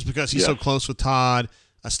 just because he's so close with Todd.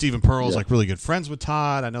 Stephen Pearl's like really good friends with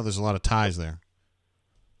Todd. I know there's a lot of ties there.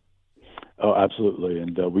 Oh, absolutely,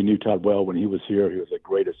 and we knew Todd well when he was here. He was a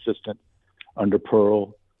great assistant under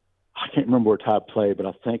Pearl. I can't remember where Todd played, but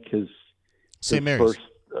I think his St. Mary's.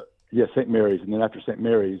 St. Mary's, and then after St.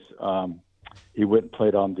 Mary's, he went and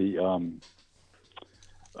played on the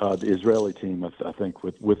Israeli team, I think,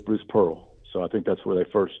 with Bruce Pearl. So I think that's where they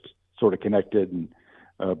first sort of connected, and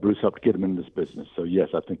Bruce helped get him in this business. So, yes,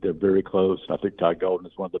 I think they're very close. I think Todd Golden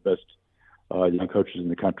is one of the best young coaches in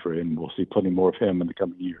the country, and we'll see plenty more of him in the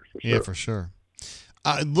coming years. For sure. Yeah, for sure.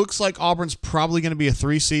 It looks like Auburn's probably going to be a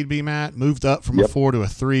 3 seed, B-Matt, moved up from a 4 to a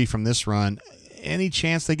 3 from this run. Any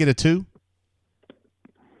chance they get a 2?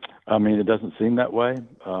 I mean, it doesn't seem that way.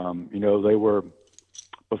 They were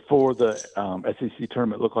 – before the SEC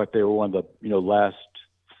tournament, looked like they were one of the last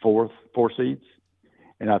four seeds,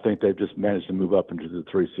 and I think they've just managed to move up into the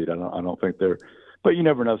 3 seed. I don't think they're, but you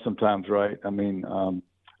never know sometimes, right? I mean,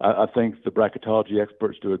 I think the bracketology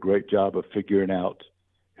experts do a great job of figuring out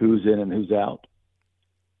who's in and who's out.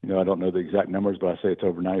 I don't know the exact numbers, but I say it's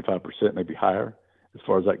over 95%, maybe higher as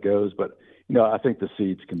far as that goes. But I think the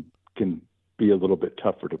seeds can be a little bit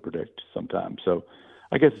tougher to predict sometimes. So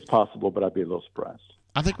I guess it's possible, but I'd be a little surprised.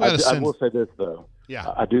 I think I will say this, though.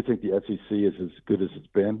 Yeah. I do think the SEC is as good as it's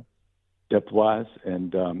been. depth-wise,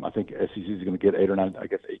 and I think SEC is going to get 8 or 9, I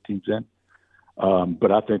guess 8 teams in.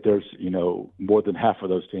 But I think there's, more than half of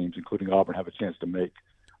those teams, including Auburn, have a chance to make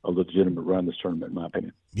a legitimate run this tournament, in my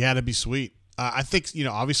opinion. Yeah, that'd be sweet. I think,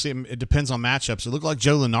 obviously it depends on matchups. It looked like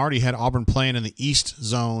Joe Lunardi had Auburn playing in the East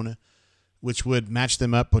Zone, which would match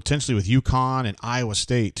them up potentially with UConn and Iowa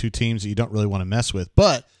State, 2 teams that you don't really want to mess with.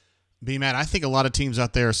 But, B-Matt, I think a lot of teams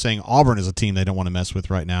out there are saying Auburn is a team they don't want to mess with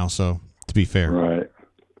right now, so to be fair. Right.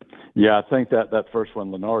 Yeah, I think that first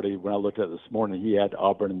one, Lunardi, when I looked at it this morning, he had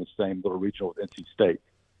Auburn in the same little regional with NC State,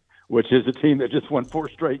 which is a team that just won 4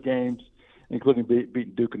 straight games, including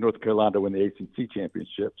beating Duke and North Carolina to win the ACC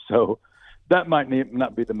championship. So that might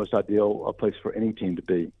not be the most ideal place for any team to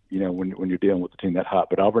be, when you're dealing with a team that hot.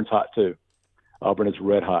 But Auburn's hot too. Auburn is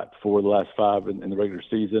red hot. 4 of the last 5 in the regular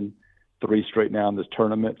season, 3 straight now in this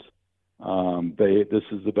tournament. This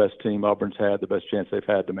is the best team Auburn's had, the best chance they've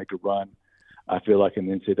had to make a run. I feel like in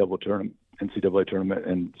the NCAA tournament,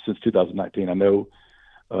 and since 2019, I know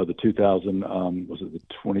the 2000 was it the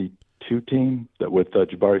 22 team that with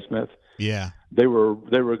Jabari Smith? Yeah, they were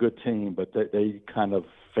a good team, but they kind of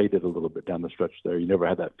faded a little bit down the stretch there. You never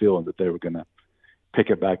had that feeling that they were going to pick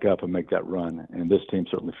it back up and make that run, and this team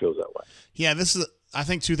certainly feels that way. Yeah, I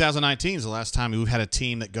think 2019 is the last time we've had a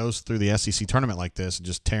team that goes through the SEC tournament like this and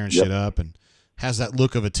just tearing shit up and has that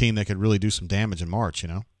look of a team that could really do some damage in March,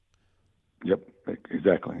 Yep,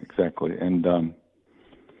 exactly. And,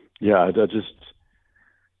 I just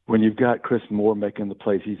when you've got Chris Moore making the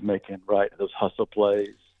plays he's making, right, those hustle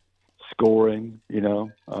plays, scoring,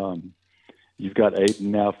 you've got Aiden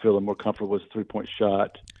now feeling more comfortable with his three-point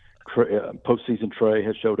shot. Postseason Trey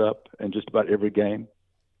has showed up in just about every game,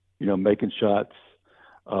 making shots,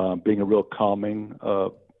 being a real calming,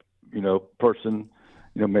 person.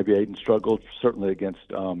 Maybe Aiden struggled certainly against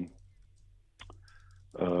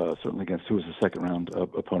who was the second round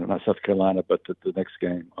opponent, not South Carolina, but the next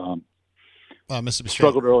game. Mississippi State.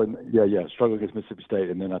 Struggled early. Struggled against Mississippi State,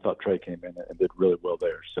 and then I thought Trey came in and did really well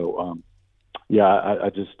there. So, I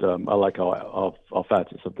just I like all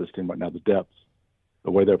facets of this team right now. The depth,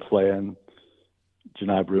 the way they're playing,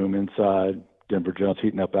 Janai Broom inside, Denver Jones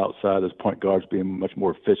heating up outside, those point guards being much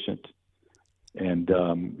more efficient, and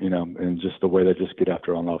and just the way they just get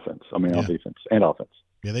after on offense. On defense and offense.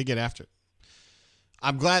 Yeah, they get after it.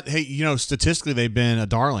 I'm glad. Hey, statistically they've been a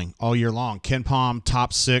darling all year long. Ken Pom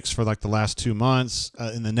top 6 for like the last 2 months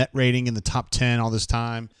in the net rating, in the top 10 all this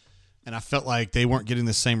time, and I felt like they weren't getting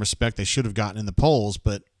the same respect they should have gotten in the polls.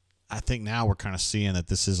 But I think now we're kind of seeing that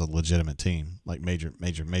this is a legitimate team, like major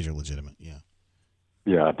legitimate. Yeah.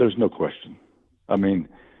 Yeah, there's no question. I mean,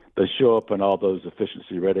 they show up in all those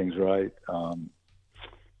efficiency ratings, right?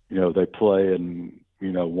 They play in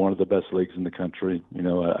one of the best leagues in the country.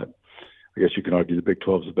 I guess you can argue the Big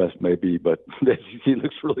 12 is the best, maybe, but the SEC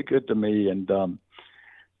looks really good to me. And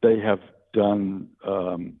they have done,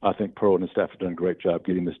 I think Pearl and his staff have done a great job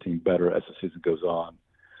getting this team better as the season goes on,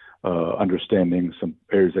 understanding some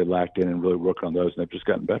areas they lacked in and really working on those, and they've just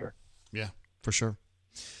gotten better. Yeah, for sure.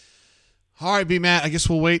 All right, B-Matt, I guess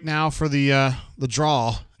we'll wait now for the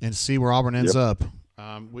draw and see where Auburn ends up.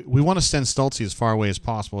 We want to send Stoltze as far away as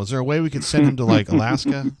possible. Is there a way we could send him to, like,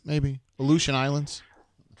 Alaska, maybe? Aleutian Islands?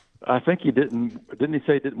 I think he didn't he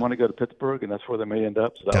say he didn't want to go to Pittsburgh, and that's where they may end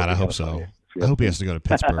up? So God, I hope so. I hope he has to go to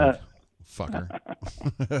Pittsburgh. Fucker.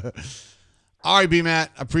 All right,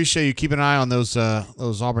 B-Matt, I appreciate you keeping an eye on those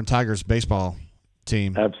Auburn Tigers baseball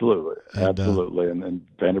team. Absolutely. And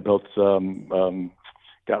Vanderbilt's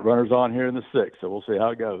got runners on here in the 6th, so we'll see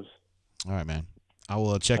how it goes. All right, man. I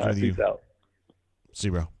will check in with you. Peace out. See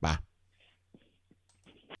you, bro. Bye.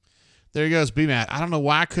 There he goes, B-Matt. I don't know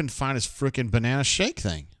why I couldn't find his freaking banana shake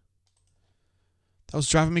thing. That was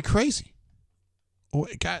driving me crazy. Oh,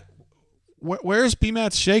 God, where's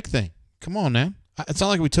B-Matt's shake thing? Come on, man. It's not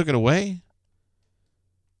like we took it away.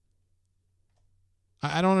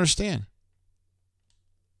 I don't understand.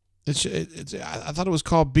 I thought it was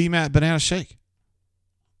called B-Matt Banana Shake.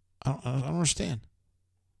 I don't understand.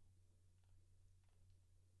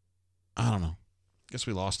 I don't know. Guess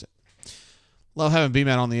we lost it. Love having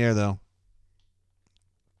B-Matt on the air, though.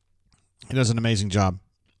 He does an amazing job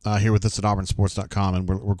here with us at auburnsports.com, and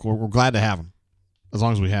we're glad to have him as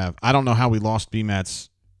long as we have. I don't know how we lost B-Matt's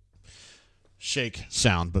shake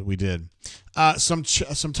sound, but we did. Some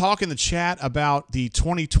talk in the chat about the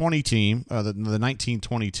 2020 team, the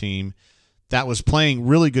 1920 team that was playing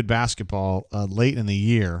really good basketball late in the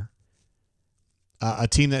year. A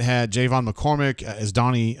team that had Javon McCormick as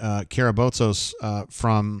Donnie Karabotzos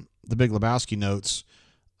from the Big Lebowski notes.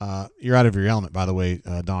 You're out of your element, by the way,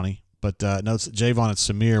 Donnie. But notes that Javon and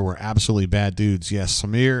Samir were absolutely bad dudes. Yes,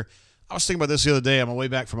 Samir, I was thinking about this the other day on my way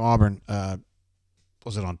back from Auburn.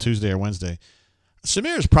 Was it on Tuesday or Wednesday?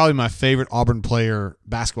 Samir is probably my favorite Auburn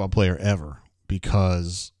basketball player ever,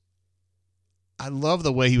 because I love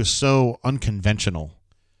the way he was so unconventional.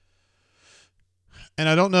 And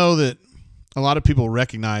I don't know that a lot of people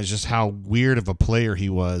recognize just how weird of a player he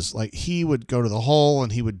was. Like, he would go to the hole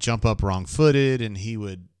and he would jump up wrong-footed, and he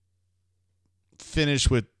would finish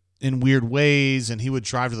in weird ways, and he would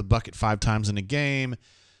drive to the bucket 5 times in a game,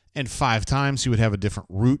 and 5 times he would have a different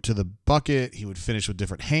route to the bucket. He would finish with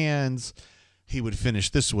different hands. He would finish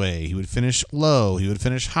this way. He would finish low. He would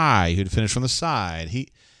finish high. He would finish from the side.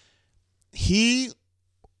 He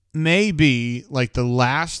may be like the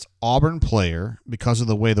last Auburn player, because of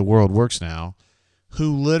the way the world works now,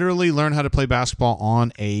 who literally learned how to play basketball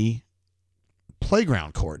on a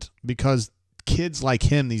playground court, because kids like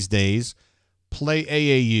him these days play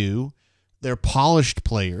AAU. They're polished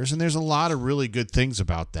players, and there's a lot of really good things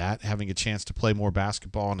about that, having a chance to play more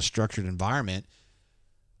basketball in a structured environment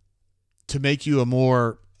to make you a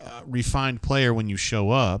more refined player when you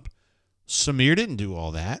show up. Samir didn't do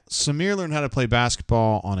all that. Samir learned how to play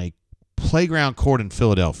basketball on a playground court in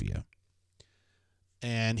Philadelphia,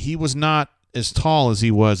 and he was not as tall as he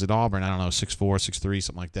was at Auburn. I don't know, 6'4", 6'3",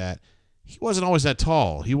 something like that. He wasn't always that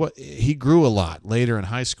tall. He grew a lot later in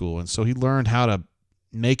high school, and so he learned how to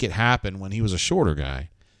make it happen when he was a shorter guy.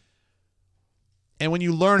 And when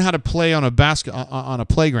you learn how to play on a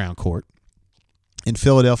playground court in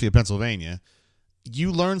Philadelphia, Pennsylvania,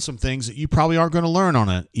 you learn some things that you probably aren't going to learn on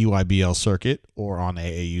an EYBL circuit or on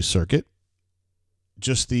AAU circuit.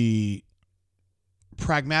 Just the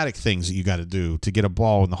pragmatic things that you got to do to get a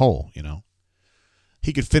ball in the hole, you know.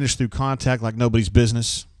 He could finish through contact like nobody's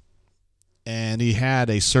business, and he had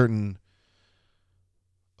a certain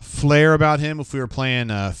flair about him. If we were playing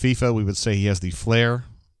FIFA, we would say he has the flair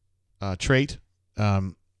trait. I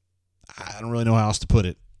don't really know how else to put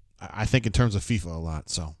it. I think in terms of FIFA a lot.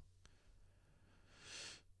 So,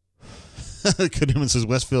 Kaduman says,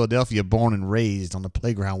 West Philadelphia, born and raised on the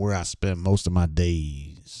playground where I spend most of my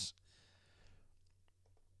days.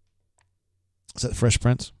 Is that the Fresh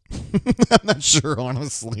Prince? I'm not sure,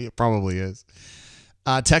 honestly. It probably is.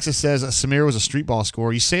 Texas says Samir was a street ball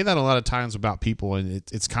scorer. You say that a lot of times about people, and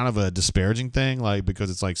it's kind of a disparaging thing, like, because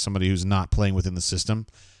it's like somebody who's not playing within the system.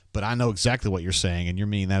 But I know exactly what you're saying, and you're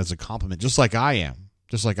meaning that as a compliment, just like I am.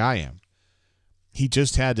 He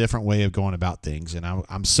just had a different way of going about things, and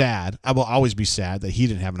I'm sad. I will always be sad that he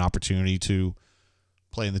didn't have an opportunity to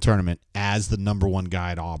play in the tournament as the number 1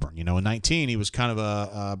 guy at Auburn. You know, in 19, he was kind of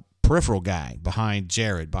a peripheral guy behind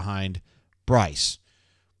Jared, behind Bryce.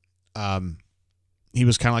 He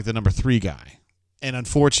was kind of like the number 3 guy. And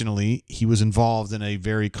unfortunately, he was involved in a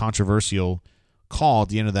very controversial call at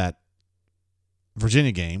the end of that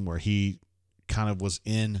Virginia game where he kind of was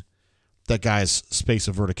in that guy's space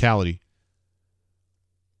of verticality.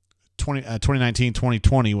 2019,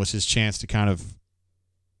 2020 was his chance to kind of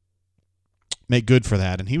make good for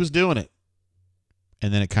that, and he was doing it.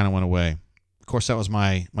 And then it kind of went away. Of course, that was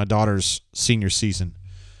my daughter's senior season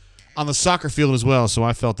on the soccer field as well, so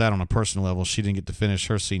I felt that on a personal level. She didn't get to finish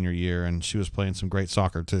her senior year, and she was playing some great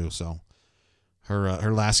soccer too. So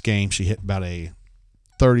her last game, she hit about a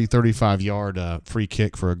 30, 35-yard free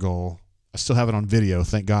kick for a goal. I still have it on video.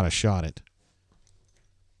 Thank God I shot it.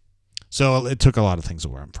 So it took a lot of things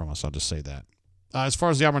away from us, I'll just say that. As far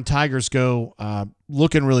as the Auburn Tigers go,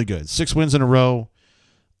 looking really good. 6 wins in a row.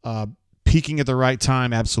 Peaking at the right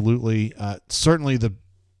time, absolutely. Certainly the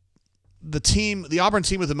Auburn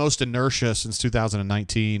team with the most inertia since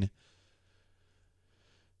 2019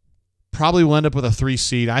 probably will end up with a 3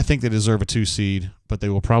 seed. I think they deserve a 2 seed, but they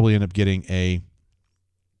will probably end up getting a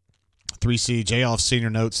 3 seed. J. Elf Senior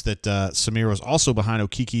notes that Samir was also behind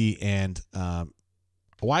Okiki and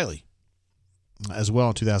Wiley as well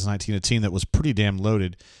in 2019, a team that was pretty damn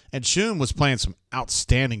loaded. And Shum was playing some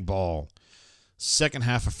outstanding ball second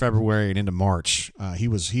half of February and into March.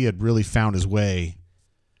 He had really found his way.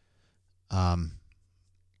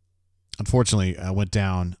 Unfortunately, went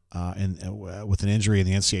down with an injury in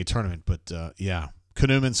the NCAA tournament. But, yeah.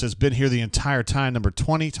 Kanuman says, been here the entire time. Number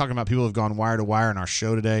 20, talking about people who have gone wire to wire in our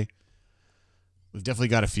show today. We've definitely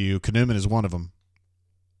got a few. Kanuman is one of them.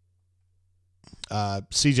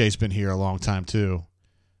 CJ's been here a long time, too.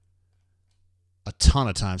 A ton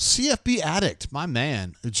of times. CFB Addict, my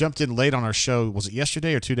man, who jumped in late on our show. Was it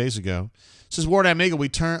yesterday or 2 days ago? Says, Ward Amiga, we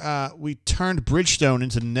turned Bridgestone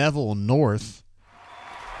into Neville North.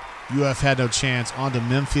 UF had no chance. On to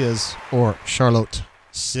Memphis or Charlotte.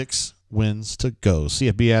 6 wins to go.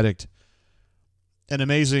 CFB Addict, an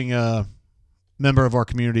amazing member of our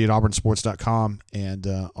community at auburnsports.com, and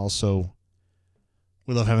also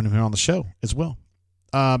We love having him here on the show as well.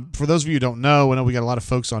 For those of you who don't know, I know we got a lot of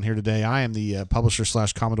folks on here today. I am the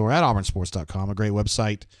publisher/Commodore at auburnsports.com, a great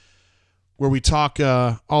website where we talk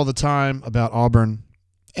all the time about Auburn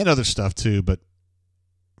and other stuff too. But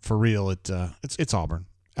for real, it's Auburn.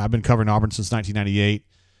 I've been covering Auburn since 1998.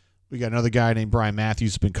 We got another guy named Brian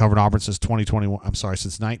Matthews who's been covering Auburn since 2021. I'm sorry,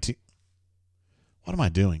 since 19. What am I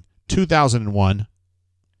doing? 2001.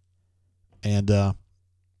 And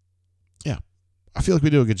yeah, I feel like we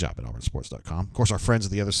do a good job at auburnsports.com. Of course, our friends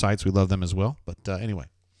at the other sites, we love them as well. But anyway,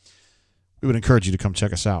 we would encourage you to come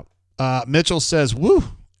check us out. Mitchell says, woo,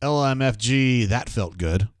 LMFG, that felt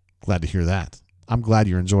good. Glad to hear that. I'm glad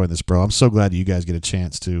you're enjoying this, bro. I'm so glad you guys get a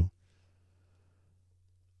chance to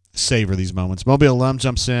savor these moments. Mobile Alum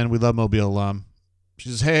jumps in. We love Mobile Alum. She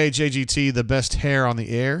says, hey, JGT, the best hair on the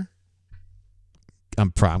air.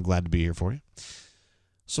 I'm glad to be here for you.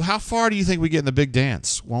 So how far do you think we get in the big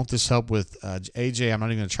dance? Won't this help with AJ? I'm not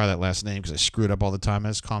even going to try that last name because I screw it up all the time. I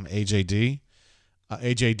just call him AJD.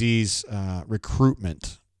 AJD's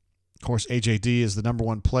recruitment. Of course, AJD is the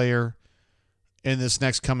 #1 player in this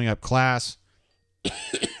next coming up class.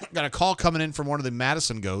 Got a call coming in from one of the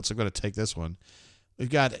Madison goats. I'm going to take this one. We've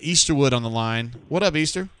got Easterwood on the line. What up,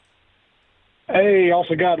 Easter? Hey,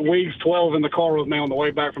 also got Weeks 12 in the car with me on the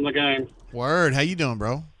way back from the game. Word. How you doing,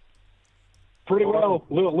 bro? Pretty well.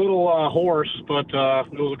 Little hoarse, but it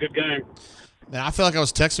was a good game. Man, I feel like I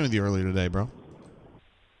was texting with you earlier today, bro.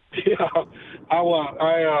 Yeah,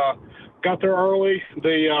 I got there early.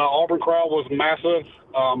 The Auburn crowd was massive,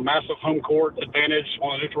 massive home court advantage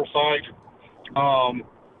on a neutral site.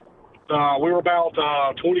 We were about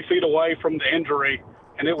 20 feet away from the injury,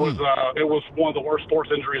 and it was one of the worst sports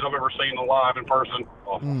injuries I've ever seen live in person.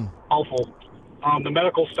 Awful. The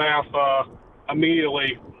medical staff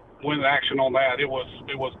immediately went in action on that. It was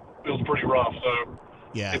pretty rough. So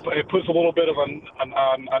yeah, it puts a little bit of a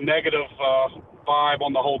negative vibe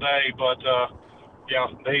on the whole day. But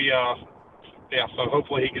so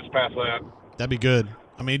hopefully he gets past that. That'd be good.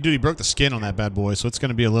 I mean, dude, he broke the skin on that bad boy, so it's going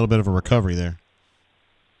to be a little bit of a recovery there.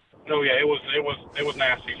 Oh yeah, it was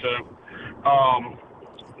nasty. So,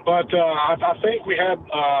 I think we had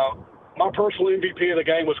my personal MVP of the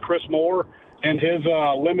game was Chris Moore, and his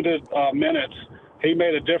limited minutes. He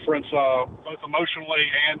made a difference both emotionally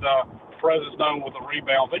and presence known with the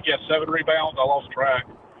rebounds. I think he had 7 rebounds. I lost track,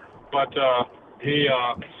 but he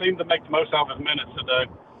seemed to make the most out of his minutes today.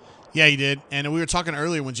 Yeah, he did. And we were talking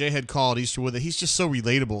earlier when Jay had called Easterwood that he's just so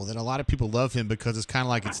relatable that a lot of people love him because it's kind of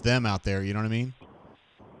like it's them out there. You know what I mean?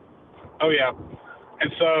 Oh, yeah.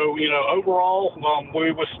 And so, overall,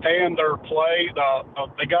 we withstand their play.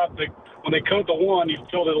 When they cut the one, you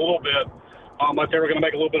felt it a little bit like they were going to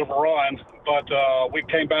make a little bit of a run. But we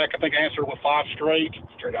came back, I think, answered with 5 straight.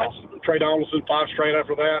 Trey Donaldson 5 straight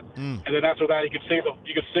after that. And then after that, you could see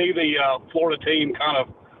the Florida team kind of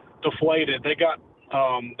deflated. They got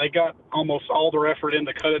almost all their effort in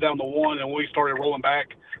to cut it down to 1, and when we started rolling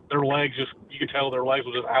back, their legs you could tell their legs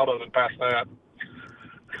were just out of it past that.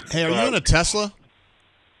 Hey, are you in a Tesla?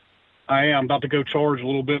 I am about to go charge a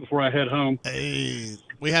little bit before I head home. Hey,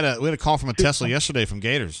 we had a call from a Tesla yesterday from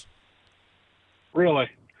Gators. Really?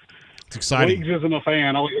 It's exciting. Weeks isn't a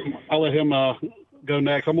fan. I'll let him go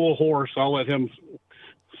next. I'm a little hoarse, so I'll let him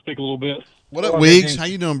speak a little bit. What up, Weeks? How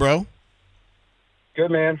you doing, bro?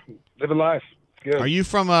 Good, man. Living life. Good. Are you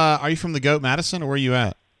from the Goat Madison, or where are you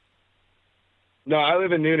at? No, I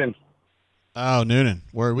live in Noonan. Oh, Noonan.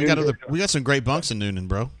 We got some great bunks in Noonan,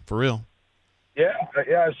 bro. For real. Yeah,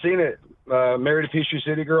 I've seen it. Married a Peachtree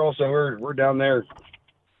City girl, so we're down there.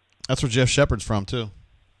 That's where Jeff Shepard's from too.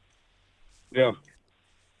 Yeah.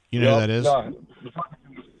 You know who that is? No.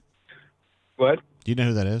 What? Do you know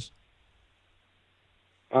who that is?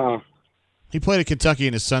 Uh. He played at Kentucky,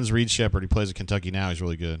 and his son's Reed Shepard. He plays at Kentucky now. He's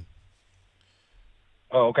really good.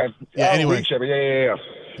 Oh, okay. Yeah. Anyway. Reed Shepard. Yeah.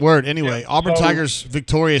 Word. Anyway, Yeah. Auburn Tigers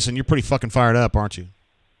victorious, and you're pretty fucking fired up, aren't you?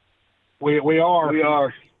 We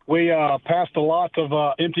are. We passed a lot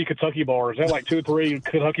of empty Kentucky bars. They had like 2 or 3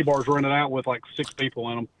 Kentucky bars running out with like 6 people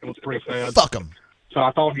in them. It was pretty sad. Fuck them. So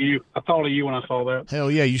I thought of you. I thought of you when I saw that. Hell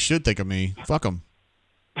yeah, you should think of me. Fuck them.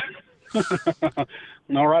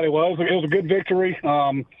 All righty. Well, it was a good victory.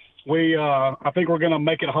 I think we're going to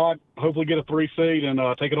make it hot. Hopefully, get a 3 seed and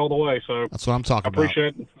take it all the way. So that's what I'm talking about.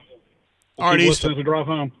 Appreciate it. All right, Easton. As we drive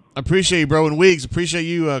home. Appreciate you, bro. And Weeks, appreciate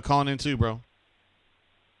you calling in too, bro.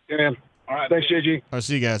 Yeah, man. All right. Thanks, JG. All right,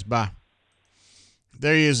 see you guys. Bye.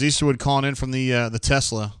 There he is, Easterwood calling in from the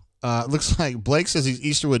Tesla. Looks like Blake says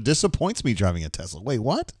Easterwood disappoints me driving a Tesla. Wait,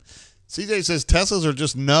 what? CJ says Teslas are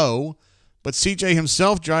just no, but CJ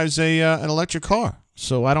himself drives an electric car.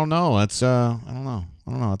 So I don't know. It's I don't know.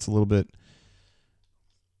 It's a little bit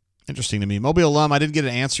Interesting to me. Mobile alum, I did get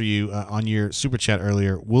an answer you on your super chat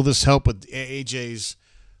earlier. Will this help with AJ's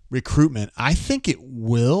recruitment? I think it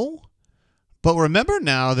will. But remember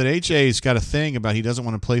now that AJ's got a thing about he doesn't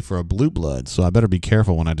want to play for a blue blood, so I better be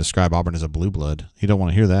careful when I describe Auburn as a blue blood. He don't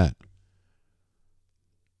want to hear that.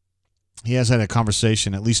 He has had a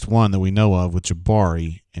conversation, at least one that we know of, with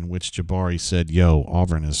Jabari, in which Jabari said, yo,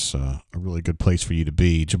 Auburn is a really good place for you to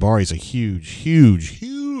be. Jabari's a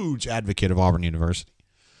huge advocate of Auburn University.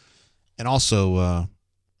 And also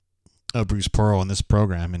Bruce Pearl in this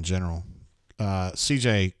program in general.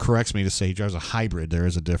 CJ corrects me to say he drives a hybrid. There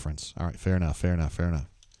is a difference. All right, fair enough.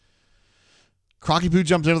 Crocky Poo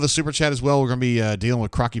jumped into the super chat as well. We're going to be dealing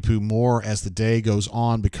with Crocky Poo more as the day goes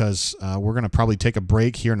on because we're going to probably take a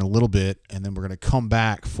break here in a little bit, and then we're going to come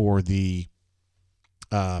back for the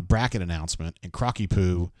bracket announcement. And Crocky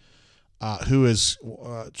Poo, who is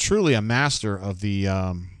truly a master of the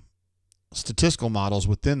statistical models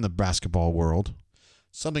within the basketball world,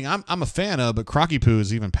 something I'm a fan of, but Crocky Poo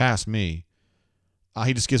is even past me.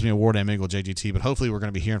 He just gives me a War Damn Eagle JGT, but hopefully we're going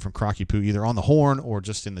to be hearing from Crocky Poo either on the horn or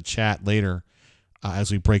just in the chat later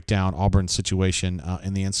as we break down Auburn's situation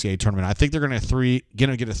in the NCAA tournament. I think they're going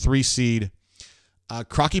to get a 3 seed.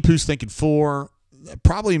 Crocky Poo's thinking 4. That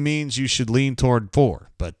probably means you should lean toward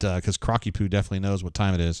 4, but because Crocky Poo definitely knows what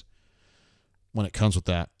time it is when it comes with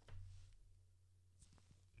that.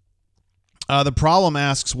 The problem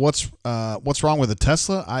asks, what's wrong with a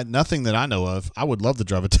Tesla? Nothing that I know of. I would love to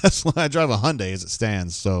drive a Tesla. I drive a Hyundai as it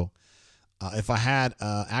stands. So if I had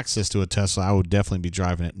access to a Tesla, I would definitely be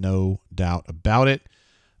driving it. No doubt about it.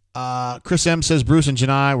 Chris M. says, Bruce and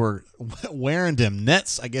Janai were wearing them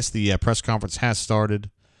nets. I guess the press conference has started.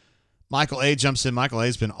 Michael A. jumps in. Michael A.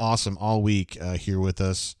 has been awesome all week here with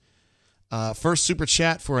us. First super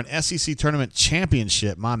chat for an SEC tournament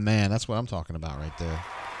championship. My man, that's what I'm talking about right there.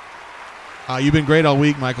 You've been great all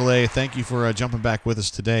week, Michael A. Thank you for jumping back with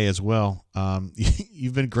us today as well.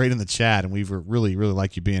 You've been great in the chat, and we've really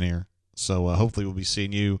like you being here. So hopefully we'll be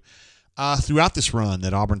seeing you throughout this run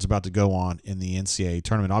that Auburn's about to go on in the NCAA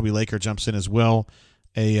tournament. Albie Laker jumps in as well,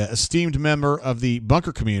 a esteemed member of the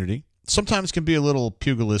bunker community. Sometimes can be a little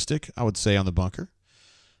pugilistic, I would say, on the bunker,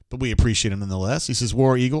 but we appreciate him nonetheless. He says,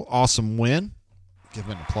 War Eagle, awesome win. Give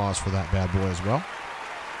him an applause for that bad boy as well.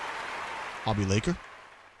 Albie Laker.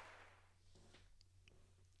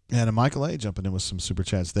 And Michael A. jumping in with some super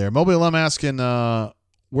chats there. Mobile alum asking,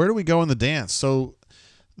 where do we go in the dance? So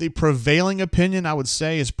the prevailing opinion, I would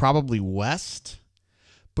say, is probably West.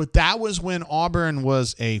 But that was when Auburn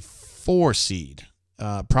was a 4 seed.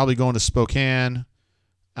 Probably going to Spokane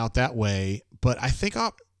out that way. But I think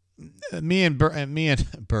me and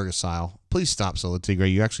Burgesile, please stop, Solo Tigre.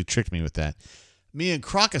 You actually tricked me with that. Me and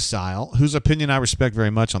Crocosile, whose opinion I respect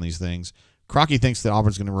very much on these things, Crocky thinks that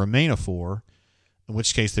Auburn's going to remain a 4. In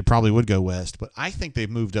which case they probably would go West. But I think they've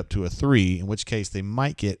moved up to a 3, in which case they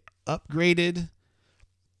might get upgraded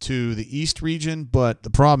to the East region. But the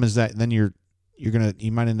problem is that then you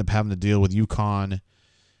might end up having to deal with UConn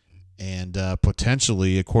and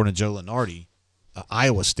potentially, according to Joe Lenardi,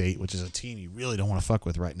 Iowa State, which is a team you really don't want to fuck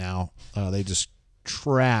with right now. They just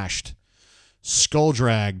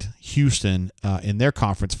skull-dragged Houston in their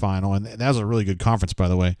conference final. And that was a really good conference, by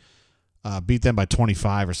the way. Beat them by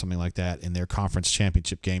 25 or something like that in their conference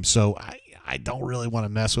championship game. So I don't really want to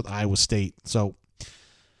mess with Iowa State. So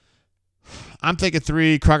I'm thinking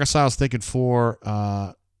 3. Crocosile's thinking 4.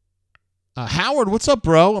 Howard, what's up,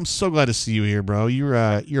 bro? I'm so glad to see you here, bro.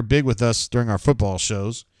 You're big with us during our football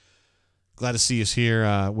shows. Glad to see us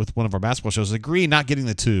here with one of our basketball shows. Agree, not getting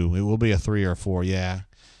the 2. It will be a 3 or a 4, yeah.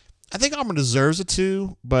 I think Auburn deserves a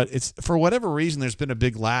 2, but it's for whatever reason there's been a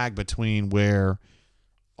big lag between where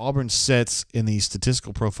Auburn sits in these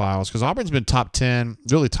statistical profiles, because Auburn's been top 10,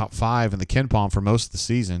 really top 5 in the Ken Palm for most of the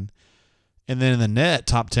season, and then in the net,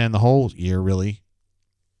 top 10 the whole year, really,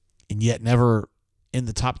 and yet never in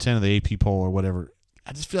the top 10 of the AP poll or whatever.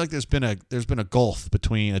 I just feel like there's been a gulf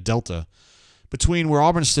between a delta between where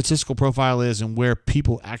Auburn's statistical profile is and where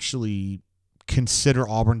people actually consider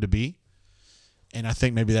Auburn to be, and I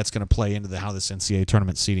think maybe that's going to play into how this NCAA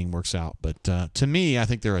tournament seeding works out. But to me, I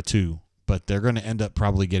think they're a 2. But they're going to end up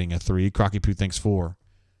probably getting a 3. Crocky Poo thinks 4.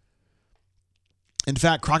 In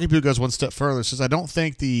fact, Crocky Poo goes one step further. Says, I don't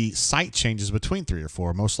think the site changes between 3 or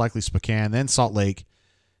 4. Most likely Spokane, then Salt Lake,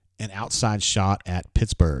 an outside shot at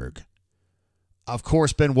Pittsburgh. Of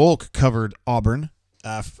course, Ben Wolk covered Auburn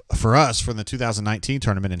for us from the 2019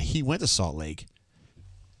 tournament, and he went to Salt Lake.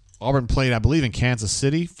 Auburn played, I believe, in Kansas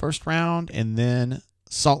City first round, and then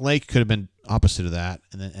Salt Lake could have been opposite of that,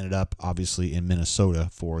 and then ended up, obviously, in Minnesota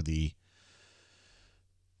for the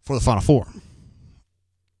Final Four,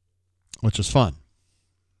 which was fun.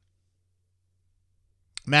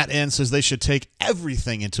 Matt N says they should take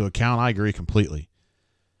everything into account. I agree completely.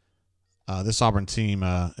 This Auburn team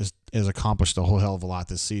has accomplished a whole hell of a lot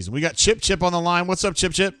this season. We got Chip on the line. What's up,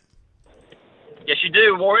 Chip? Yes, you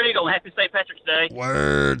do. War Eagle. Happy St. Patrick's Day.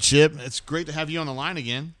 Word, Chip. It's great to have you on the line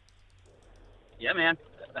again. Yeah, man.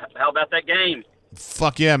 How about that game?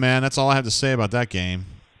 Fuck yeah, man. That's all I have to say about that game.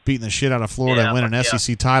 Beating the shit out of Florida and winning an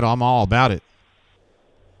SEC title. I'm all about it.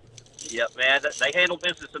 Yep, man. They handled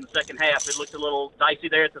business in the second half. It looked a little dicey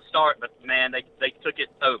there at the start, but, man, they took it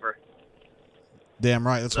over. Damn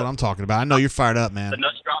right. That's what I'm talking about. I know you're fired up, man. The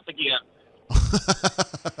nuts dropped again.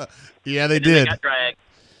 Yeah, they and did. They got dragged.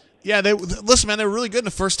 Yeah, listen, man, they were really good in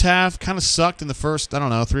the first half. Kind of sucked in the first, 3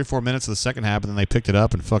 or 4 minutes of the second half, and then they picked it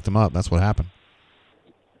up and fucked them up. That's what happened.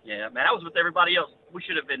 Yeah, man, I was with everybody else. We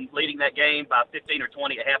should have been leading that game by 15 or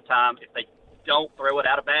 20 at halftime if they don't throw it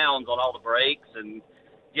out of bounds on all the breaks and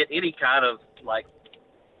get any kind of,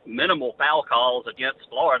 minimal foul calls against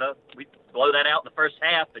Florida. We blow that out in the first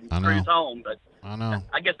half and cruise home. But I know.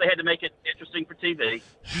 I guess they had to make it interesting for TV.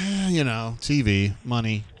 TV,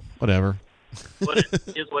 money, whatever. But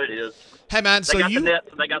it is what it is. Hey, man, they got the nets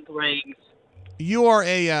and they got the rings. You are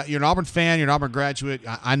you're an Auburn fan. You're an Auburn graduate.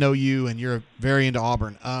 I know you, and you're very into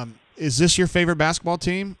Auburn. Is this your favorite basketball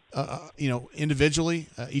team? Individually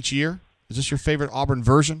each year. Is this your favorite Auburn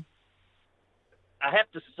version? I have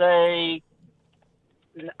to say,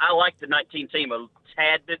 I like the 19 team a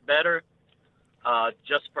tad bit better,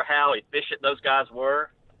 just for how efficient those guys were.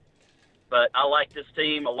 But I like this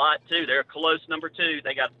team a lot too. They're a close number 2.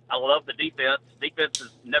 I love the defense. Defense is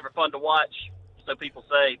never fun to watch, so people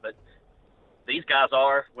say, but these guys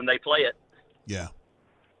are when they play it. Yeah,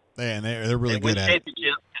 and they're really good at it.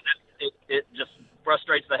 It just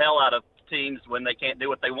frustrates the hell out of teams when they can't do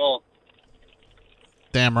what they want.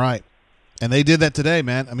 Damn right. And they did that today,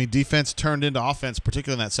 man. I mean, defense turned into offense,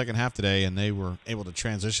 particularly in that second half today, and they were able to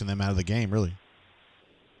transition them out of the game, really.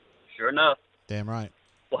 Sure enough. Damn right.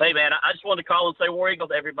 Well, hey, man, I just wanted to call and say War Eagle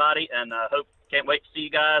to everybody, and can't wait to see you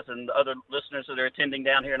guys and the other listeners that are attending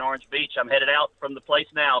down here in Orange Beach. I'm headed out from the place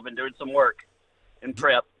now. I've been doing some work in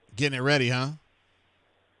prep. Getting it ready, huh?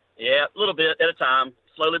 Yeah, a little bit at a time,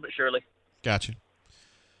 slowly but surely. Gotcha.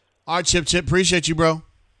 All right, Chip. Appreciate you, bro.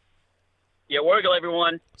 Yeah, War Eagle,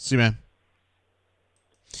 everyone. See you, man.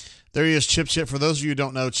 There he is, Chip. For those of you who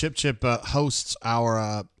don't know, Chip hosts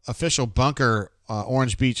our official Bunker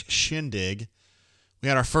Orange Beach Shindig. We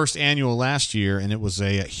had our first annual last year, and it was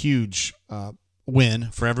a huge win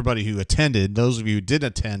for everybody who attended. Those of you who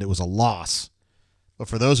didn't attend, it was a loss. But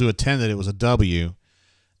for those who attended, it was a W.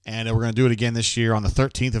 And we're going to do it again this year on the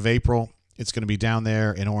 13th of April. It's going to be down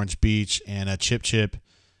there in Orange Beach. And Chip,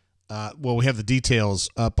 we have the details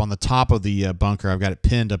up on the top of the bunker. I've got it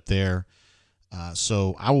pinned up there.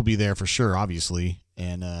 So I will be there for sure, obviously.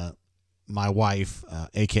 And my wife,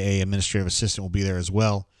 a.k.a. administrative assistant, will be there as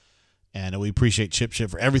well. And we appreciate Chip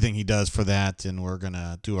for everything he does for that. And we're going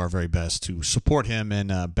to do our very best to support him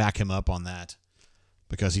and back him up on that.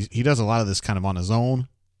 Because he does a lot of this kind of on his own.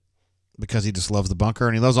 Because he just loves the bunker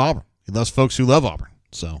and he loves Auburn. He loves folks who love Auburn.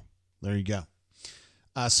 So there you go.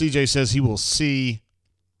 CJ says he will see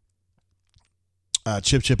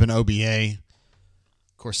Chip and OBA.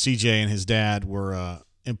 Of course, CJ and his dad were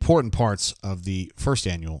important parts of the first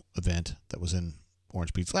annual event that was in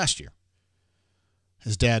Orange Beach last year.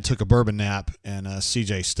 His dad took a bourbon nap, and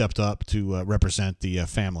CJ stepped up to represent the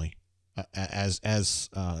family as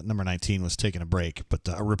number 19 was taking a break. But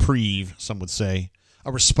a reprieve, some would say.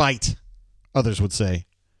 A respite, others would say.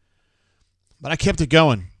 But I kept it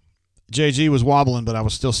going. JG was wobbling, but I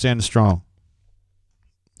was still standing strong.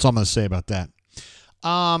 That's all I'm going to say about that.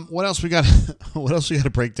 What else we got? What else we got to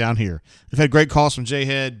break down here? We've had great calls from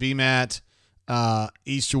J-Head, B-Matt,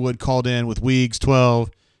 Easterwood called in with Weeks 12,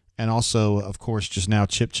 and also, of course, just now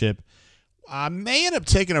Chip. I may end up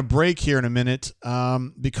taking a break here in a minute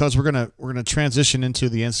because we're gonna transition into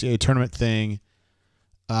the NCAA tournament thing.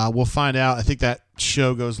 We'll find out. I think that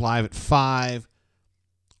show goes live at 5.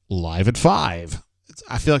 Live at 5.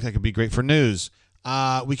 I feel like that could be great for news.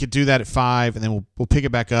 We could do that at 5, and then we'll pick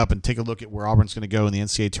it back up and take a look at where Auburn's going to go in the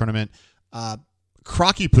NCAA tournament.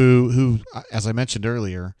 Crocky Poo, who, as I mentioned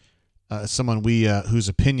earlier, someone whose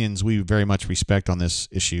opinions we very much respect on this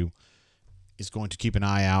issue, is going to keep an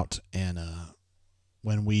eye out. And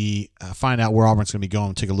when we find out where Auburn's going to be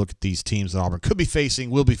going, take a look at these teams that Auburn could be facing,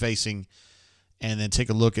 will be facing, and then take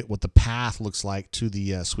a look at what the path looks like to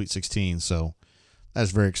the Sweet 16. So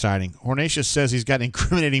that's very exciting. Hornatius says he's got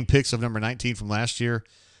incriminating pics of number 19 from last year.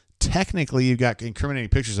 Technically, you've got incriminating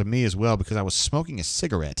pictures of me as well because I was smoking a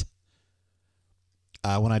cigarette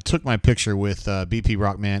when I took my picture with BP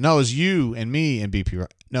Rockman. No, it was you and me and BP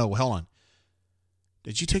Rock. No, hold on.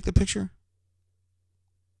 Did you take the picture?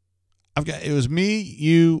 It was me,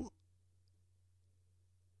 you,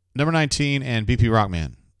 number 19, and BP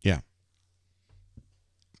Rockman. Yeah.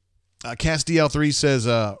 Cass DL3 says,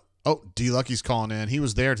 D Lucky's calling in. He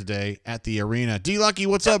was there today at the arena. D Lucky,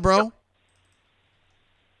 what's up, bro?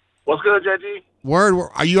 What's good, JG? Word,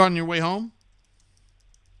 are you on your way home?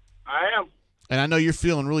 I am. And I know you're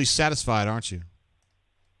feeling really satisfied, aren't you?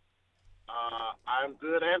 I'm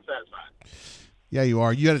good and satisfied. Yeah, you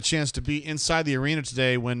are. You had a chance to be inside the arena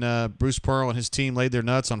today when Bruce Pearl and his team laid their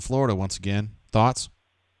nuts on Florida once again. Thoughts?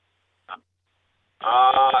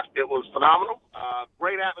 It was phenomenal.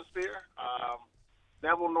 Great atmosphere.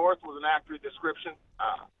 Neville North was an accurate description.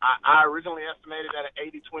 I originally estimated at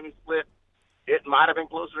an 80-20 split. It might have been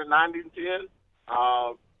closer to 90-10.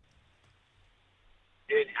 I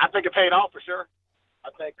think it paid off for sure. I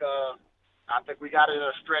think we got in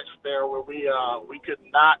a stretch there where we could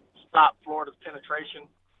not stop Florida's penetration,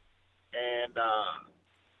 and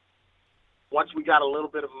once we got a little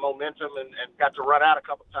bit of momentum and got to run out a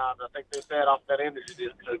couple times, I think they fed off that energy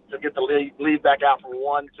to get the lead back out from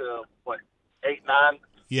 1 to 8-9.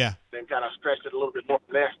 Yeah. Then kind of stretched it a little bit more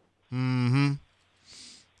from there. Mm-hmm.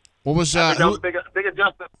 What was that was a big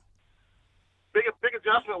adjustment. Big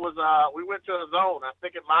adjustment was we went to a zone. I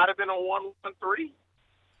think it might have been a 1-1-3.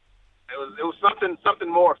 It was something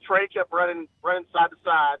more. Trey kept running side to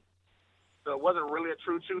side, so it wasn't really a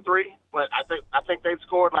true 2-3. But I think they've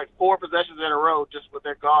scored like 4 possessions in a row just with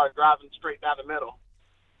their guard driving straight down the middle.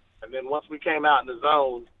 And then once we came out in the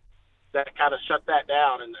zone, that kind of shut that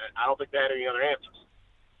down, and I don't think they had any other answers.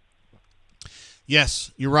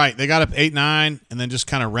 Yes, you're right. They got up 8-9 and then just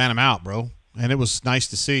kind of ran them out, bro. And it was nice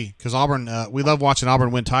to see because Auburn. We love watching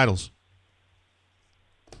Auburn win titles.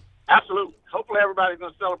 Absolutely. Hopefully, everybody's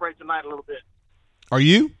going to celebrate tonight a little bit. Are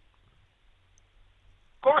you? Of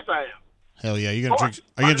course, I am. Hell yeah! You gonna drink?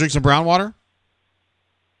 Are you gonna drink some brown water?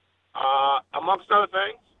 Amongst other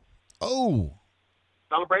things. Oh.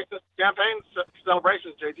 Celebrations, champagne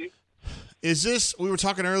celebrations, JG. Is this? We were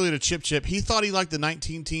talking earlier to Chip. He thought he liked the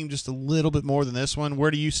 19 team just a little bit more than this one.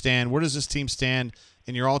 Where do you stand? Where does this team stand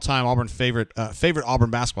in your all-time Auburn favorite Auburn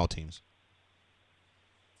basketball teams?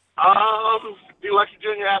 D. Lucky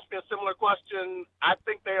Jr. asked me a similar question. I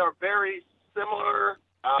think they are very similar,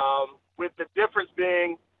 with the difference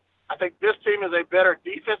being I think this team is a better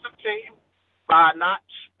defensive team by a notch,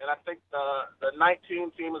 and I think the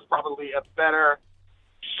 19 team is probably a better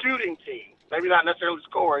shooting team. Maybe not necessarily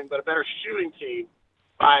scoring, but a better shooting team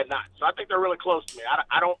by a notch. So I think they're really close to me.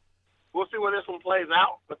 I don't. We'll see where this one plays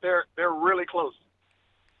out, but they're really close.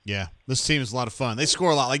 Yeah, this team is a lot of fun. They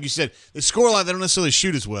score a lot, like you said. They score a lot. They don't necessarily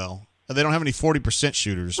shoot as well. They don't have any 40%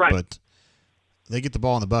 shooters, right, but they get the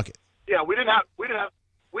ball in the bucket. Yeah, we didn't have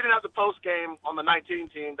the post game on the 19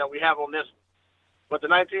 team that we have on this, but the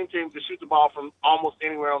 19 team could shoot the ball from almost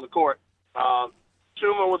anywhere on the court. Tuma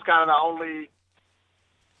was kind of the only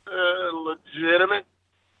legitimate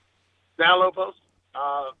down low post.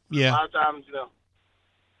 Yeah. A lot of times,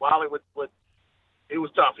 Wiley would he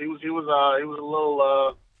was tough. He was a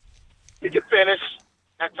little he could finish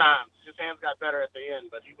at times. His hands got better at the end,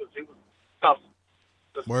 but he was tough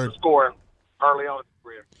to score early on in his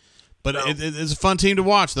career. But so, it's a fun team to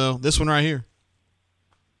watch, though. This one right here.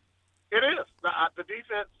 It is. The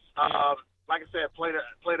defense, like I said, played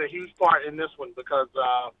a huge part in this one because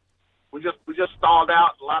we just stalled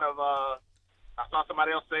out a lot of. I saw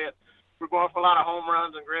somebody else say it. We're going for a lot of home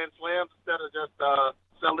runs and grand slams instead of just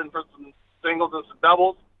settling for some singles and some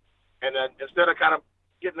doubles. And then instead of kind of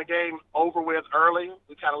getting the game over with early,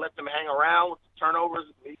 we kind of let them hang around with turnovers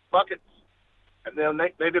and buckets. And then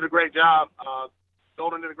they did a great job.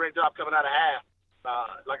 Golden did a great job coming out of half.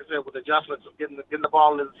 Like I said, with adjustments of getting the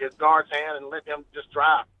ball in his guard's hand and let him just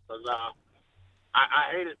drive. Because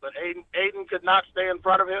I hate it, but Aiden could not stay in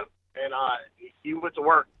front of him, and he went to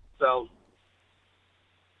work. So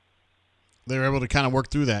they were able to kind of work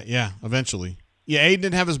through that, yeah, eventually. Yeah, Aiden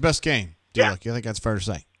didn't have his best game. Yeah. I think that's fair to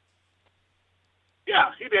say.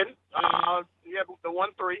 Yeah, he didn't. He had the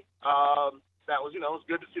 1-3. That was, it was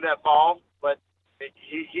good to see that fall, but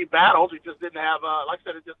he battled. He just didn't have, like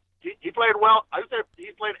I said, he played well. I would say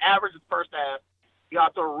he played average in the first half. He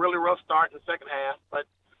got to a really rough start in the second half, but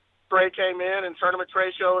Trey came in and Tournament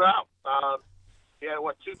Trey showed out. He had,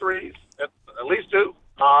 2 threes, at least 2.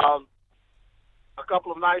 A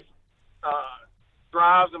couple of nice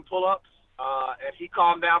drives and pull-ups, and he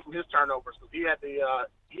calmed down from his turnovers because he had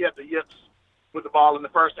the yips with the ball in the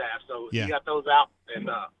first half. So yeah, he got those out and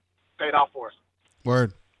paid off for us.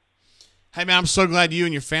 Word. Hey, man, I'm so glad you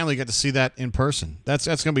and your family got to see that in person. That's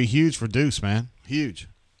going to be huge for Deuce, man. Huge.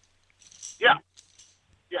 Yeah.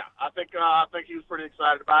 Yeah, I think I think he was pretty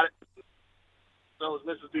excited about it. So was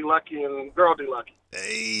Mrs. D Lucky and Girl D Lucky.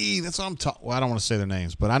 Hey, that's what I'm talking. Well, I don't want to say their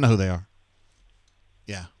names, but I know who they are.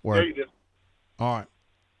 Yeah, word. Yeah, you do. All right.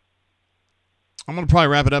 I'm going to probably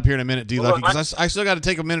wrap it up here in a minute, D Well, Lucky, because I still got to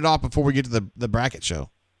take a minute off before we get to the bracket show.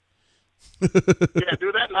 Yeah,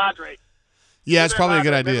 do that and hydrate. Yeah, it's probably a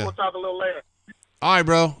good Maybe idea. we'll talk a little later. All right,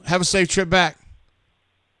 bro. Have a safe trip back.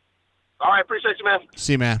 All right, appreciate you, man.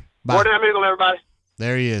 See you, man. Bye. More damn eagle, everybody.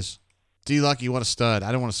 There he is. D Lucky, what a stud.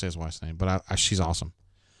 I don't want to say his wife's name, but she's awesome.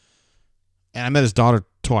 And I met his daughter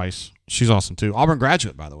twice. She's awesome, too. Auburn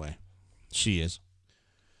graduate, by the way. She is.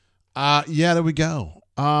 Yeah, there we go.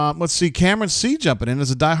 Let's see. Cameron C. jumping in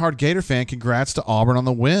as a diehard Gator fan. Congrats to Auburn on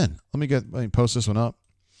the win. Let me post this one up.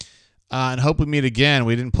 And hope we meet again.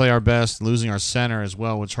 We didn't play our best, losing our center as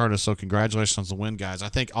well, which hurt us. So congratulations on the win, guys. I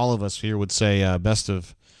think all of us here would say best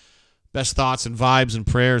thoughts and vibes and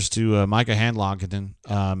prayers to Micah Handlockington.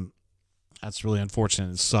 That's really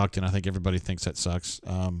unfortunate. It sucked, and I think everybody thinks that sucks.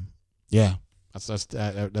 Yeah, that's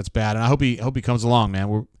bad. And I hope he comes along, man.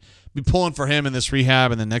 We'll be pulling for him in this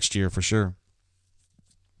rehab and then next year for sure.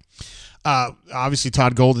 Obviously,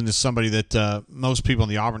 Todd Golden is somebody that most people in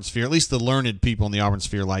the Auburn sphere, at least the learned people in the Auburn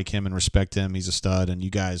sphere, like him and respect him. He's a stud, and you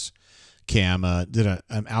guys, Cam, did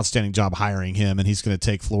an outstanding job hiring him, and he's going to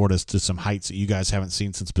take Florida to some heights that you guys haven't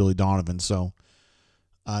seen since Billy Donovan. So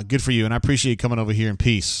good for you, and I appreciate you coming over here in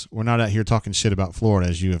peace. We're not out here talking shit about Florida,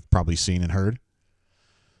 as you have probably seen and heard.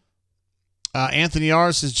 Anthony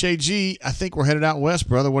R. says, JG, I think we're headed out west,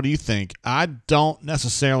 brother. What do you think? I don't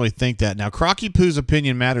necessarily think that. Now, Crocky Poo's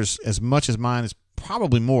opinion matters as much as mine, is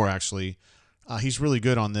probably more, actually. He's really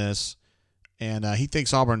good on this, and he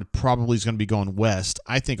thinks Auburn probably is going to be going west.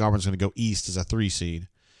 I think Auburn's going to go east as a 3 seed.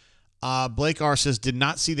 Blake R. says, did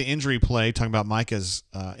not see the injury play, talking about Micah's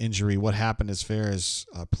injury. What happened as far as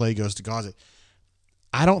play goes to Gaza?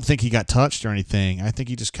 I don't think he got touched or anything. I think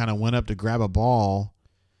he just kind of went up to grab a ball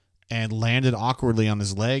and landed awkwardly on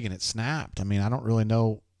his leg, and it snapped. I mean, I don't really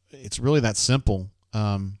know. It's really that simple.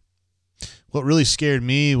 What really scared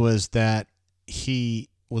me was that he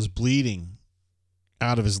was bleeding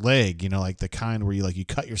out of his leg, like the kind where you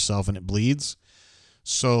cut yourself and it bleeds.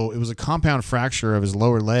 So it was a compound fracture of his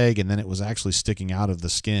lower leg, and then it was actually sticking out of the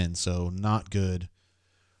skin, so not good.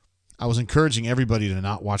 I was encouraging everybody to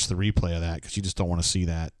not watch the replay of that because you just don't want to see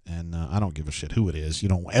that. And I don't give a shit who it is. You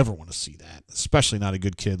don't ever want to see that, especially not a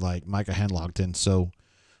good kid like Micah Handlockington. So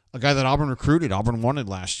a guy that Auburn recruited, Auburn wanted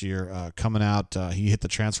last year, coming out. He hit the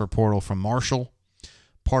transfer portal from Marshall,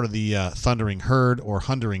 part of the Thundering Herd, or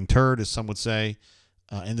Hundering Turd, as some would say.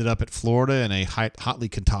 Ended up at Florida in a hotly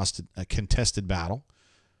contested battle.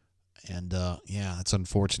 And, yeah, that's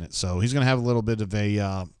unfortunate. So he's going to have a little bit of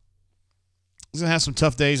a he's going to have some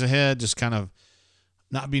tough days ahead. Just kind of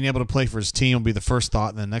not being able to play for his team will be the first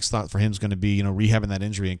thought, and the next thought for him is going to be, rehabbing that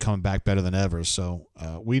injury and coming back better than ever. So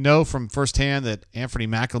we know from firsthand that Anthony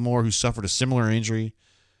McLemore, who suffered a similar injury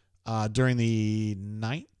during the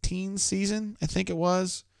 19 season, I think it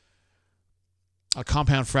was, a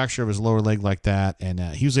compound fracture of his lower leg like that, and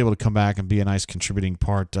he was able to come back and be a nice contributing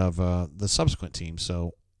part of the subsequent team.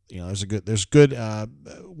 So, there's good.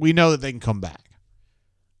 We know that they can come back.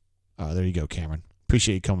 There you go, Cameron.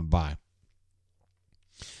 Appreciate you coming by.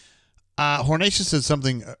 Hornation said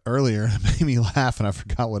something earlier that made me laugh, and I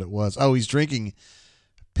forgot what it was. Oh, he's drinking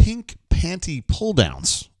pink panty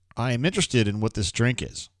pull-downs. I am interested in what this drink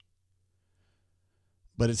is.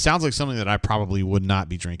 But it sounds like something that I probably would not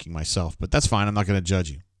be drinking myself. But that's fine. I'm not going to judge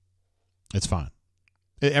you. It's fine.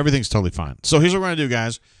 Everything's totally fine. So here's what we're going to do,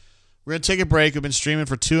 guys. We're going to take a break. We've been streaming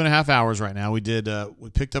for 2.5 hours right now. We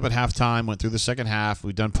picked up at halftime, went through the second half.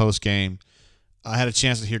 We've done post-game. I had a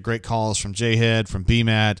chance to hear great calls from J-Head, from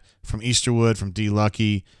B-Mat, from Easterwood, from D.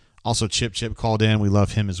 Lucky. Also, Chip called in. We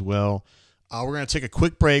love him as well. We're going to take a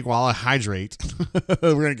quick break while I hydrate.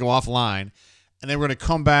 We're going to go offline. And then we're going to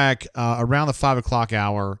come back around the 5 o'clock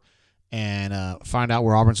hour and find out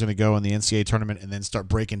where Auburn's going to go in the NCAA tournament, and then start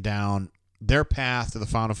breaking down their path to the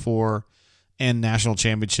Final Four and national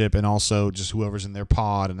championship, and also just whoever's in their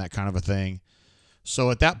pod and that kind of a thing.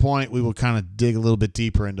 So at that point, we will kind of dig a little bit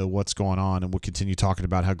deeper into what's going on, and we'll continue talking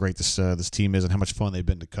about how great this team is and how much fun they've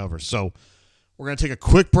been to cover. So we're going to take a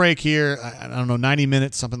quick break here. I don't know, 90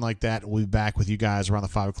 minutes, something like that. We'll be back with you guys around the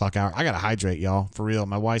 5 o'clock hour. I got to hydrate, y'all, for real.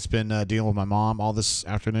 My wife's been dealing with my mom all this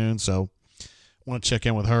afternoon, so I want to check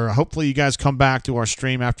in with her. Hopefully you guys come back to our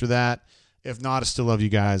stream after that. If not, I still love you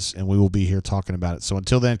guys, and we will be here talking about it. So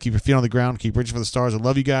until then, keep your feet on the ground. Keep reaching for the stars. I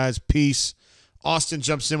love you guys. Peace. Austin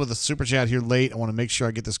jumps in with a super chat here late. I want to make sure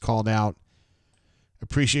I get this called out.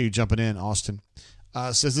 Appreciate you jumping in, Austin.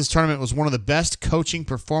 Says this tournament was one of the best coaching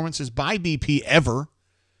performances by BP ever.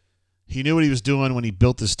 He knew what he was doing when he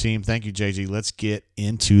built this team. Thank you, JG. Let's get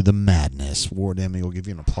into the madness. Ward Emmy will give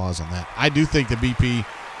you an applause on that. I do think that BP,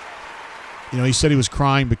 he said he was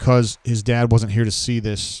crying because his dad wasn't here to see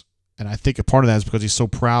this. And I think a part of that is because he's so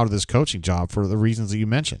proud of this coaching job for the reasons that you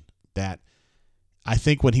mentioned. That I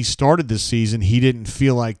think when he started this season, he didn't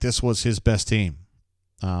feel like this was his best team.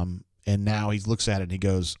 And now he looks at it and he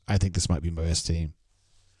goes, I think this might be my best team.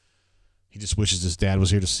 He just wishes his dad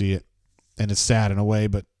was here to see it. And it's sad in a way,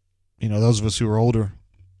 but those of us who are older,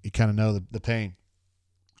 you kind of know the pain.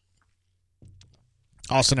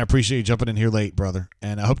 Austin, I appreciate you jumping in here late, brother.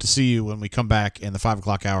 And I hope to see you when we come back in the 5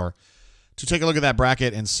 o'clock hour to take a look at that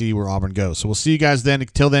bracket and see where Auburn goes. So we'll see you guys then.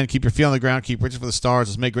 Until then, keep your feet on the ground, keep reaching for the stars.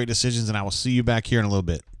 Let's make great decisions, and I will see you back here in a little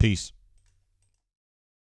bit. Peace.